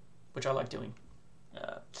 which I like doing.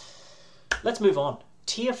 Let's move on.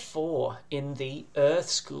 Tier 4 in the Earth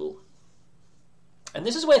School. And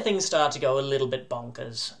this is where things start to go a little bit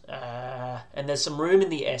bonkers. And there's some room in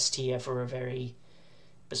the S tier for a very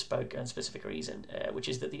bespoke and specific reason, which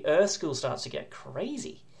is that the Earth School starts to get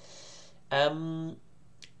crazy. The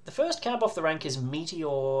first cab off the rank is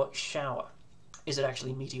Meteor Shower. Is it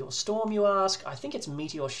actually Meteor Storm, you ask? I think it's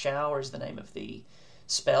Meteor Shower is the name of the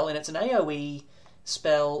spell, and it's an AoE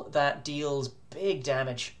spell that deals big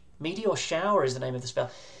damage. Meteor Shower is the name of the spell.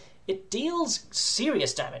 It deals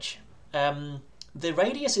serious damage. The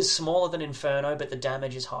radius is smaller than Inferno, but the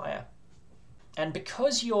damage is higher. And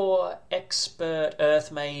because your expert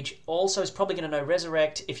Earth Mage also is probably going to know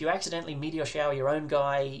Resurrect, if you accidentally Meteor Shower your own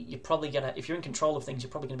guy, you're probably going to, if you're in control of things, you're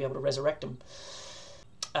probably going to be able to resurrect him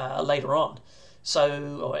later on.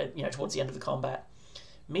 So, or, towards the end of the combat.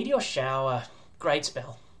 Meteor Shower, great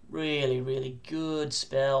spell. Really, really good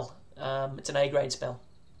spell. It's an A-grade spell.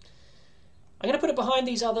 I'm going to put it behind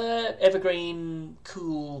these other evergreen,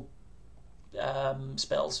 cool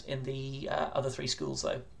spells in the other 3 schools,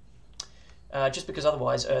 though. Just because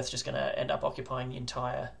otherwise Earth's just going to end up occupying the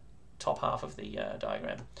entire top half of the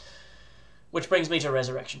diagram. Which brings me to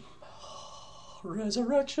Resurrection.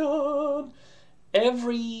 Resurrection!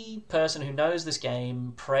 Every person who knows this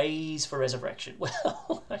game prays for Resurrection.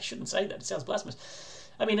 Well, I shouldn't say that. It sounds blasphemous.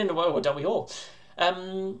 I mean, in a way, don't we all?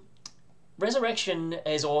 Resurrection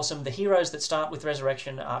is awesome. The heroes that start with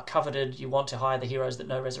Resurrection are coveted. You want to hire the heroes that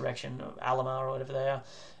know Resurrection, or Alamar, or whatever they are.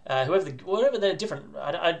 Whatever they're different.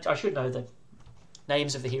 I should know the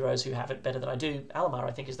names of the heroes who have it better than I do. Alamar,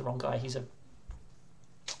 I think, is the wrong guy. He's I'm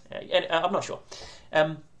not sure.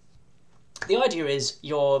 The idea is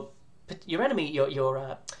your enemy,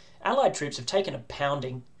 your allied troops have taken a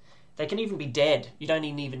pounding. They can even be dead. You don't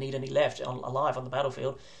even need any left alive on the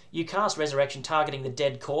battlefield. You cast Resurrection targeting the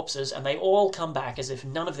dead corpses, and they all come back as if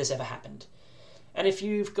none of this ever happened. And if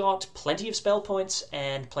you've got plenty of spell points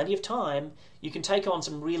and plenty of time, you can take on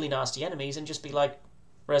some really nasty enemies and just be like,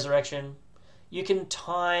 Resurrection. You can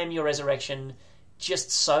time your Resurrection just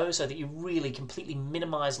so that you really completely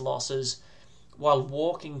minimize losses while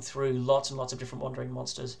walking through lots and lots of different wandering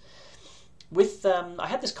monsters. I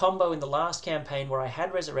had this combo in the last campaign where I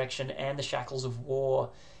had Resurrection and the Shackles of War,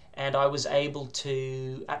 and I was able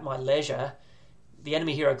to, at my leisure, the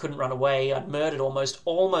enemy hero couldn't run away. I'd murdered almost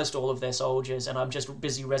all of their soldiers, and I'm just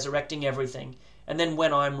busy resurrecting everything. And then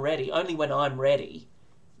when I'm ready, only when I'm ready,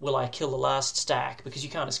 will I kill the last stack, because you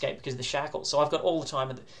can't escape because of the Shackles. So I've got all the time,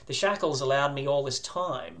 and the Shackles allowed me all this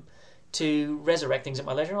time to resurrect things at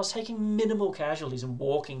my leisure, and I was taking minimal casualties and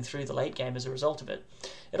walking through the late game as a result of it.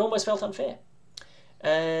 It almost felt unfair.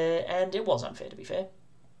 And it was unfair, to be fair.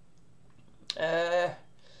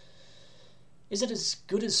 Is it as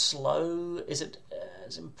good as slow? Is it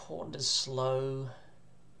as important as slow?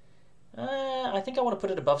 I think I want to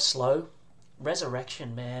put it above slow.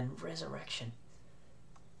 Resurrection, man. Resurrection.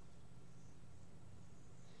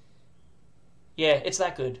 Yeah, it's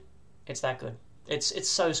that good. It's that good. It's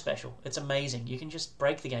so special. It's amazing. You can just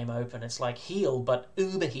break the game open. It's like heal, but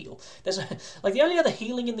uber heal. There's like the only other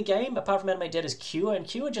healing in the game, apart from Animate Dead, is Cure, and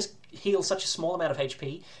Cure just heals such a small amount of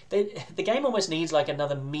HP. The game almost needs like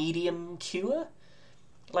another medium Cure,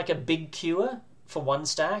 like a big Cure for one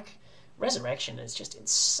stack. Resurrection is just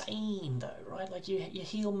insane, though, right? Like you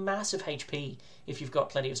heal massive HP if you've got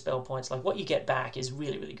plenty of spell points. Like what you get back is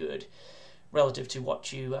really, really good relative to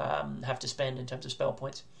what you have to spend in terms of spell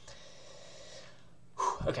points.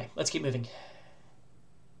 Okay, let's keep moving.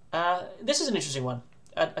 This is an interesting one.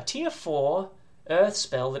 A tier 4 Earth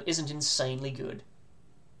spell that isn't insanely good.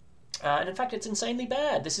 And in fact, it's insanely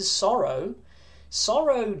bad. This is Sorrow.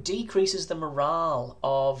 Sorrow decreases the morale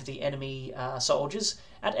of the enemy soldiers.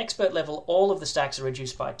 At expert level, all of the stacks are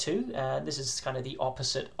reduced by 2. This is kind of the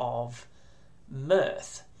opposite of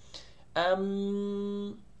Mirth.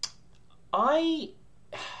 The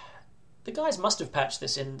guys must have patched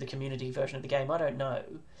this in the community version of the game, I don't know.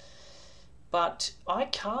 But I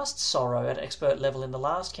cast Sorrow at expert level in the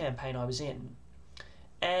last campaign I was in,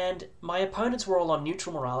 and my opponents were all on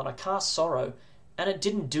neutral morale, and I cast Sorrow, and it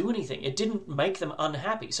didn't do anything. It didn't make them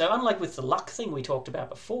unhappy. So unlike with the luck thing we talked about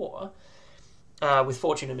before, with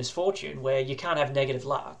Fortune and Misfortune, where you can't have negative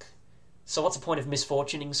luck, so what's the point of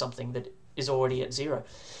misfortuning something that is already at 0?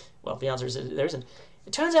 Well, the answer is there isn't.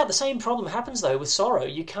 It turns out the same problem happens, though, with Sorrow.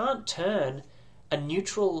 You can't turn a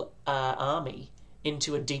neutral army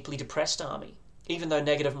into a deeply depressed army, even though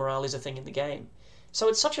negative morale is a thing in the game. So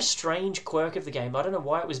it's such a strange quirk of the game. I don't know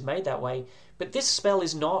why it was made that way, but this spell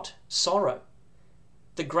is not Sorrow.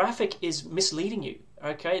 The graphic is misleading you,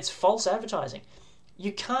 okay? It's false advertising.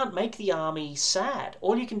 You can't make the army sad.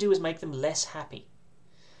 All you can do is make them less happy.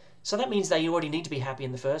 So that means they already need to be happy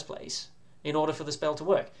in the first place in order for the spell to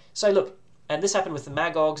work. So look, and this happened with the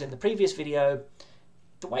Magogs in the previous video.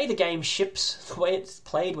 The way the game ships, the way it's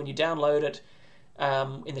played when you download it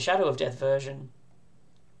in the Shadow of Death version,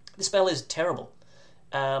 the spell is terrible.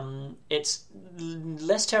 It's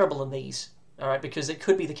less terrible than these, all right, because it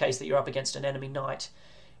could be the case that you're up against an enemy knight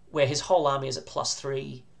where his whole army is at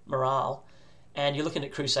 +3 morale, and you're looking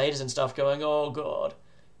at Crusaders and stuff going, oh god,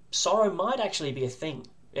 Sorrow might actually be a thing.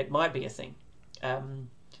 It might be a thing.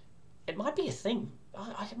 It might be a thing.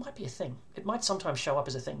 It might be a thing. It might sometimes show up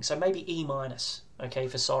as a thing. So maybe E-, okay,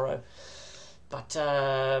 for Sorrow. But,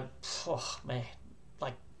 oh man,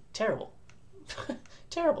 like, terrible.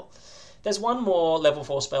 Terrible. There's one more level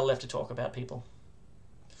 4 spell left to talk about, people.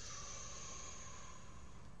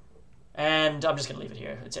 And I'm just going to leave it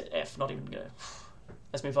here. It's at F, not even going to...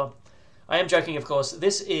 Let's move on. I am joking, of course.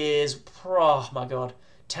 This is, oh my god,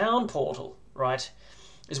 Town Portal, right,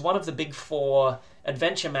 is one of the big 4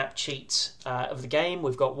 adventure map cheats of the game.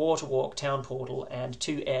 We've got Water Walk, Town Portal, and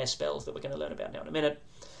 2 air spells that we're going to learn about now in a minute.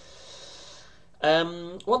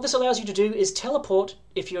 What this allows you to do is teleport.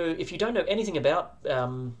 If you don't know anything about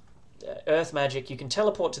earth magic, you can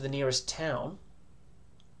teleport to the nearest town.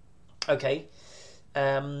 Okay.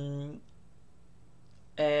 And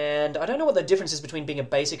I don't know what the difference is between being a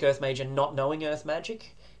basic earth mage and not knowing earth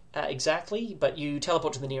magic exactly, but you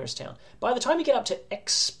teleport to the nearest town. By the time you get up to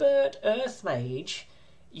expert earth mage,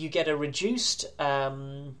 you get a reduced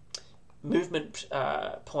movement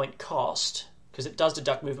point cost, because it does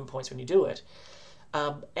deduct movement points when you do it,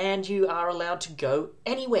 and you are allowed to go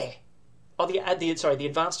anywhere. Oh, the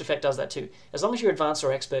advanced effect does that too. As long as you're advanced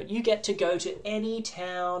or expert, you get to go to any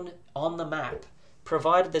town on the map,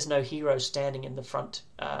 provided there's no hero standing in the front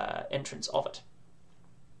entrance of it.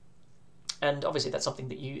 And obviously that's something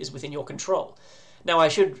that is within your control. Now, I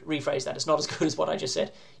should rephrase that. It's not as good as what I just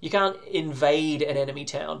said. You can't invade an enemy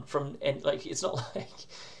town it's not like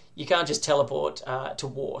you can't just teleport to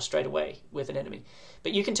war straight away with an enemy.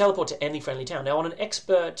 But you can teleport to any friendly town. Now, on an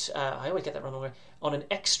expert, I always get that wrong, on an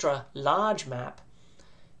extra large map,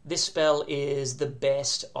 this spell is the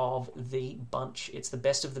best of the bunch. It's the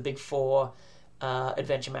best of the big 4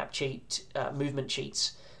 adventure map movement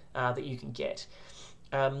cheats that you can get.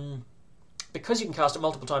 Because you can cast it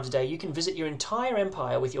multiple times a day, you can visit your entire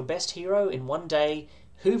empire with your best hero in one day,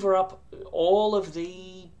 hoover up all of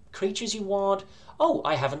the creatures you want. Oh,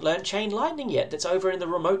 I haven't learned Chain Lightning yet. That's over in the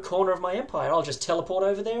remote corner of my empire. I'll just teleport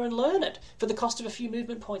over there and learn it for the cost of a few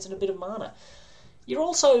movement points and a bit of mana. You're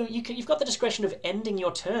also you've got the discretion of ending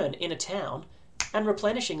your turn in a town and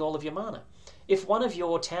replenishing all of your mana. If one of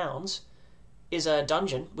your towns is a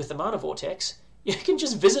dungeon with the mana vortex, you can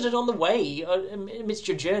just visit it on the way amidst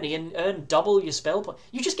your journey and earn double your spell point.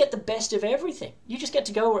 You just get the best of everything. You just get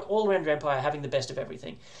to go all around your empire having the best of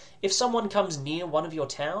everything. If someone comes near one of your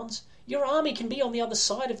towns, your army can be on the other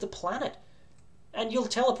side of the planet, and you'll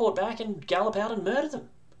teleport back and gallop out and murder them.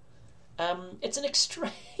 It's an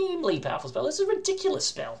extremely powerful spell. It's a ridiculous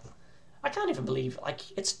spell. I can't even believe,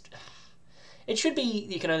 it should be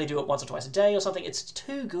you can only do it once or twice a day or something. It's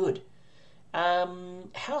too good.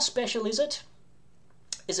 How special is it?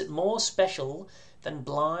 Is it more special than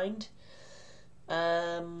blind?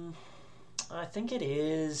 I think it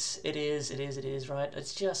is. It is, right?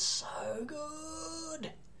 It's just so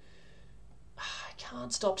good. I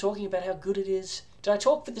can't stop talking about how good it is. Did I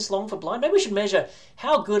talk for this long for blind? Maybe we should measure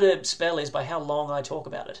how good a spell is by how long I talk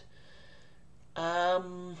about it.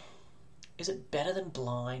 Is it better than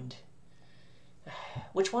blind?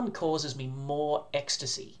 Which one causes me more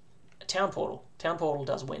ecstasy? Town Portal. Town Portal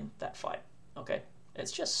does win that fight. Okay.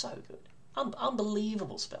 It's just so good.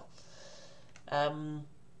 Unbelievable spell.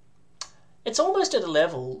 It's almost at a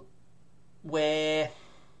level where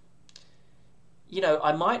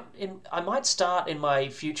I might start in my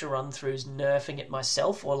future run-throughs nerfing it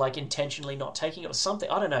myself, or like intentionally not taking it or something.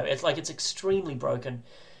 I don't know. It's extremely broken,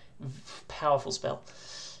 powerful spell.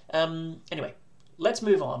 Anyway, let's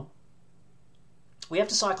move on. We have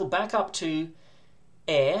to cycle back up to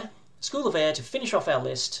Air, School of Air, to finish off our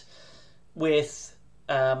list with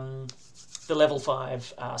the level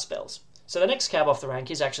 5 spells. So the next cab off the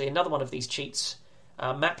rank is actually another one of these cheats,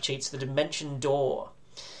 map cheats, the Dimension Door.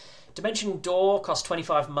 Dimension Door costs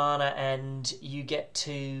 25 mana, and you get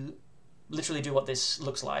to literally do what this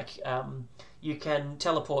looks like. You can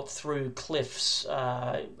teleport through cliffs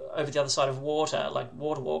over the other side of water, like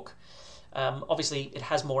Water Walk. Obviously, it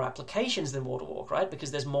has more applications than Water Walk, right?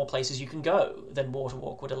 Because there's more places you can go than Water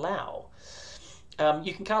Walk would allow.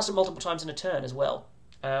 You can cast it multiple times in a turn as well.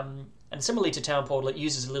 And similarly to Town Portal, it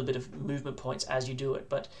uses a little bit of movement points as you do it,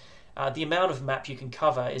 but the amount of map you can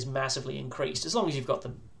cover is massively increased, as long as you've got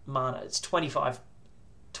the mana. It's 25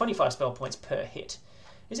 spell points per hit.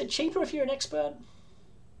 Is it cheaper if you're an expert?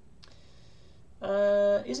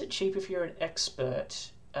 Is it cheaper if you're an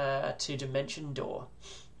expert to Dimension Door?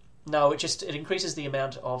 No, it increases the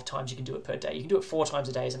amount of times you can do it per day. You can do it 4 times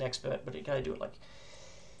a day as an expert, but you can only do it like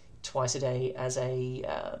twice a day as a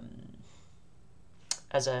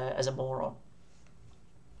moron.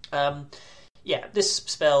 This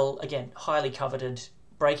spell, again, highly coveted.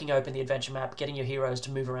 Breaking open the adventure map, getting your heroes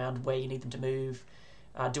to move around where you need them to move,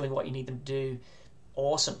 doing what you need them to do.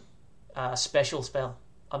 Awesome. Special spell,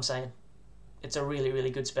 I'm saying. It's a really,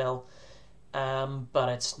 really good spell. But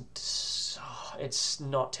it's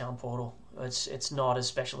not Town Portal. It's not as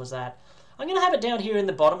special as that. I'm going to have it down here in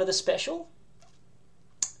the bottom of the special.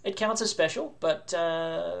 It counts as special, but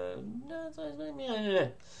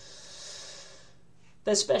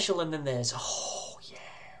there's special and then there's... Oh, yeah.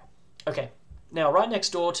 Okay. Now, right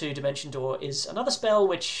next door to Dimension Door is another spell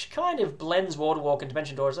which kind of blends Water Walk and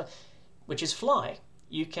Dimension Door, which is Fly.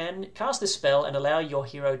 You can cast this spell and allow your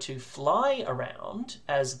hero to fly around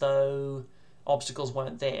as though obstacles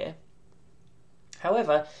weren't there.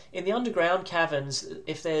 However, in the underground caverns,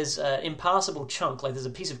 if there's an impassable chunk, like there's a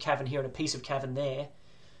piece of cavern here and a piece of cavern there,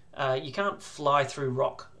 you can't fly through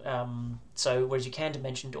rock. Whereas you can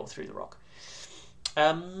Dimension Door through the rock.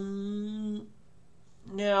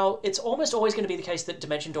 Now, it's almost always going to be the case that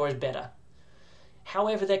Dimension Door is better.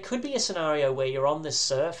 However, there could be a scenario where you're on this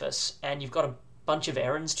surface and you've got a bunch of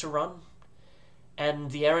errands to run, and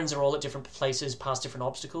the errands are all at different places past different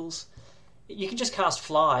obstacles. You can just cast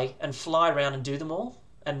Fly and fly around and do them all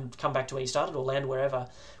and come back to where you started or land wherever.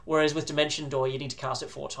 Whereas with Dimension Door, you need to cast it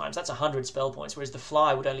 4 times. That's 100 spell points, whereas the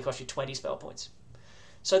Fly would only cost you 20 spell points.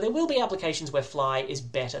 So there will be applications where Fly is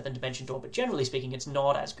better than Dimension Door, but generally speaking, it's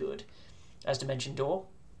not as good as Dimension Door.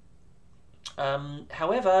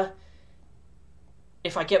 However,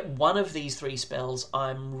 if I get one of these 3 spells,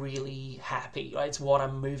 I'm really happy. Right? It's what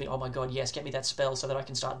I'm moving. Oh my god, yes, get me that spell so that I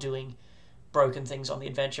can start doing broken things on the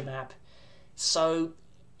adventure map. So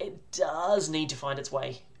it does need to find its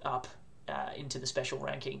way up into the special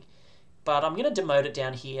ranking. But I'm going to demote it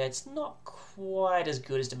down here. It's not quite as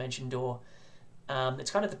good as Dimension Door. It's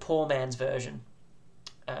kind of the poor man's version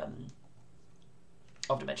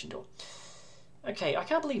of Dimension Door. Okay, I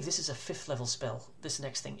can't believe this is a 5th level spell, this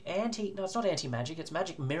next thing. No, it's not anti-magic, it's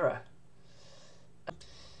magic mirror.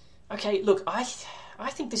 Okay, look, I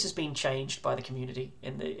think this has been changed by the community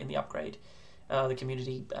in the upgrade, the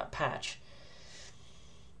community patch.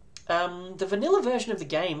 The vanilla version of the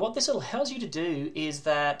game, what this allows you to do is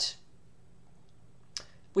that...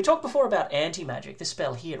 We talked before about anti-magic, this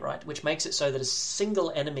spell here, right? Which makes it so that a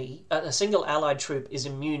single allied troop is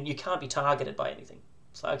immune. You can't be targeted by anything.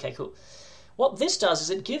 So, okay, cool. What this does is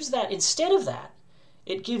it gives that, instead of that,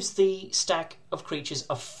 it gives the stack of creatures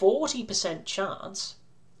a 40% chance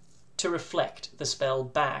to reflect the spell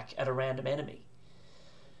back at a random enemy.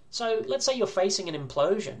 So, let's say you're facing an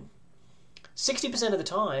implosion. 60% of the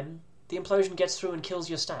time, the implosion gets through and kills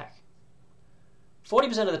your stack.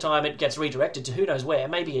 40% of the time it gets redirected to who knows where,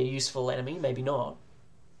 maybe a useful enemy, maybe not.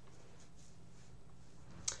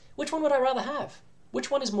 Which one would I rather have?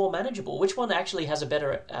 Which one is more manageable? Which one actually has a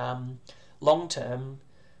better long-term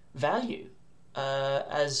value?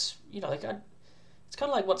 It's kind of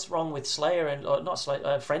like what's wrong with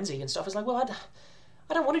Slayer Frenzy and stuff. It's like, well,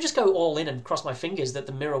 I don't want to just go all in and cross my fingers that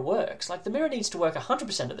the mirror works. Like, the mirror needs to work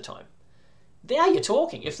 100% of the time. There you're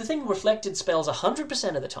talking. If the thing reflected spells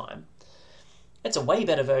 100% of the time, it's a way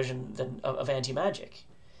better version of anti-magic.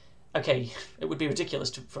 Okay, it would be ridiculous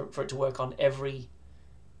for it to work on every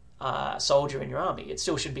soldier in your army. It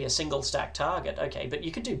still should be a single stack target. Okay, but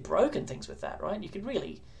you could do broken things with that, right? You could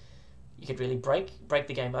really break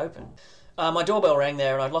the game open. My doorbell rang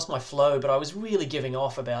there and I'd lost my flow, but I was really giving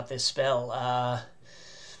off about this spell,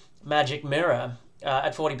 Magic Mirror,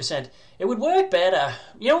 at 40%. It would work better.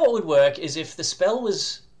 You know what would work is if the spell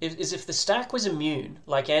was... if the stack was immune,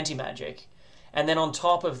 like anti-magic, and then on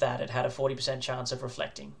top of that it had a 40% chance of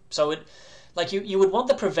reflecting. So it... like, you would want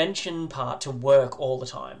the prevention part to work all the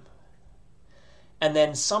time. And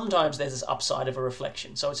then sometimes there's this upside of a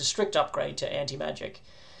reflection. So it's a strict upgrade to anti-magic.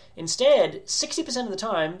 Instead, 60% of the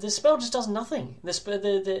time, the spell just does nothing.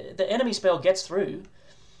 The enemy spell gets through.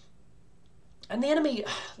 And the enemy,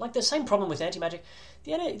 like the same problem with anti-magic,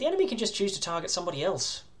 the enemy can just choose to target somebody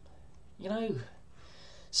else. You know?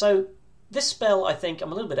 So this spell, I think,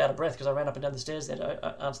 I'm a little bit out of breath because I ran up and down the stairs there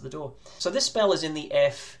to answer the door. So this spell is in the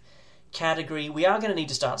F category. We are going to need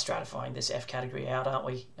to start stratifying this F category out, aren't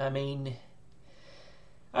we? I mean...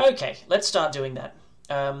 okay, let's start doing that.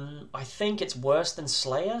 I think it's worse than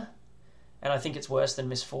Slayer, and I think it's worse than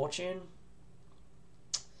Misfortune.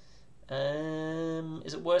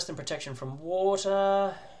 Is it worse than Protection from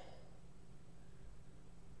Water?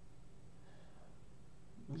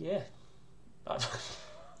 Yeah. I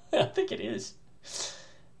think it is.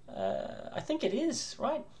 I think it is,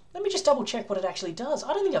 right? Let me just double check what it actually does.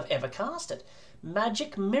 I don't think I've ever cast it.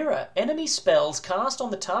 Magic Mirror. Enemy spells cast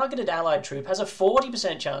on the targeted allied troop has a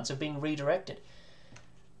 40% chance of being redirected.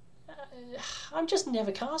 I'm just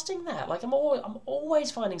never casting that. Like, I'm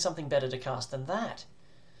always finding something better to cast than that.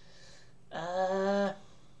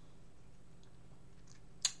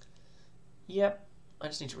 Yep. I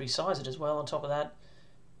just need to resize it as well on top of that.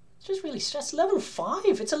 It's just really... that's level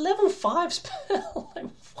 5. It's a level 5 spell. Like,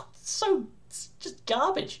 what? It's just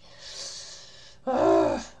garbage.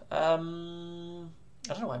 I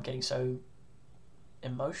don't know why I'm getting so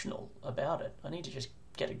emotional about it. I need to just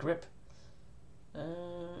get a grip. Hang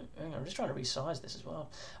on, I'm just trying to resize this as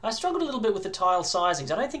well. I struggled a little bit with the tile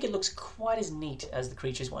sizings. I don't think it looks quite as neat as the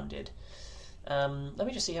creatures one did. Let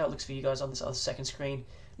me just see how it looks for you guys on this other second screen.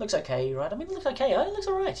 It looks okay, right? I mean, it looks okay. It looks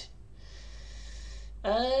alright.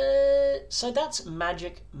 So that's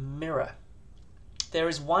Magic Mirror. There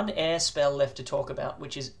is one air spell left to talk about,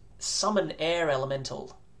 which is Summon Air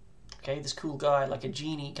Elemental. Okay, this cool guy, like a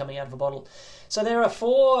genie coming out of a bottle. So there are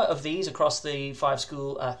 4 of these across the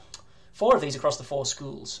 4 of these across the 4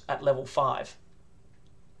 schools at level 5.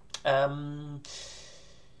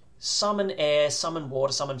 Summon air, summon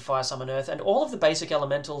water, summon fire, summon earth, and all of the basic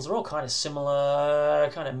elementals are all kind of similar,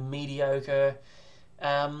 kind of mediocre.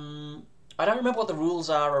 I don't remember what the rules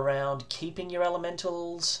are around keeping your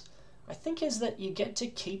elementals. I think is that you get to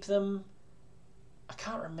keep them. I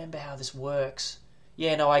can't remember how this works.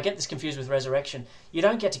 Yeah, no, I get this confused with Resurrection. You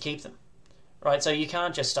don't get to keep them. Right, so you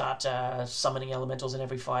can't just start summoning elementals in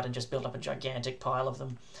every fight and just build up a gigantic pile of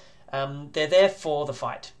them. They're there for the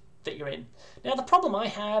fight that you're in. Now, the problem I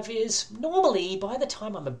have is, normally, by the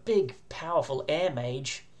time I'm a big, powerful air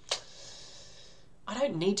mage, I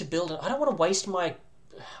don't need to build... I don't want to waste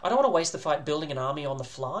the fight building an army on the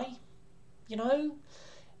fly, you know?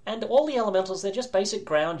 And all the elementals, they're just basic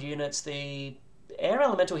ground units. The air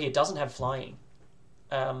elemental here doesn't have flying.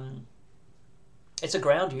 It's a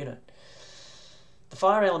ground unit. The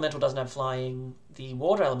fire elemental doesn't have flying. The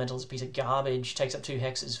water elemental is a piece of garbage, takes up 2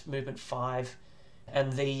 hexes, movement 5.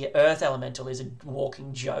 And the earth elemental is a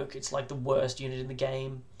walking joke. It's like the worst unit in the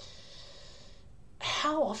game.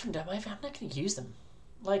 How often I'm not going to use them.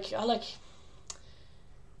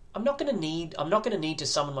 I'm not going to need to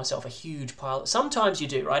summon myself a huge pile. Sometimes you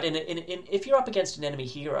do, right? If you're up against an enemy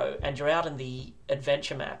hero and you're out in the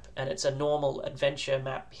adventure map and it's a normal adventure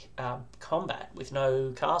map combat with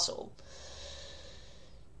no castle,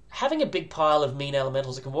 having a big pile of mean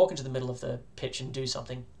elementals that can walk into the middle of the pitch and do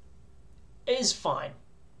something is fine.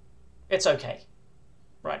 It's okay.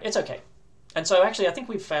 Right, it's okay. And so actually I think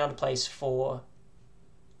we've found a place for...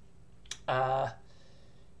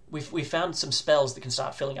 We've found some spells that can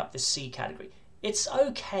start filling up this C category. It's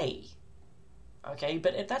okay. Okay,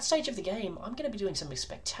 but at that stage of the game, I'm going to be doing some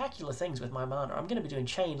spectacular things with my mana. I'm going to be doing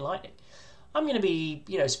Chain Lightning. I'm going to be,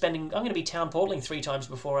 I'm going to be town portaling 3 times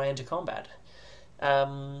before I enter combat.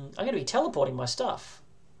 I'm going to be teleporting my stuff.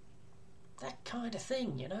 That kind of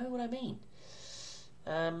thing, you know what I mean?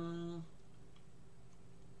 But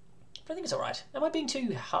I think it's alright. Am I being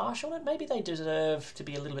too harsh on it? Maybe they deserve to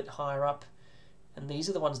be a little bit higher up. And these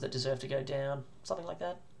are the ones that deserve to go down. Something like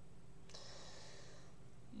that.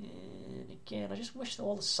 And again, I just wish that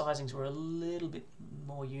all the sizings were a little bit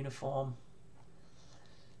more uniform.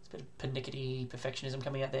 It's a bit of pernickety perfectionism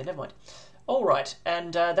coming out there. Never mind. Alright,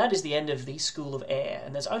 and that is the end of the School of Air.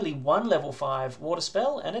 And there's only one level 5 water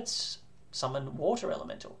spell, and it's Summon Water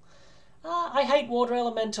Elemental. I hate water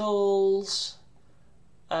elementals.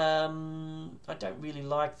 I don't really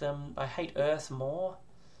like them. I hate earth more.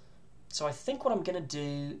 So I think what I'm going to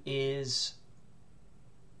do is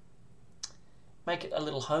make it a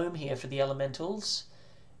little home here for the elementals.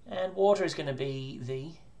 And water is going to be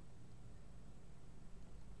the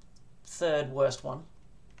third worst one.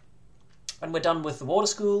 And we're done with the water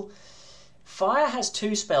school. Fire has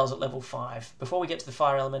 2 spells at level 5. Before we get to the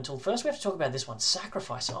fire elemental, first we have to talk about this one,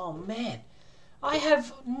 sacrifice. Oh man, I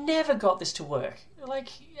have never got this to work. Like,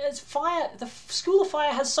 it's fire. The School of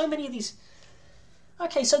Fire has so many of these.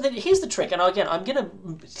 Okay, so here's the trick, and again, I'm going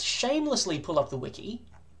to shamelessly pull up the wiki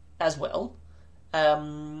as well,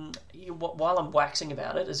 while I'm waxing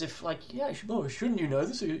about it, as if, like, yeah, shouldn't you know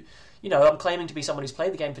this? You know, I'm claiming to be someone who's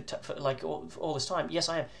played the game for like all this time. Yes,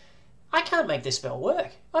 I am. I can't make this spell work.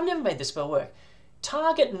 I've never made this spell work.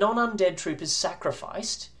 Target non-undead troop is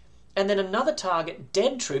sacrificed, and then another target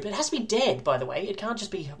dead troop, it has to be dead, by the way, it can't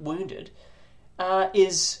just be wounded,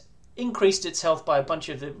 is increased its health by a bunch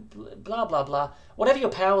of the blah, blah, blah. Whatever your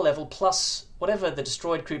power level, plus whatever the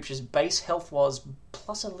destroyed creature's base health was,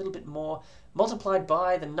 plus a little bit more, multiplied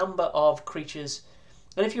by the number of creatures.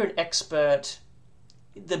 And if you're an expert,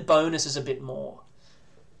 the bonus is a bit more.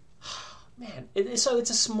 Man, so it's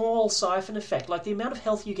a small siphon effect. Like, the amount of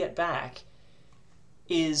health you get back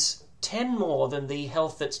is 10 more than the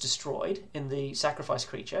health that's destroyed in the sacrifice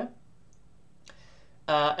creature.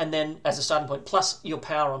 And then, as a starting point, plus your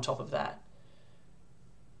power on top of that.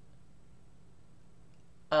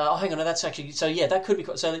 Hang on, no, that's actually... So, yeah, that could be...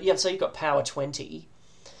 So, yeah, so you've got power 20.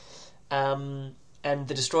 And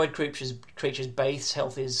the destroyed creature's base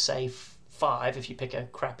health is, say, 5 if you pick a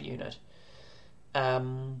crap unit.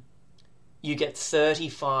 You get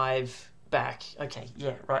 35 back. Okay,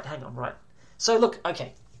 yeah, right, hang on, right. So, look,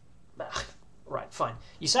 okay. Right, fine.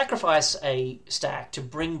 You sacrifice a stack to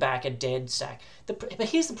bring back a dead stack. But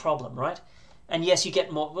here's the problem, right? And yes, you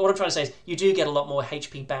get more... What I'm trying to say is you do get a lot more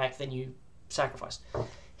HP back than you sacrificed.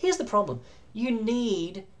 Here's the problem. You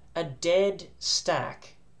need a dead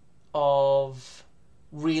stack of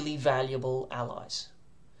really valuable allies.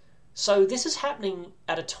 So this is happening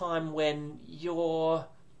at a time when you're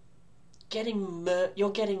getting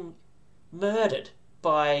murdered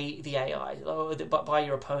by the AI, or by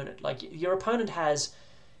your opponent. Like, your opponent has...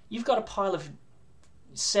 You've got a pile of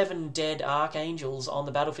 7 dead archangels on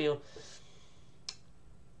the battlefield.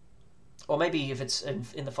 Or maybe if it's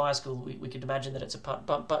in the fire school, we could imagine that it's a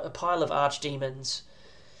pile of archdemons.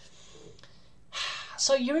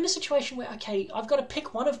 So you're in a situation where, okay, I've got to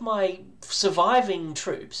pick one of my surviving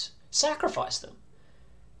troops, sacrifice them,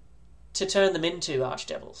 to turn them into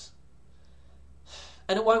archdevils.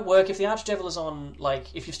 And it won't work if the archdevil is on,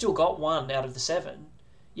 like, if you've still got 1 out of the 7,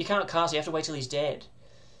 you can't cast, you have to wait till he's dead.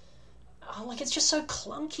 Like, it's just so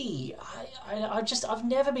clunky. I've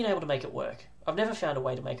never been able to make it work. I've never found a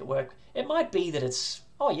way to make it work. It might be that it's,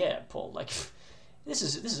 oh yeah, Paul, like, this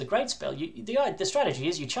is a great spell. The strategy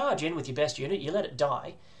is you charge in with your best unit, you let it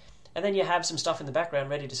die, and then you have some stuff in the background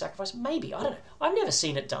ready to sacrifice. Maybe, I don't know. I've never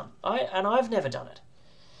seen it done. I've never done it.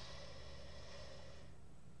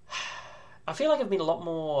 I feel like I've been a lot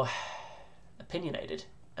more opinionated,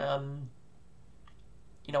 on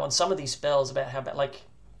some of these spells about how, like,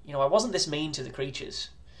 I wasn't this mean to the creatures,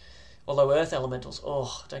 although earth elementals,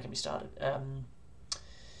 don't get me started.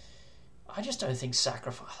 I just don't think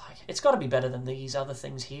sacrifice, like, it's got to be better than these other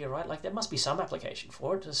things here, right? Like, there must be some application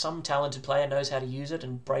for it. Some talented player knows how to use it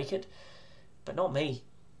and break it, but not me.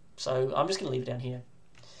 So I'm just going to leave it down here.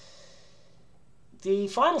 The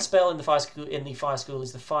final spell in the fire school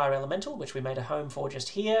is the fire elemental, which we made a home for just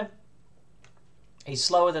here. He's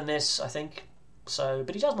slower than this, I think,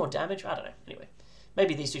 but he does more damage. I don't know. Anyway,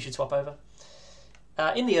 maybe these two should swap over.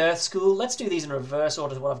 In the earth school, let's do these in reverse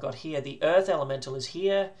order to what I've got here. The earth elemental is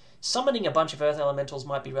here. Summoning a bunch of earth elementals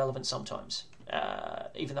might be relevant sometimes,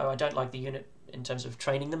 even though I don't like the unit in terms of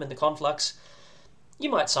training them in the conflux.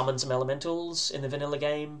 You might summon some elementals in the vanilla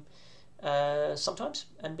game sometimes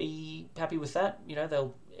and be happy with that.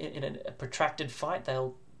 They'll, in a protracted fight,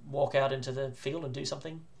 they'll walk out into the field and do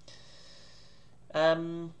something.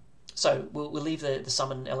 So we'll leave the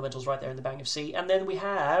summon elementals right there in the Bang of Sea, and then we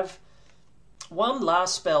have one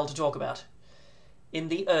last spell to talk about in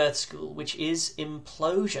the Earth School, which is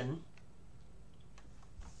Implosion.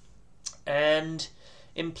 And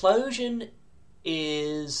Implosion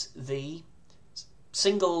is the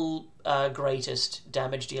single greatest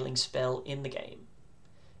damage-dealing spell in the game.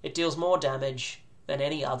 It deals more damage than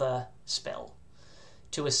any other spell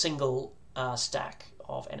to a single stack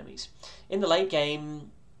of enemies. In the late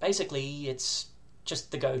game, basically, it's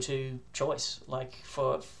just the go-to choice, like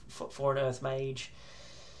for an Earth Mage.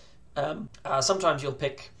 Sometimes you'll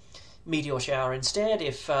pick Meteor Shower instead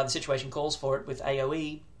if the situation calls for it with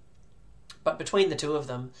AoE. But between the two of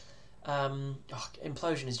them,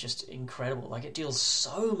 Implosion is just incredible. Like, it deals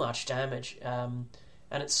so much damage, and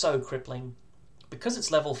it's so crippling. Because it's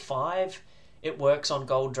level 5, it works on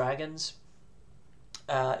gold dragons.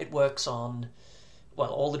 It works on,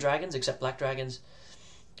 well, all the dragons except black dragons.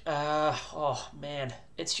 Oh man,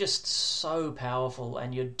 it's just so powerful,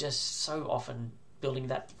 and you're just so often building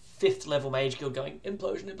that 5th level mage guild going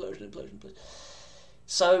implosion, implosion, implosion, implosion.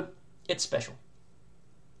 So it's special.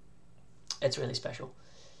 It's really special.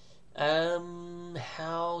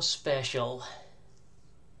 How special?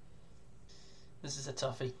 This is a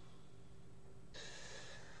toughie.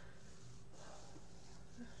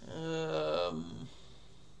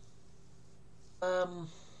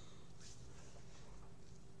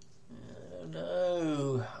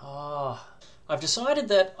 No. I've decided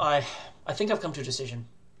that I think I've come to a decision.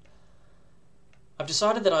 I've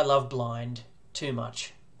decided that I love Blind too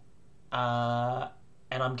much. And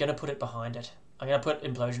I'm going to put it behind it. I'm going to put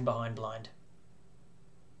Implosion behind Blind.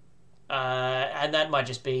 And that might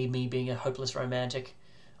just be me being a hopeless romantic.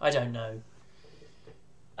 I don't know.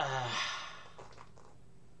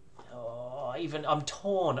 I'm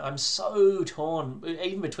torn. I'm so torn,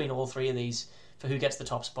 even between all three of these, for who gets the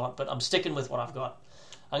top spot. But I'm sticking with what I've got.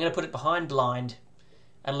 I'm going to put it behind Blind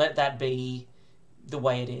and let that be the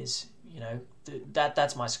way it is. You know,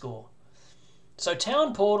 that's my score. So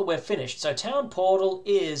Town Portal, we're finished. So Town Portal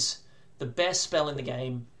is the best spell in the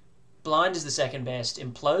game. Blind is the second best.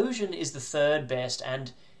 Implosion is the third best.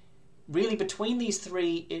 And really, between these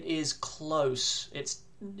three, it is close. It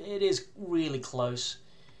is really close.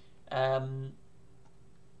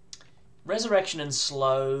 Resurrection and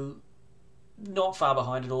Slow, not far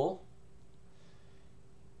behind at all.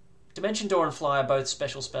 Dimension Door and Fly are both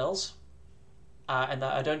special spells. And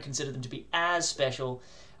I don't consider them to be as special.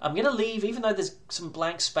 I'm going to leave, even though there's some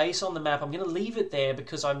blank space on the map, I'm going to leave it there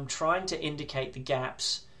because I'm trying to indicate the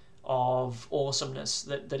gaps of awesomeness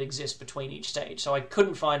that exist between each stage. So I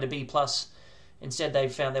couldn't find a B+. Instead,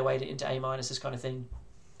 they've found their way into A-, this kind of thing.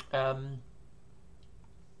 I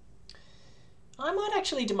might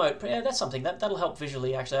actually demote Prayer. That's something. That'll help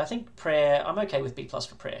visually, actually. I think Prayer, I'm okay with B+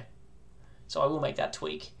 for Prayer. So I will make that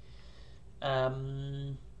tweak.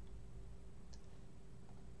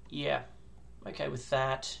 Yeah. Okay with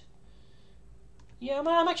that. Yeah,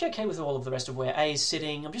 I'm actually okay with all of the rest of where A is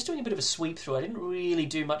sitting. I'm just doing a bit of a sweep through. I didn't really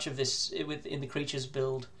do much of this in the creatures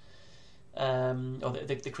build, or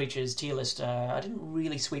the creatures tier list. I didn't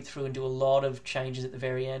really sweep through and do a lot of changes at the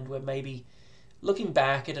very end, where maybe looking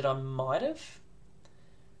back at it I might have.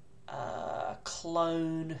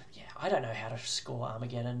 Clone. Yeah, I don't know how to score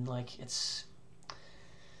Armageddon. Like, I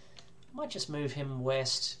might just move him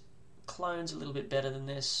west. Clone's a little bit better than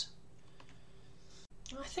this.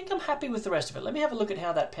 I think I'm happy with the rest of it. Let me have a look at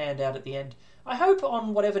how that panned out at the end. I hope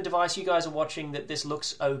on whatever device you guys are watching that this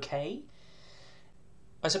looks okay.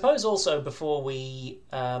 I suppose also before we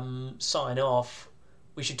sign off,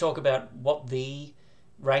 we should talk about what the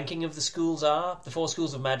ranking of the schools are, the 4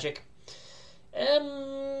 schools of magic.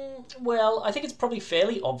 Well, I think it's probably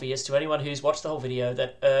fairly obvious to anyone who's watched the whole video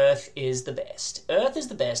that Earth is the best. Earth is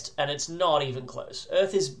the best, and it's not even close.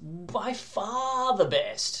 Earth is by far the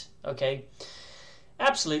best, okay?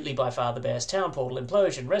 Absolutely by far the best. Town Portal,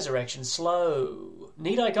 Implosion, Resurrection, Slow.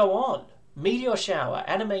 Need I go on? Meteor Shower,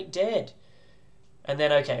 Animate Dead. And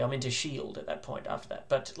then, okay, I'm into Shield at that point after that.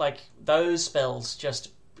 But, like, those spells just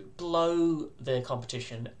blow the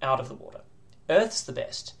competition out of the water. Earth's the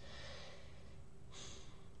best.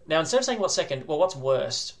 Now, instead of saying what's second, well, what's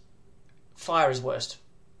worst? Fire is worst.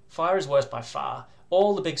 Fire is worst by far.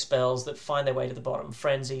 All the big spells that find their way to the bottom.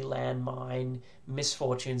 Frenzy, Landmine,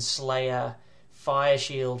 Misfortune, Slayer, Fire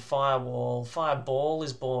Shield, Firewall. Fireball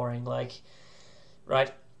is boring, like,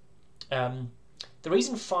 right? The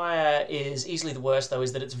reason Fire is easily the worst, though,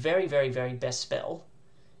 is that its very, very, very best spell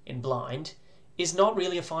in Blind is not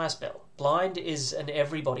really a fire spell. Blind is an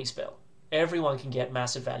everybody spell. Everyone can get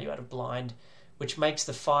massive value out of Blind, which makes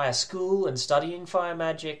the fire school and studying fire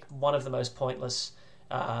magic one of the most pointless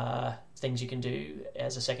things you can do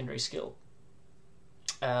as a secondary skill.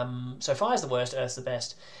 So fire's the worst, earth's the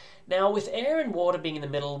best. Now, with air and water being in the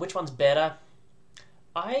middle, which one's better?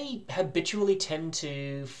 I habitually tend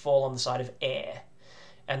to fall on the side of air.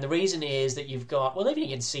 And the reason is that you've got, well, even you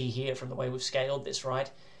can see here from the way we've scaled this, right?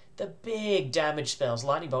 The big damage spells,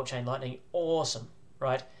 Lightning Bolt, Chain Lightning, awesome,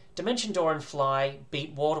 right? Dimension Door and Fly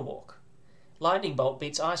beat Water Walk. Lightning Bolt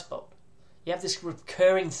beats Ice Bolt. You have this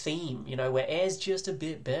recurring theme, you know, where air's just a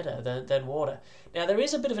bit better than water. Now, there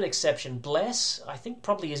is a bit of an exception. Bless, I think,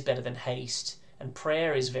 probably is better than Haste, and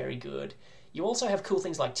Prayer is very good. You also have cool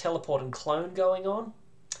things like teleport and clone going on.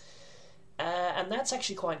 And that's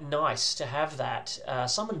actually quite nice to have that.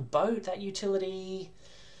 Summon boat, that utility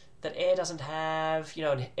that air doesn't have.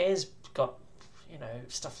 And air's got,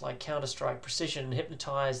 stuff like Counter-Strike, Precision, and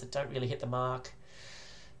Hypnotize that don't really hit the mark.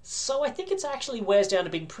 So I think it actually wears down to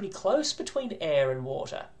being pretty close between air and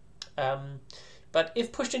water. But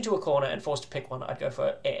if pushed into a corner and forced to pick one, I'd go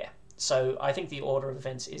for air. So I think the order of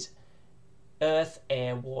events is earth,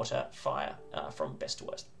 air, water, fire, from best to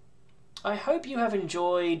worst. I hope you have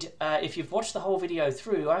enjoyed, if you've watched the whole video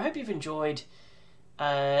through, I hope you've enjoyed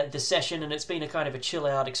the session, and it's been a kind of a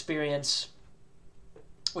chill-out experience,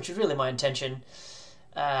 which is really my intention,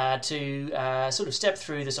 to sort of step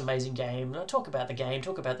through this amazing game, talk about the game,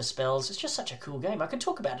 talk about the spells. It's just such a cool game. I could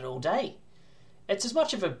talk about it all day. It's as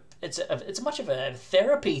much of a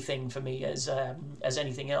therapy thing for me as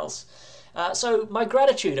anything else. So my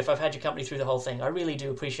gratitude if I've had your company through the whole thing. I really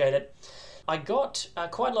do appreciate it. I got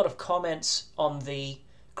quite a lot of comments on the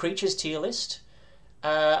creatures tier list.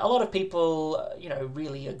 A lot of people,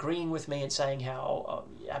 really agreeing with me and saying how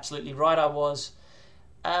absolutely right I was.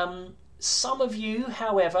 Some of you,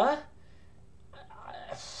 however,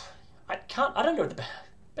 I don't know the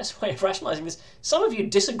best way of rationalizing this. Some of you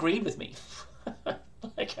disagreed with me.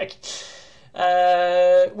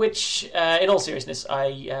 Which, in all seriousness,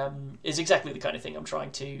 is exactly the kind of thing I'm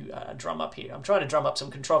trying to drum up here. I'm trying to drum up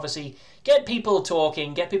some controversy, get people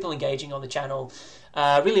talking, get people engaging on the channel.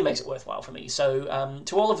 Really makes it worthwhile for me. So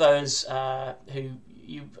to all of those who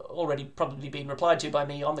you've already probably been replied to by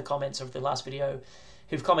me on the comments of the last video,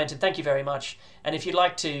 who've commented, thank you very much. And if you'd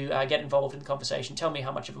like to get involved in the conversation, tell me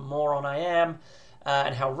how much of a moron I am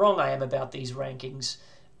and how wrong I am about these rankings.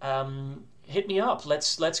 Hit me up.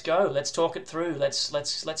 Let's go. Let's talk it through.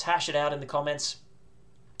 Let's hash it out in the comments.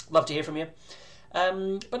 Love to hear from you.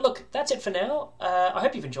 But look, that's it for now. I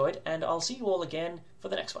hope you've enjoyed, and I'll see you all again for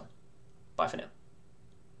the next one. Bye for now.